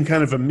became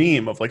kind of a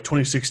meme of like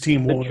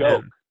 2016 won't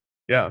end.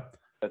 Yeah.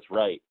 That's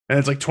right. And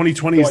it's like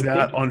 2020 is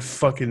that on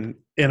fucking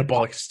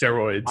anabolic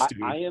steroids,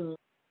 dude.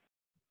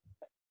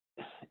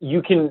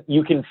 You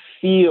can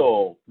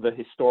feel the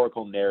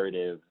historical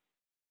narrative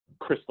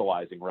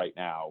crystallizing right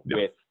now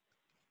with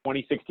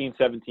 2016,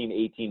 17,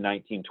 18,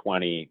 19,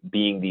 20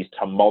 being these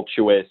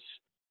tumultuous,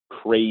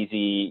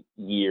 crazy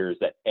years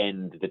that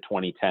end the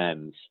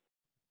 2010s.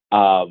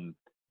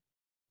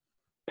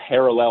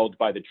 Paralleled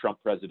by the Trump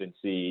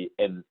presidency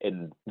and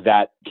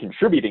that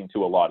contributing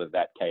to a lot of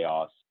that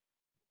chaos,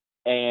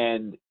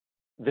 and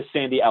the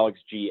Sandy Alex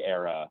G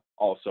era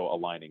also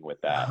aligning with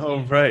that.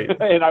 Oh, right.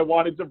 And I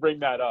wanted to bring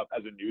that up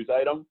as a news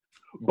item.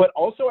 But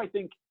also I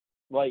think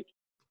like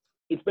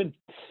it's been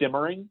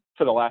simmering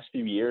for the last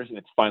few years, and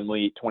it's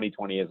finally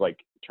 2020 has like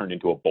turned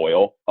into a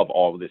boil of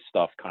all of this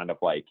stuff kind of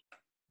like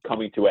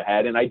coming to a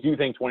head. And I do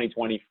think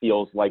 2020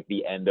 feels like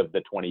the end of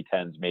the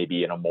 2010s,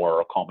 maybe in a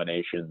more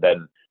culmination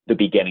than the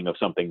beginning of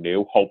something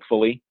new.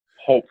 Hopefully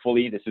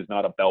this is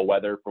not a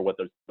bellwether for what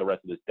the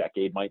rest of this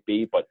decade might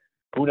be, but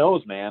who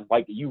knows, man?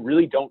 Like, you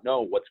really don't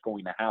know what's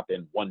going to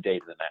happen one day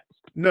to the next.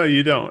 No,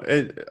 you don't.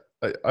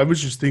 I was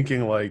just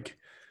thinking like,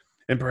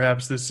 and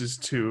perhaps this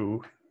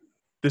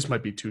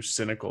might be too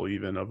cynical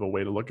even of a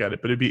way to look at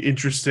it, but it'd be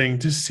interesting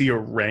to see a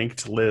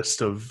ranked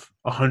list of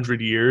 100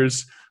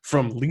 years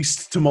from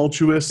least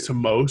tumultuous to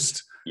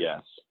most.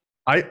 Yes.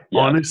 I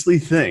honestly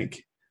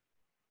think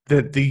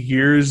that the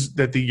year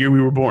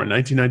we were born,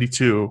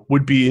 1992,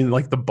 would be in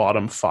like the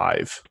bottom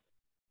 5.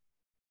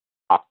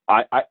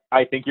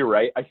 I think you're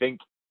right. I think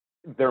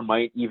there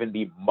might even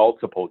be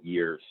multiple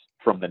years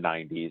from the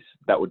 90s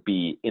that would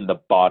be in the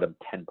bottom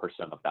 10%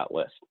 of that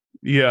list.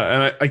 Yeah,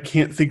 and I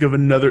can't think of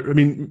another. I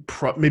mean,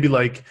 maybe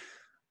like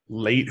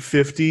late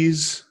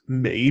 50s,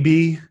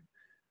 maybe.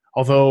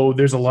 Although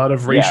there's a lot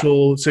of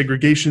racial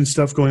segregation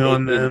stuff going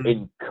on then.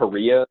 And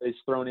Korea is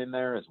thrown in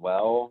there as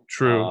well.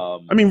 True.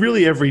 I mean,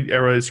 really every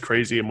era is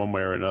crazy in one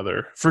way or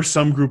another for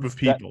some group of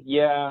people.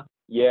 Yeah.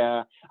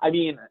 I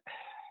mean,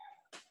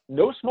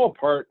 no small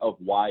part of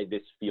why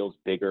this feels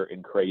bigger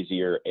and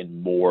crazier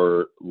and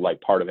more like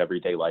part of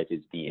everyday life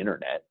is the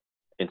internet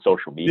and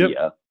social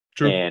media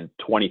and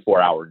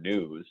 24-hour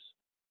news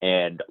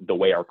and the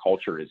way our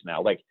culture is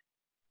now. Like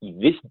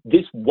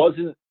this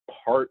wasn't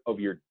part of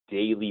your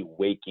daily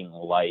waking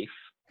life.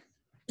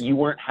 You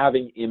weren't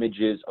having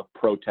images of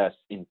protests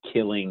and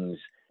killings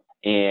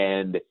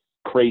and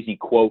crazy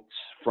quotes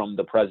from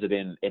the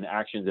president and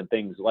actions and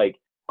things like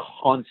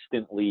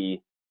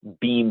constantly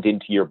beamed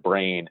into your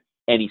brain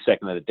any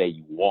second of the day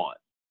you want,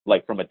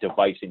 like from a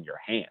device in your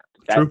hand.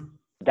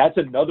 That's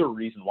another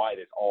reason why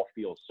this all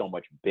feels so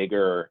much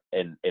bigger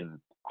and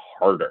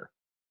harder.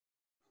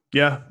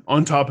 Yeah,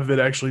 on top of it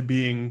actually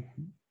being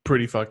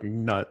pretty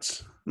fucking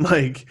nuts.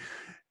 Like,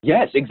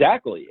 yes,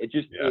 exactly. It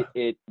just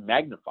it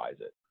magnifies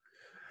it.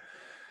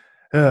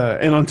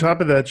 And on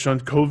top of that, Sean,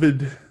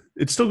 COVID,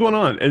 it's still going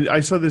on. And I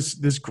saw this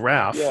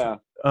graph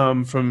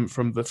from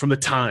the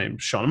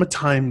Times. Sean, I'm a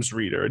Times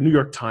reader, a New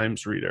York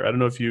Times reader. I don't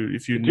know if you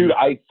Dude, knew.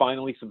 I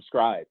finally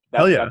subscribed.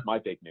 Hell yeah. That's my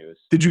big news.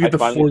 Did you get the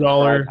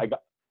 $4?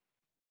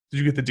 Did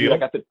you get the deal? Dude, I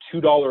got the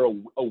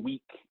 $2 a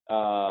week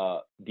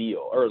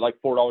deal, or like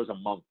 $4 a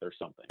month or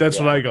something. That's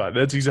what I got.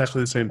 That's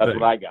exactly the same thing. That's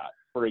what I got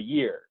for a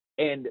year.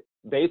 And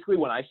basically,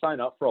 when I sign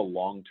up for a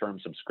long-term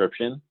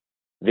subscription,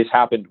 this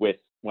happened with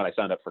when I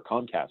signed up for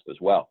Comcast as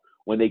well.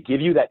 When they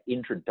give you that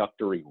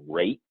introductory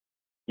rate,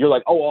 you're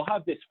like, oh, I'll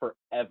have this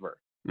forever.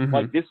 Mm-hmm.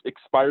 Like, this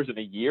expires in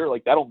a year.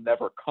 Like, that'll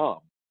never come.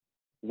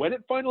 When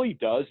it finally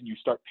does and you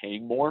start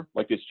paying more,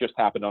 like this just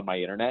happened on my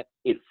internet,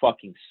 it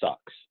fucking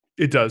sucks.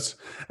 It does.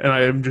 And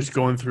I am just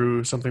going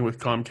through something with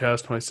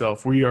Comcast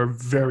myself. We are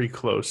very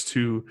close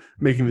to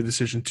making the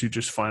decision to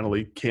just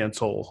finally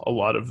cancel a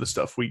lot of the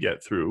stuff we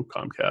get through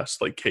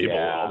Comcast, like cable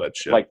and all that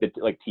shit. Like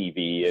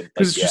TV and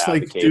because it's just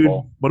like, dude,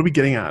 what are we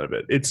getting out of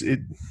it? It's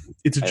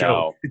a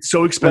joke. It's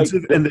so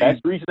expensive. Like, the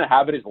best reason to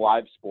have it is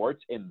live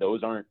sports, and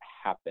those aren't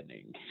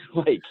happening.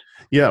 Like,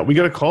 yeah, we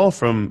got a call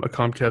from a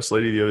Comcast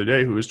lady the other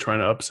day who was trying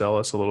to upsell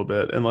us a little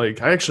bit, and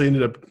like I actually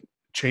ended up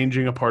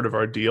changing a part of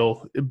our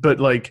deal, but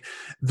like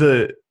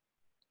I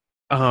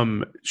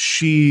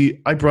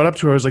brought up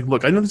to her, I was like,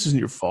 look, I know this isn't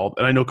your fault,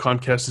 and I know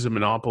Comcast is a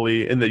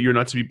monopoly and that you're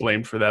not to be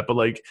blamed for that, but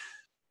like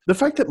the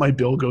fact that my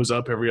bill goes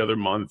up every other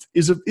month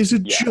is a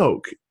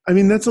joke. I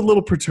mean, that's a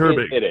little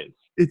perturbing. It is.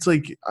 It's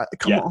like,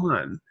 come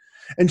on.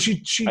 And she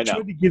tried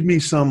to give me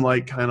some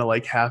like kind of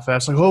like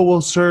half-ass, like, oh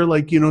well, sir,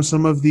 like, you know,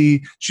 some of the.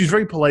 She's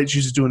very polite.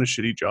 She's just doing a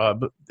shitty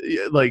job,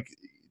 like,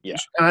 and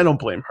I don't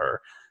blame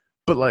her,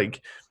 but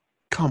like,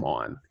 come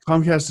on,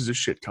 Comcast is a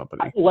shit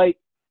company.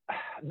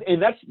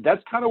 And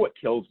that's kind of what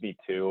kills me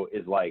too,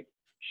 is like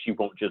she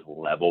won't just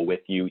level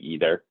with you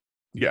either.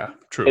 Yeah,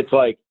 true. It's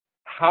like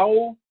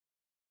how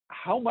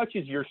much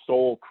is your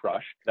soul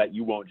crushed that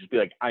you won't just be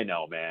like, I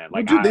know, man.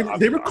 Like, well, dude,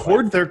 they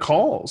record their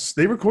calls.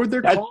 They record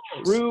their calls.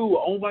 That's true.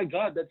 Oh my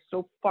God, that's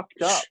so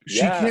fucked up.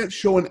 She can't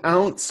show an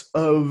ounce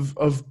of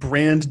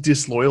brand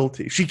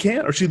disloyalty. She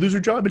can't, or she'd lose her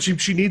job, but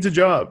she needs a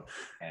job.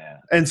 Yeah.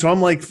 And so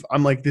I'm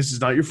like, this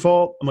is not your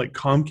fault. I'm like,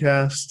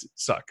 Comcast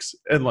sucks,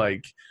 and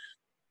like,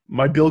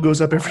 my bill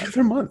goes up every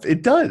other month.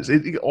 It does.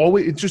 It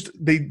always. It just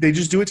they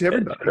just do it to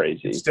everybody. It's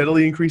crazy. It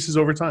steadily increases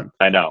over time.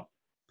 I know.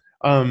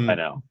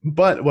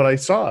 But what I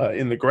saw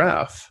in the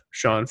graph,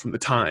 Sean, from the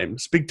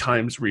Times, big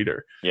Times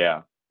reader,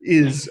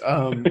 is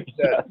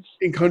that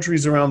in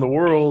countries around the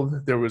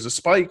world there was a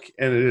spike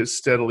and it has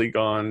steadily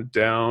gone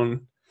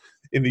down.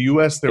 In the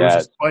U.S. there was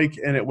a spike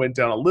and it went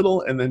down a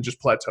little and then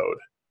just plateaued,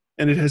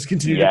 and it has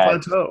continued to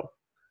plateau.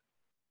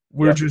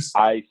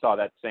 I saw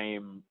that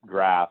same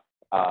graph.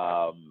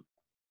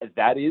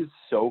 That is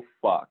so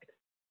fucked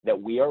that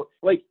we are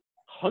like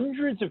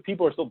hundreds of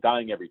people are still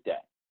dying every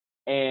day,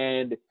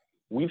 and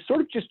we've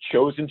sort of just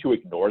chosen to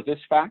ignore this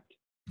fact.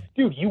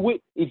 Dude,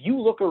 if you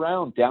look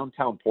around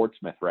downtown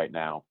Portsmouth right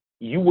now,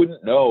 you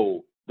wouldn't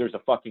know there's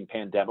a fucking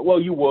pandemic. Well,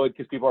 you would,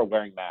 because people are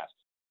wearing masks.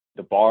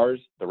 The bars,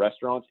 the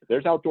restaurants, if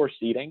there's outdoor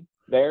seating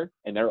there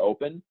and they're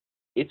open,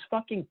 it's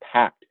fucking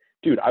packed.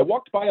 Dude, I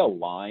walked by a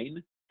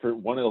line for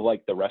one of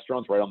the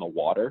restaurants right on the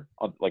water,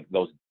 on like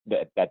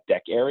that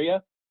deck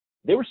area.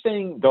 They were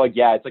saying, they're like,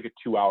 yeah, it's like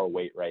a 2-hour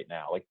wait right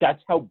now. Like,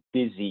 that's how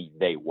busy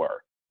they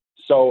were.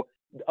 So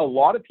a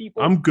lot of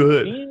people, I'm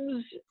good.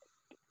 Seems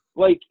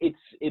like it's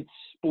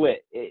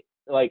split.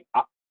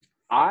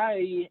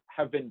 I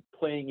have been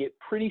playing it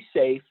pretty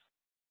safe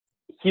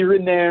here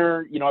and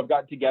there. You know, I've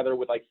gotten together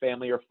with like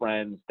family or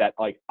friends that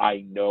like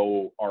I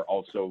know are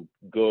also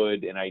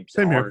good, and I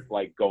aren't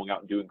like going out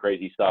and doing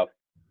crazy stuff.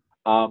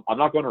 I'm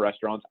not going to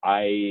restaurants.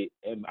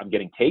 I'm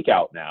getting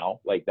takeout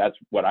now. Like, that's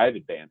what I've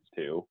advanced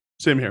to.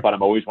 Same here. But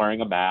I'm always wearing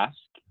a mask.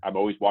 I'm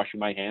always washing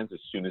my hands as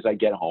soon as I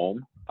get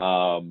home.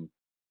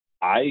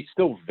 I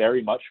still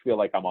very much feel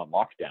like I'm on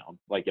lockdown,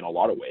 like in a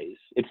lot of ways.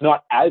 It's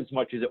not as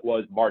much as it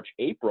was March,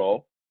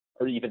 April,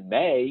 or even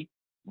May,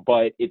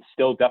 but it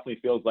still definitely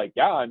feels like,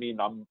 I mean,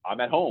 I'm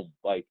at home.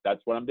 Like,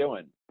 that's what I'm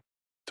doing.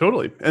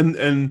 Totally.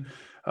 And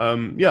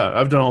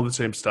I've done all the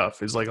same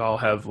stuff. Is like, I'll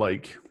have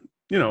like,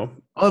 I'll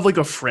have like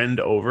a friend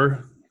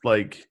over,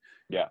 like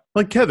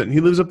Kevin,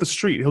 he lives up the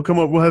street. He'll come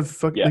up, we'll have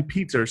fucking like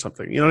pizza or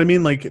something. You know what I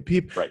mean? Like,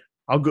 right.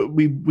 I'll go.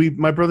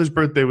 My brother's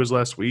birthday was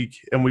last week,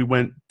 and we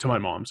went to my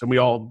mom's, and we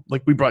all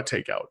we brought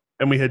takeout,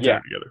 and we had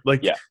dinner together.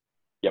 Like,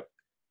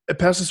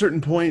 past a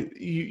certain point,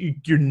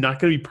 you're not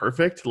going to be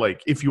perfect.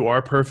 Like, if you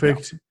are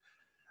perfect,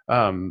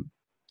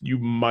 you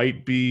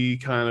might be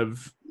kind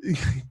of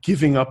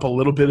giving up a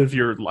little bit of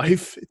your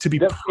life to be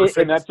perfect.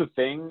 And that's the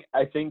thing.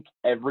 I think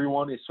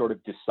everyone is sort of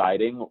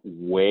deciding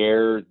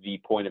where the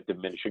point of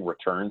diminishing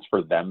returns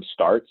for them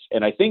starts,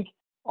 and I think,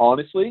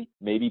 honestly,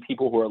 maybe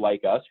people who are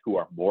like us, who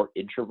are more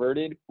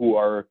introverted, who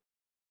are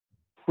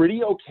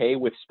pretty okay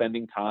with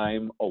spending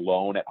time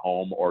alone at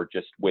home or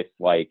just with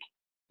like,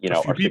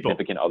 our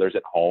significant others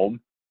at home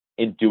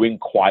and doing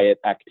quiet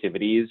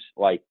activities.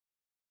 Like,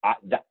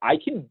 I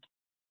can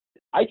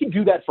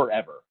do that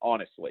forever,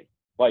 honestly,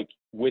 like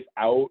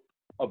without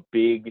a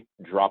big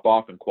drop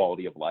off in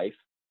quality of life.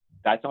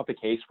 That's not the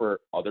case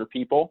for other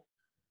people.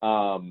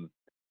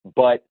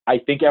 But I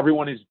think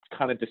everyone is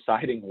kind of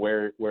deciding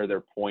where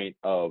their point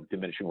of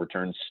diminishing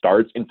returns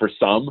starts. And for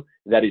some,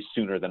 that is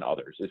sooner than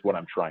others, is what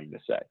I'm trying to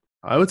say.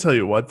 I would tell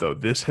you what, though,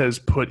 this has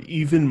put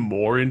even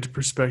more into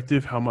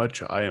perspective how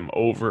much I am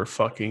over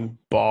fucking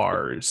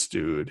bars,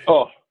 dude.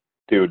 Oh,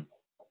 dude.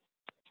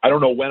 I don't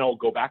know when I'll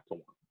go back to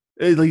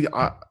one. Like,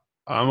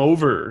 I'm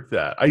over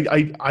that.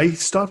 I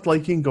stopped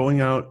liking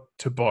going out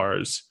to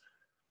bars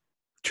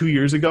 2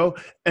 years ago,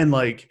 and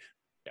like,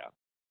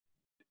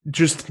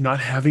 just not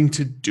having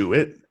to do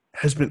it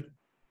has been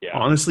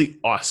honestly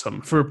awesome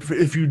for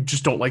if you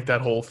just don't like that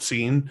whole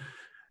scene.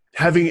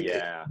 Having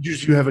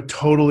just, you have a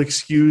total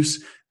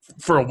excuse.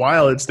 For a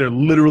while, they're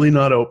literally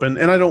not open,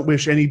 and I don't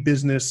wish any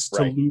business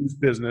to lose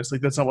business.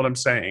 Like, that's not what I'm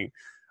saying.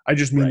 I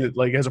just mean that,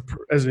 like,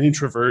 as an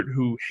introvert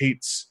who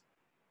hates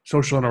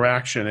social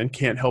interaction and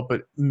can't help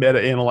but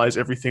meta-analyze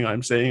everything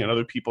I'm saying and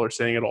other people are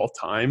saying at all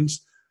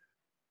times,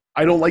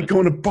 I don't like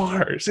going to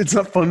bars. It's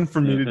not fun for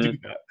me to do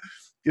that.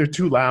 They're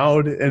too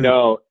loud. And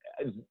no,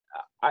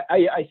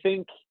 I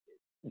think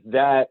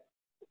that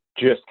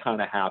just kind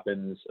of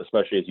happens,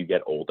 especially as you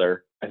get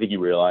older. I think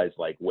you realize,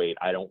 like, wait,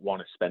 I don't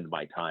want to spend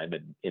my time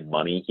in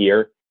money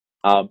here.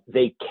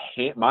 They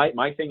can't.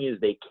 My thing is,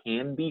 they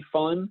can be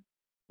fun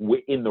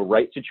in the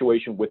right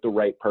situation with the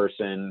right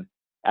person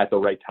at the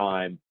right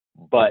time,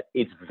 but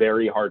it's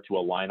very hard to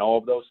align all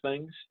of those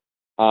things.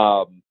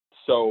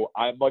 So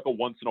I'm like a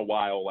once in a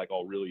while, like,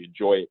 I'll really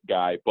enjoy it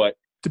guy, but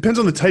depends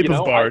on the type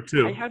of bar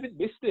too. I haven't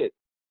missed it.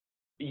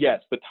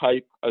 Yes, the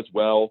type as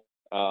well.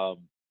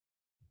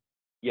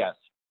 Yes,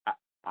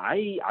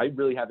 I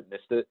really haven't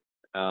missed it.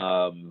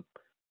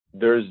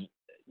 There's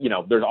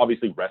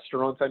obviously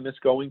restaurants I miss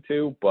going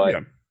to, but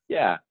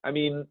yeah, I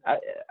mean,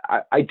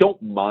 I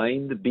don't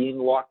mind being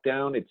locked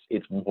down.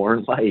 It's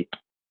more like,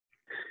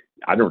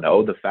 I don't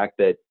know, the fact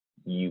that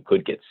you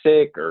could get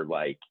sick, or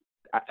like,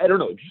 I don't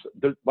know.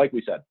 Just, like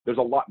we said, there's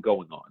a lot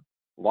going on,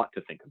 a lot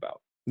to think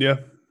about. Yeah.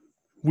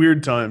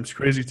 Weird times,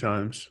 crazy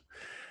times.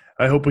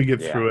 I hope we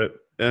get through it.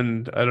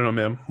 And I don't know,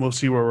 man. We'll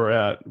see where we're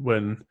at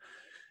when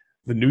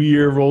the new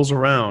year rolls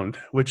around,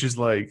 which is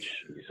like,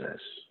 Jesus.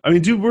 I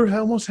mean, dude, we're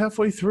almost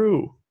halfway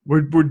through.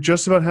 We're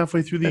just about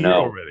halfway through the year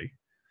already.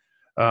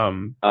 I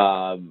kind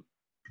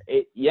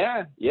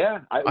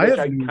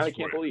of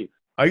can't believe.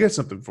 I got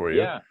something for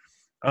you. Yeah.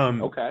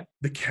 Okay.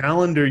 The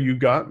calendar you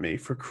got me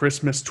for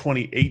Christmas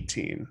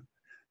 2018,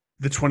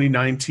 the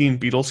 2019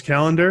 Beatles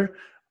calendar,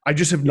 I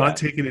just have not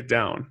taken it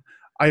down.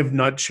 I have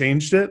not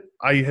changed it.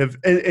 I have,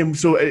 and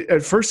so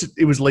at first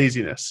it was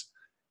laziness.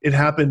 It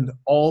happened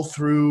all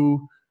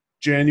through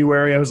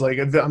January. I was like,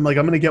 I'm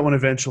going to get one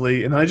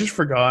eventually, and I just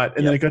forgot.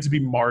 And then it got to be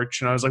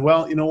March, and I was like,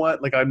 well, you know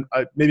what? Like,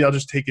 maybe I'll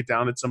just take it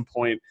down at some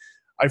point.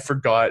 I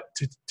forgot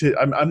to.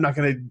 I'm not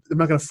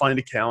gonna find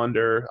a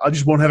calendar. I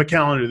just won't have a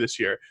calendar this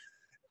year.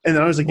 And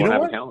then I was like, you know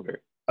what?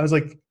 I was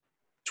like,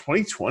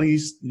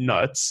 2020's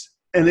nuts.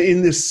 And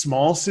in this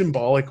small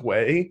symbolic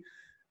way,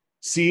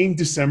 seeing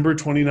December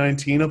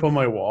 2019 up on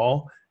my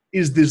wall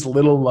is this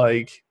little,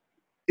 like,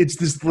 it's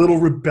this little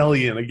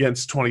rebellion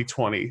against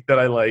 2020 that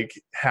I like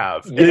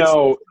have. You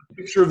know, it's a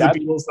picture of the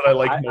Beatles that I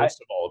like most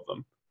of all of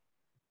them.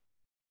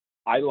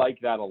 I like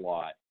that a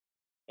lot.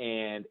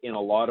 And in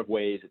a lot of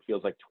ways, it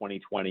feels like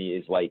 2020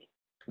 is like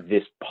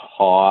this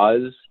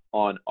pause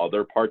on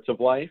other parts of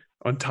life.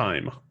 On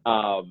time.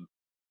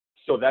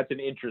 So that's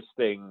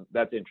interesting.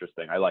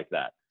 I like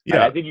that.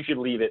 Yeah. I think you should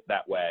leave it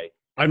that way.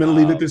 I'm going to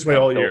leave it this way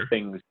all year.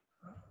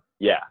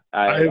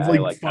 I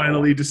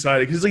finally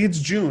decided, because like, it's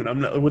June.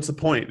 What's the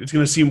point? It's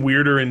going to seem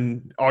weirder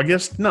in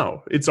August?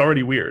 No, it's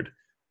already weird.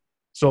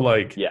 So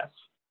like, yes,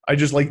 I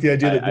just like the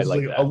idea that there's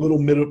like a little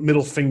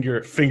middle finger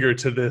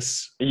to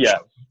this. Yeah,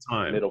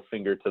 time. Middle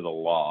finger to the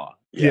law.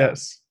 Yeah.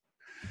 Yes,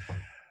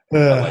 I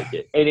like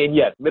it. And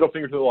yes, middle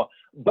finger to the law.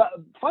 But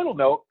final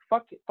note,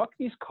 fuck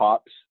these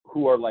cops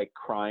who are like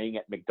crying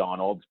at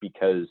McDonald's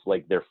because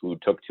like their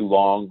food took too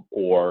long,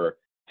 or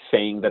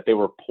saying that they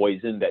were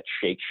poisoned at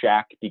Shake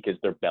Shack because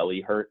their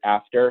belly hurt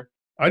after.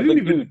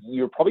 Dude,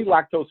 you're probably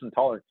lactose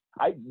intolerant.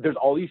 There's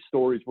all these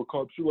stories where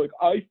cops are like,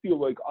 I feel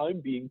like I'm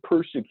being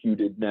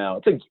persecuted now.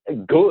 It's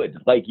like, good.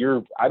 Like,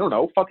 I don't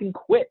know, fucking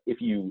quit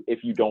if you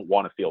don't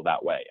want to feel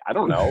that way. I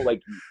don't know.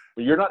 Like,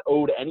 you're not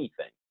owed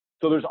anything.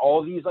 So there's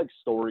all these like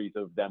stories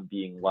of them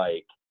being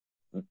like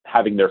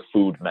having their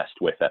food messed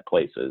with at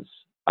places.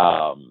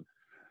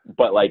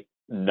 But like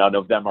none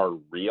of them are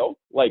real.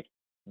 Like,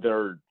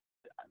 they're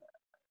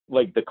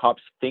like, the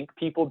cops think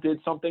people did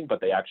something, but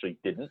they actually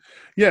didn't.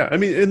 Yeah, I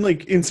mean, and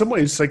like in some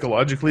ways,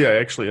 psychologically, I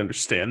actually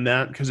understand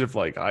that, because if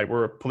like I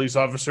were a police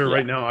officer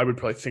right now, I would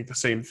probably think the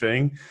same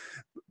thing.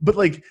 But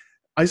like,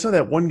 I saw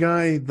that one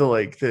guy,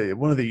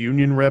 one of the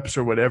union reps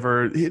or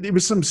whatever. It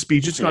was some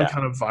speech. It's gone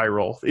kind of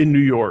viral in New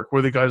York,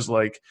 where the guy's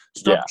like,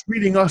 "Stop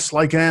treating us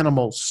like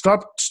animals.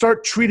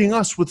 Start treating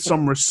us with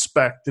some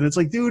respect." And it's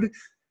like, dude,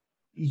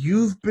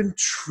 you've been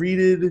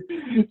treated,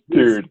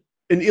 dude,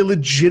 an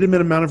illegitimate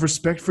amount of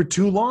respect for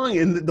too long,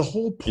 and the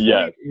whole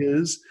point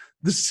is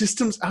the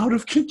system's out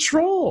of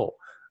control.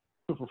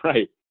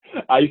 Right.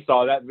 I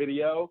saw that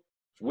video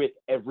with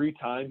every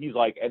time he's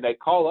like, and they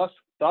call us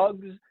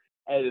thugs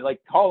and like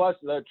call us,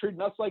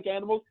 treating us like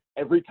animals.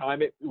 Every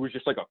time it was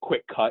just like a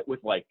quick cut with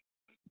like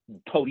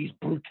police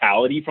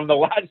brutality from the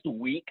last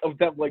week of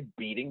them like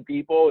beating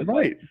people and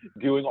like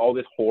doing all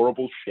this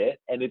horrible shit.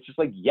 And it's just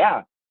like,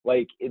 yeah,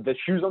 like the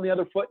shoe's on the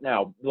other foot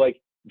now, like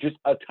just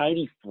a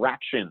tiny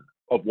fraction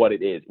of what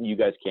it is, and you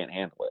guys can't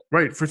handle it.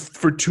 Right.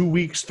 For 2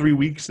 weeks, 3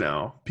 weeks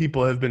now,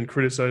 people have been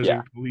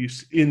criticizing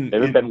police they've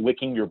been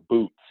licking your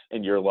boots,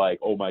 and you're like,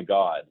 oh my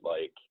God,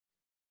 like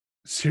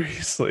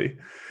seriously.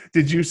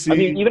 Did you see? I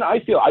mean, even I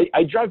feel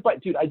I drive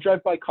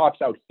by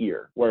cops out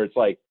here where it's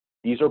like,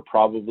 these are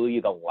probably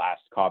the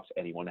last cops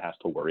anyone has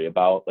to worry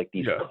about. Like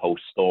these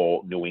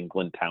coastal New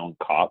England town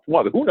cops.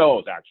 Well, who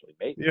knows actually?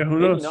 Maybe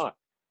knows? Not.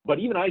 But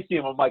even I see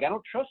them, I'm like, I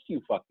don't trust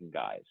you fucking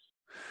guys.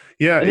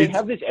 Yeah, and they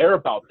have this air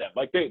about them.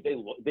 Like they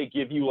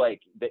give you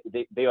like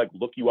they like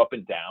look you up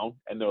and down,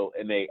 and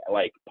they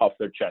like puff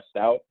their chest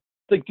out.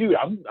 It's like, dude,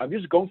 I'm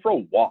just going for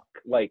a walk.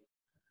 Like,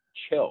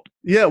 chill.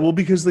 Yeah, well,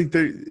 because like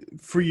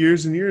for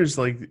years and years,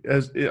 like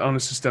as on a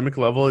systemic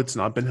level, it's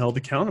not been held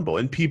accountable,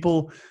 and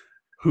people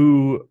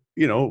who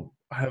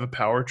have a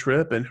power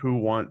trip and who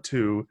want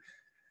to,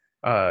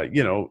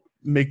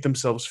 make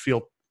themselves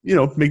feel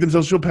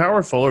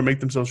powerful or make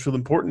themselves feel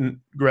important,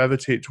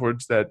 gravitate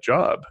towards that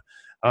job.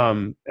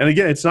 And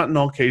again, it's not in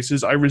all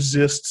cases. I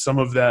resist some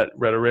of that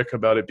rhetoric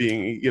about it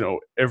being,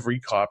 every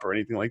cop or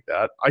anything like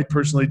that. I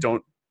personally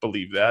don't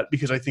believe that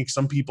because I think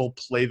some people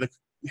play the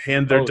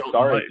hand they're dealt.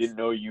 Sorry, I didn't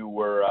know you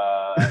were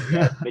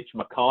Mitch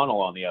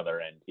McConnell on the other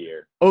end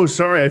here. Oh,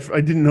 sorry, I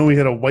didn't know we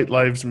had a White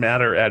Lives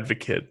Matter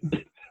advocate.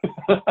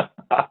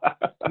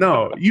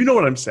 No, you know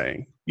what I'm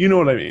saying. You know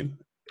what I mean.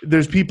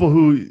 There's people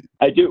who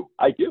I do.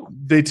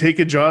 They take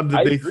a job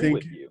that they agree think.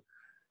 With you.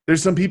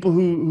 There's some people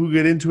who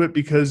get into it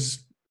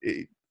because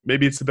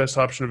maybe it's the best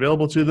option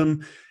available to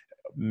them.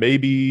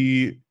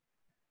 Maybe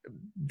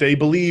they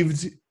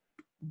believed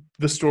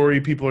the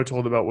story people are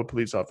told about what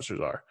police officers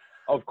are.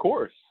 Of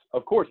course.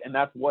 And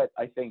that's what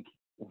I think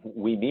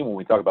we mean when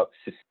we talk about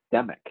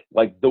systemic.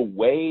 Like the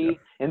way,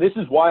 and this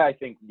is why I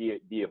think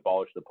the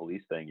abolish the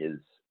police thing is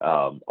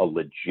a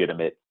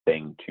legitimate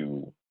thing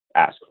to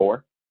ask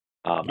for.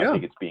 I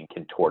think it's being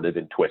contorted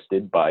and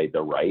twisted by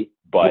the right,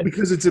 but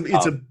because it's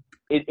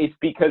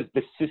because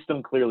the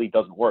system clearly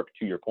doesn't work.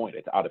 To your point,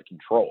 it's out of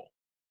control.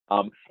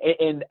 I've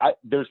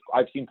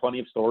seen plenty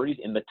of stories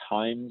in the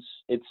Times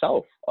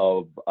itself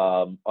of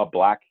a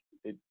black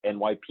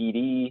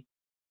NYPD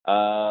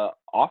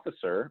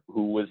officer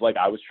who was like,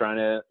 I was trying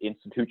to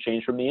institute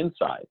change from the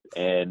inside,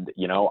 and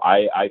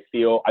I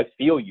feel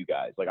you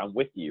guys. Like I'm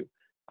with you.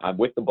 I'm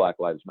with the Black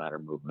Lives Matter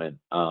movement.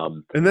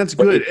 And that's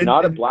good. It's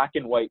not a black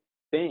and white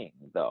thing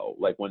though.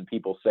 Like when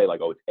people say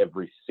like, oh, it's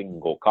every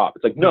single cop.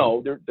 It's like,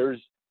 no,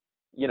 there's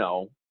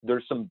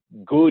some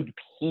good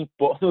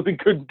people,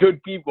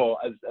 good people,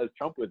 as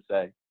Trump would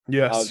say.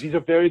 Yes. These are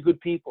very good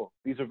people.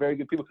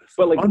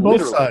 But like on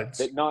both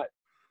sides.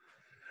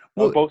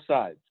 On both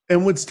sides.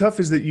 And what's tough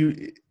is that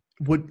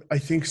what I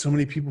think so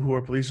many people who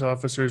are police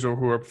officers or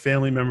who are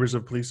family members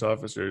of police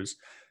officers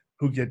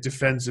who get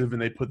defensive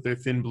and they put their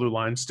thin blue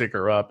line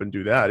sticker up and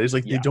do that is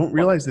like they don't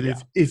realize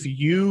that if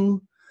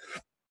you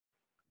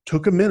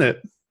took a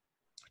minute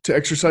to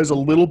exercise a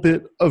little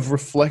bit of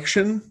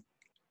reflection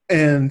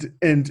and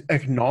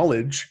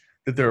acknowledge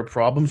that there are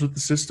problems with the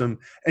system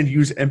and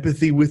use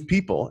empathy with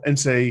people and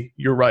say,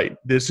 you're right,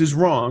 this is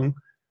wrong,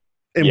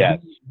 and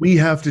we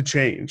have to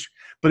change.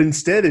 But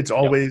instead, it's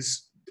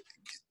always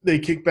they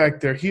kick back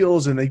their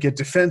heels and they get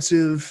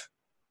defensive.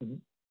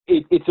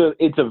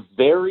 It's a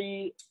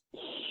very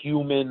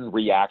human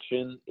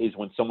reaction is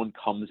when someone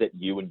comes at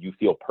you and you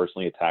feel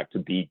personally attacked to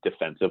be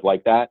defensive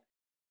like that.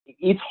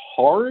 It's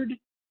hard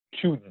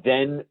to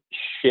then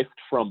shift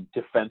from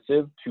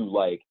defensive to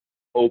like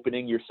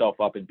opening yourself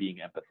up and being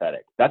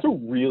empathetic. That's a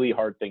really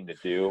hard thing to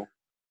do.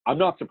 I'm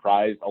not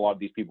surprised a lot of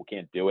these people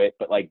can't do it,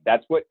 but like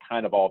that's what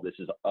kind of all of this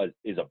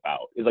is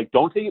about. Is like,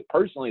 don't take it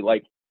personally.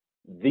 Like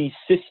the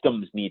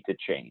systems need to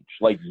change.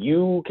 Like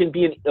you can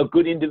be a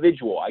good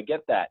individual. I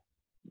get that.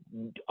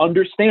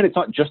 Understand it's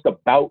not just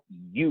about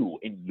you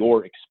and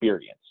your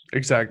experience.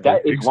 Exactly.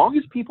 As long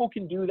as people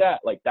can do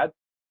that, like that's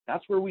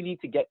where we need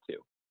to get to.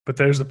 But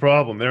there's the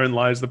problem. Therein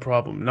lies the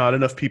problem. Not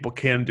enough people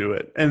can do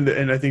it. And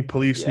I think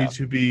police need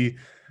to be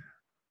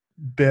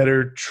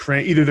better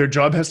trained. Either their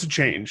job has to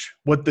change.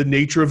 What the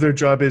nature of their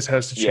job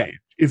has to change.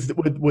 If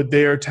what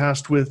they are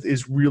tasked with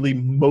is really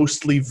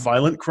mostly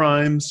violent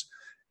crimes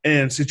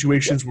and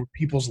situations where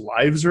people's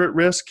lives are at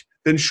risk,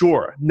 then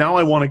sure. Now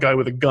I want a guy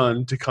with a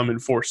gun to come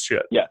enforce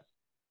shit. Yeah.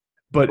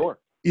 But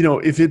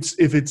if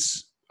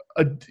it's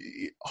a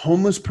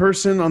homeless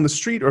person on the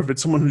street, or if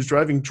it's someone who's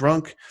driving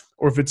drunk,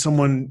 or if it's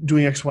someone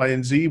doing X, Y,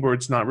 and Z where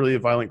it's not really a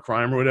violent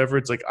crime or whatever,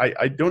 it's like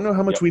I don't know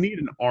how much we need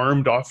an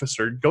armed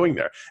officer going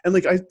there. And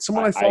like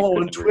somebody I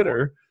follow on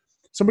Twitter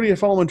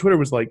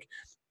was like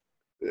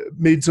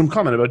made some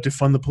comment about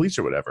defund the police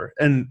or whatever,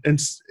 and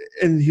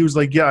he was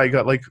like, yeah, I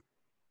got like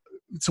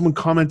someone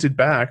commented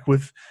back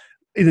with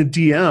in a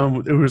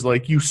DM, it was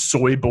like, you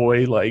soy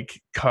boy,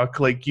 like cuck,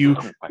 like you,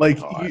 Oh my like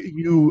God.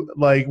 you,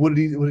 like what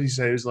did he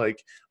say? It was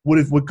like,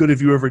 what good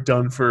have you ever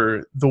done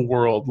for the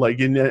world?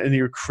 Like, and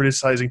you're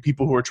criticizing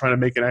people who are trying to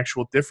make an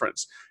actual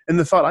difference. And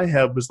the thought I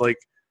had was like,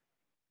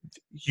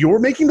 you're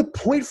making the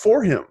point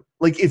for him.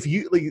 Like, if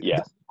you like the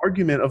Yeah.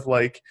 argument of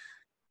like,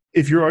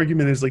 if your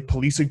argument is like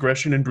police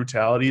aggression and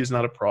brutality is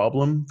not a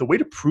problem, the way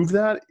to prove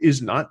that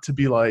is not to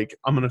be like,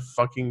 I'm gonna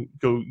fucking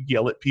go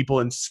yell at people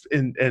and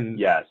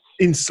Yes.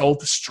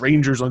 insult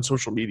strangers on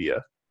social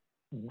media.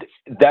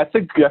 That's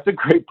a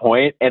great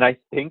point, and I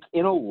think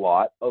in a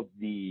lot of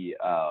the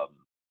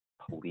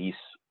police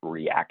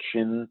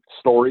reaction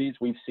stories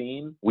we've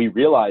seen, we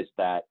realize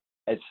that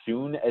as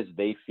soon as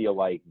they feel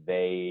like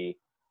they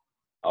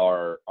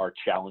are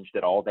challenged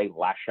at all, they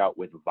lash out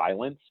with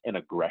violence and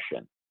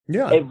aggression.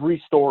 Yeah,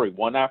 Every story,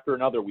 one after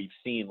another, we've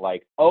seen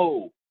like,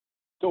 oh,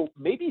 so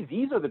maybe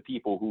these are the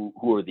people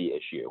who are the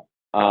issue.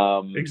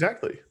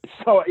 exactly.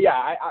 So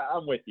yeah,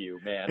 I'm with you,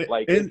 man.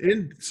 Like,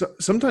 And so,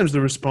 sometimes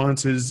the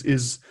response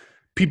is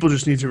people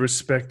just need to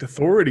respect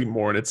authority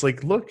more. And it's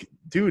like, look,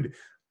 dude,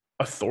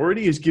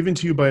 authority is given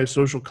to you by a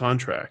social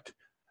contract.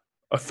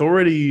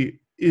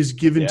 Authority is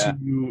given to yeah,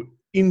 you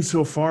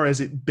insofar as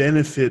it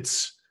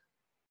benefits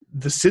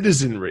the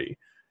citizenry.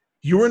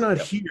 You are not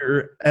yep.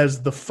 here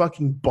as the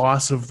fucking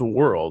boss of the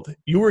world.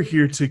 You are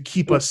here to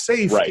keep us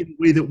safe Right. in a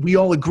way that we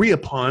all agree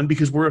upon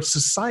because we're a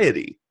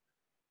society.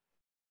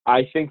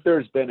 I think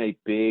there's been a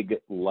big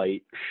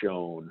light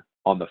shown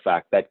on the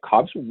fact that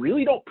cops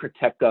really don't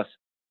protect us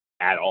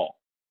at all.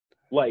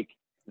 Like,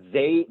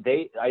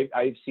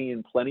 I've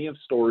seen plenty of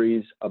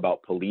stories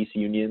about police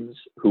unions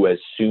who, as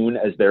soon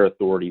as their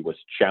authority was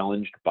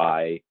challenged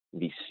by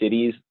the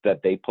cities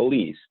that they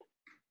policed,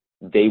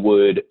 they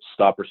would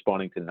stop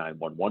responding to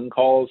 911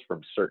 calls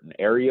from certain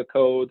area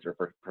codes or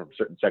from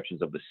certain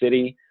sections of the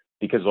city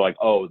because they're like,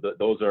 oh,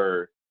 those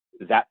are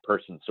that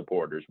person's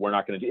supporters. We're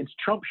not going to do. It's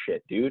Trump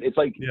shit, dude. It's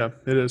like Yeah,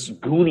 it is.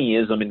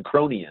 Goonieism and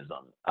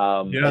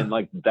cronyism, Yeah. and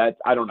like that.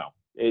 I don't know.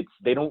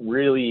 They don't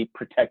really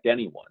protect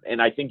anyone.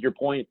 And I think your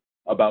point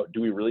about,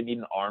 do we really need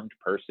an armed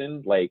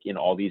person like in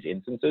all these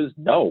instances?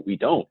 No, we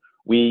don't.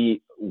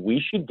 We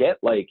should get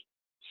like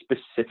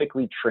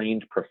specifically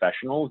trained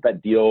professionals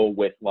that deal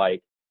with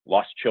like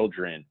lost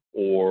children,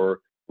 or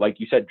like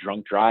you said,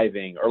 drunk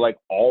driving, or like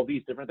all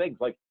these different things.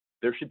 Like,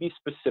 there should be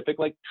specific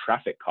like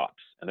traffic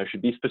cops, and there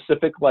should be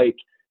specific like,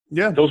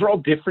 Yeah. those are all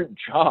different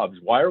jobs.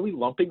 Why are we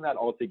lumping that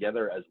all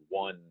together as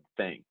one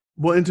thing?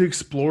 Well, and to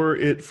explore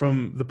it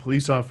from the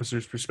police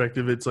officer's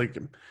perspective, it's like,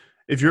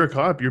 if you're a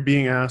cop, you're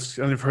being asked,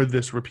 and I've heard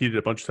this repeated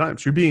a bunch of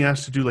times, you're being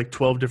asked to do like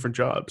 12 different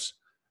jobs.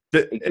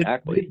 And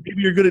Exactly.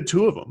 maybe you're good at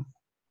 2 of them.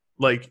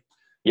 Like,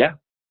 Yeah.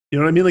 you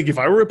know what I mean? Like, if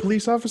I were a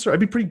police officer,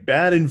 I'd be pretty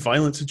bad in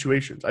violent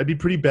situations. I'd be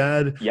pretty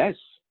bad Yes.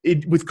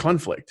 with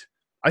conflict.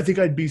 I think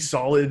I'd be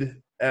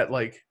solid at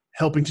like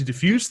helping to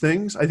diffuse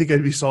things. I think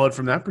I'd be solid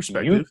from that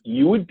perspective.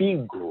 You would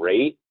be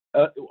great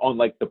on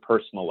like the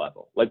personal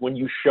level. Like when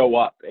you show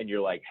up and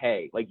you're like,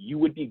 hey, like you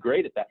would be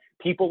great at that.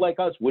 People like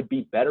us would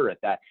be better at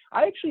that.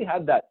 I actually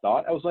had that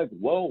thought. I was like,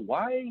 whoa,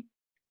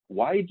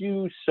 why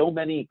do so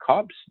many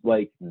cops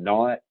like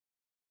not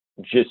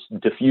just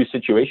diffuse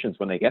situations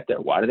when they get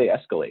there? Why do they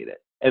escalate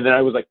it? And then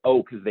I was like,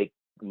 oh, because they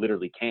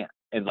literally can't,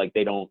 and like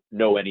they don't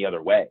know any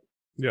other way.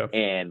 Yeah.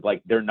 And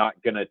like they're not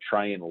gonna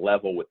try and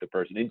level with the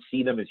person and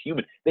see them as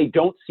human. They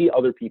don't see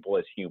other people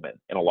as human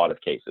in a lot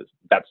of cases.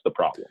 That's the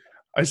problem.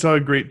 I saw a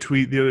great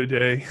tweet the other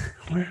day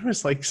where it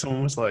was like,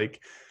 someone was like,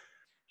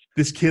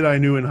 this kid I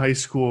knew in high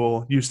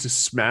school used to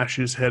smash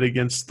his head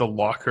against the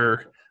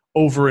locker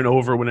over and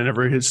over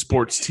whenever his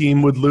sports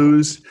team would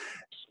lose.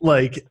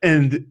 Like,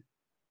 and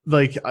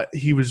like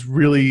he was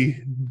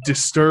really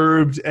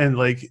disturbed, and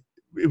like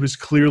it was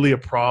clearly a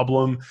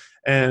problem.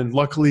 And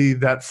luckily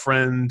that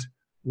friend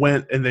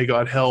went and they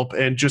got help,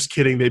 and just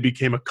kidding, they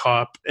became a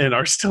cop and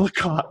are still a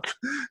cop.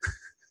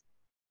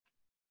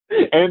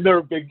 And they're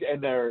a big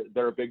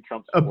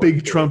Trump supporter. A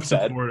big Trump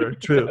supporter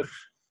too.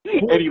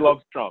 And he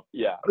loves Trump.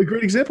 Yeah. A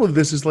great example of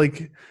this is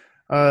like,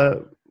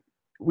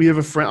 we have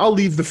a friend. I'll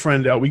leave the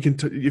friend out. We can,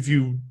 if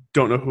you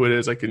don't know who it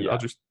is, I can. Yeah. I'll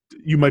just.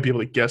 You might be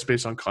able to guess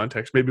based on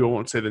context. Maybe I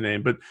won't say the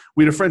name, but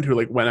we had a friend who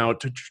like went out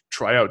to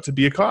try out to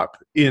be a cop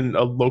in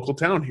a local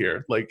town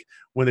here, like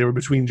when they were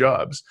between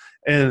jobs,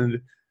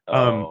 and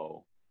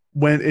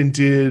went and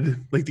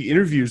did like the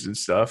interviews and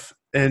stuff,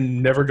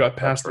 and never got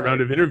past the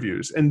round of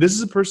interviews. And this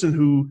is a person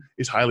who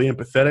is highly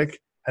empathetic,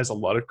 has a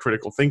lot of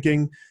critical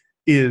thinking,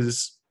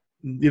 is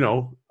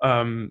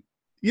a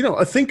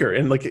thinker,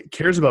 and like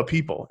cares about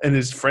people and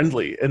is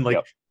friendly, and like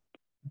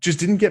just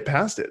didn't get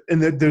past it.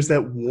 And there's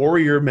that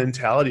warrior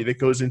mentality that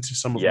goes into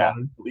some of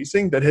modern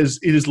policing that has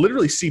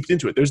literally seeped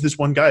into it. There's this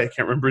one guy, I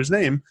can't remember his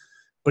name,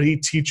 but he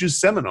teaches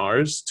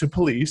seminars to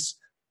police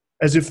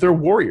as if they're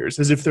warriors,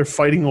 as if they're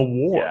fighting a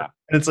war. Yeah.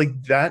 And it's like,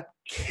 that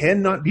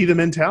cannot be the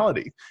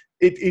mentality.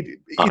 In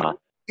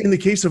the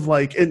case of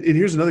like, and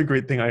here's another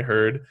great thing I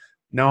heard.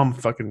 Now I'm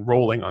fucking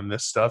rolling on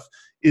this stuff.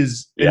 And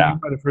you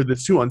might have heard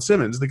this too on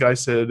Simmons. The guy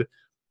said,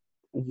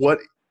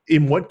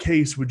 in what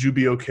case would you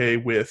be okay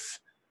with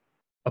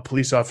a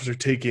police officer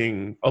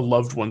taking a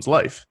loved one's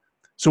life.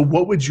 So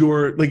what would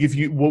your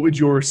what would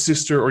your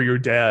sister or your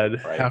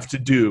dad Right. have to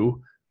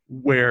do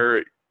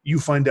where you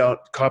find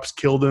out cops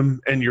killed him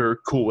and you're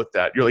cool with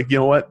that? You're like, you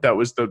know what, that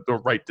was the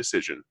right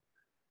decision.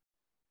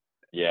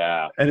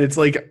 Yeah. And it's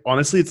like,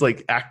 honestly, it's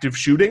like active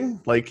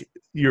shooting, like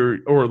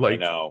I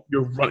know.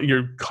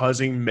 you're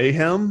causing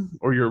mayhem,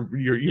 or you've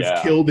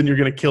Yeah. killed and you're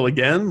gonna kill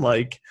again.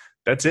 Like,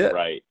 that's it.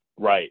 Right.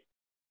 Right.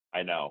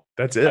 I know.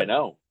 That's I it.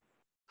 know.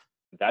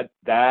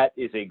 That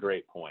is a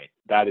great point.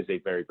 That is a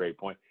very great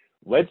point.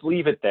 Let's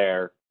leave it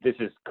there. This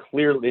is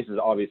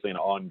obviously an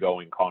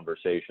ongoing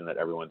conversation that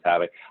everyone's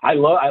having. I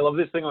love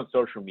this thing on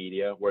social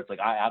media where it's like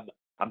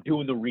I'm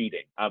doing the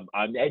reading. I'm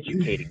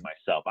educating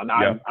myself. I'm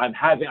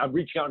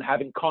reaching out and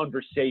having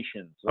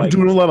conversations. I'm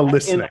doing a lot of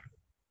listening.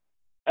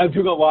 I'm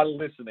doing a lot of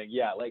listening.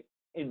 Yeah, like,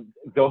 and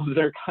those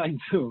are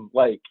kinds of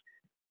like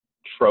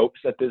tropes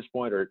at this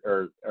point,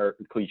 or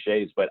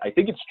cliches, but I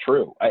think it's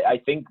true.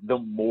 I think the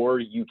more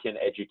you can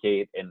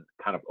educate and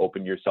kind of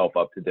open yourself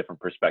up to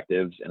different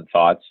perspectives and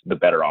thoughts, the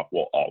better off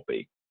we'll all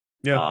be.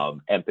 Yeah.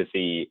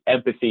 Empathy,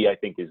 I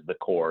think, is the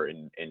core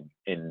and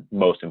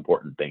most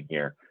important thing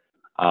here.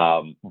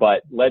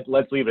 But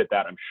let's leave it at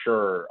that. I'm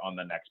sure on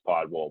the next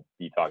pod we'll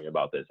be talking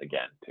about this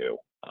again too.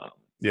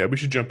 Yeah, we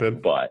should jump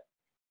in. But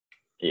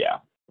yeah,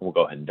 we'll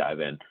go ahead and dive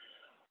in.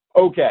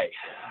 Okay,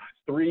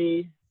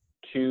 3,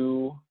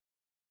 2,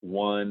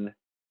 1.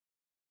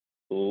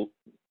 Hold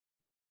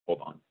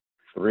on.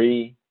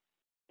 3,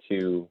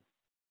 2,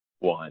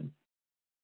 1.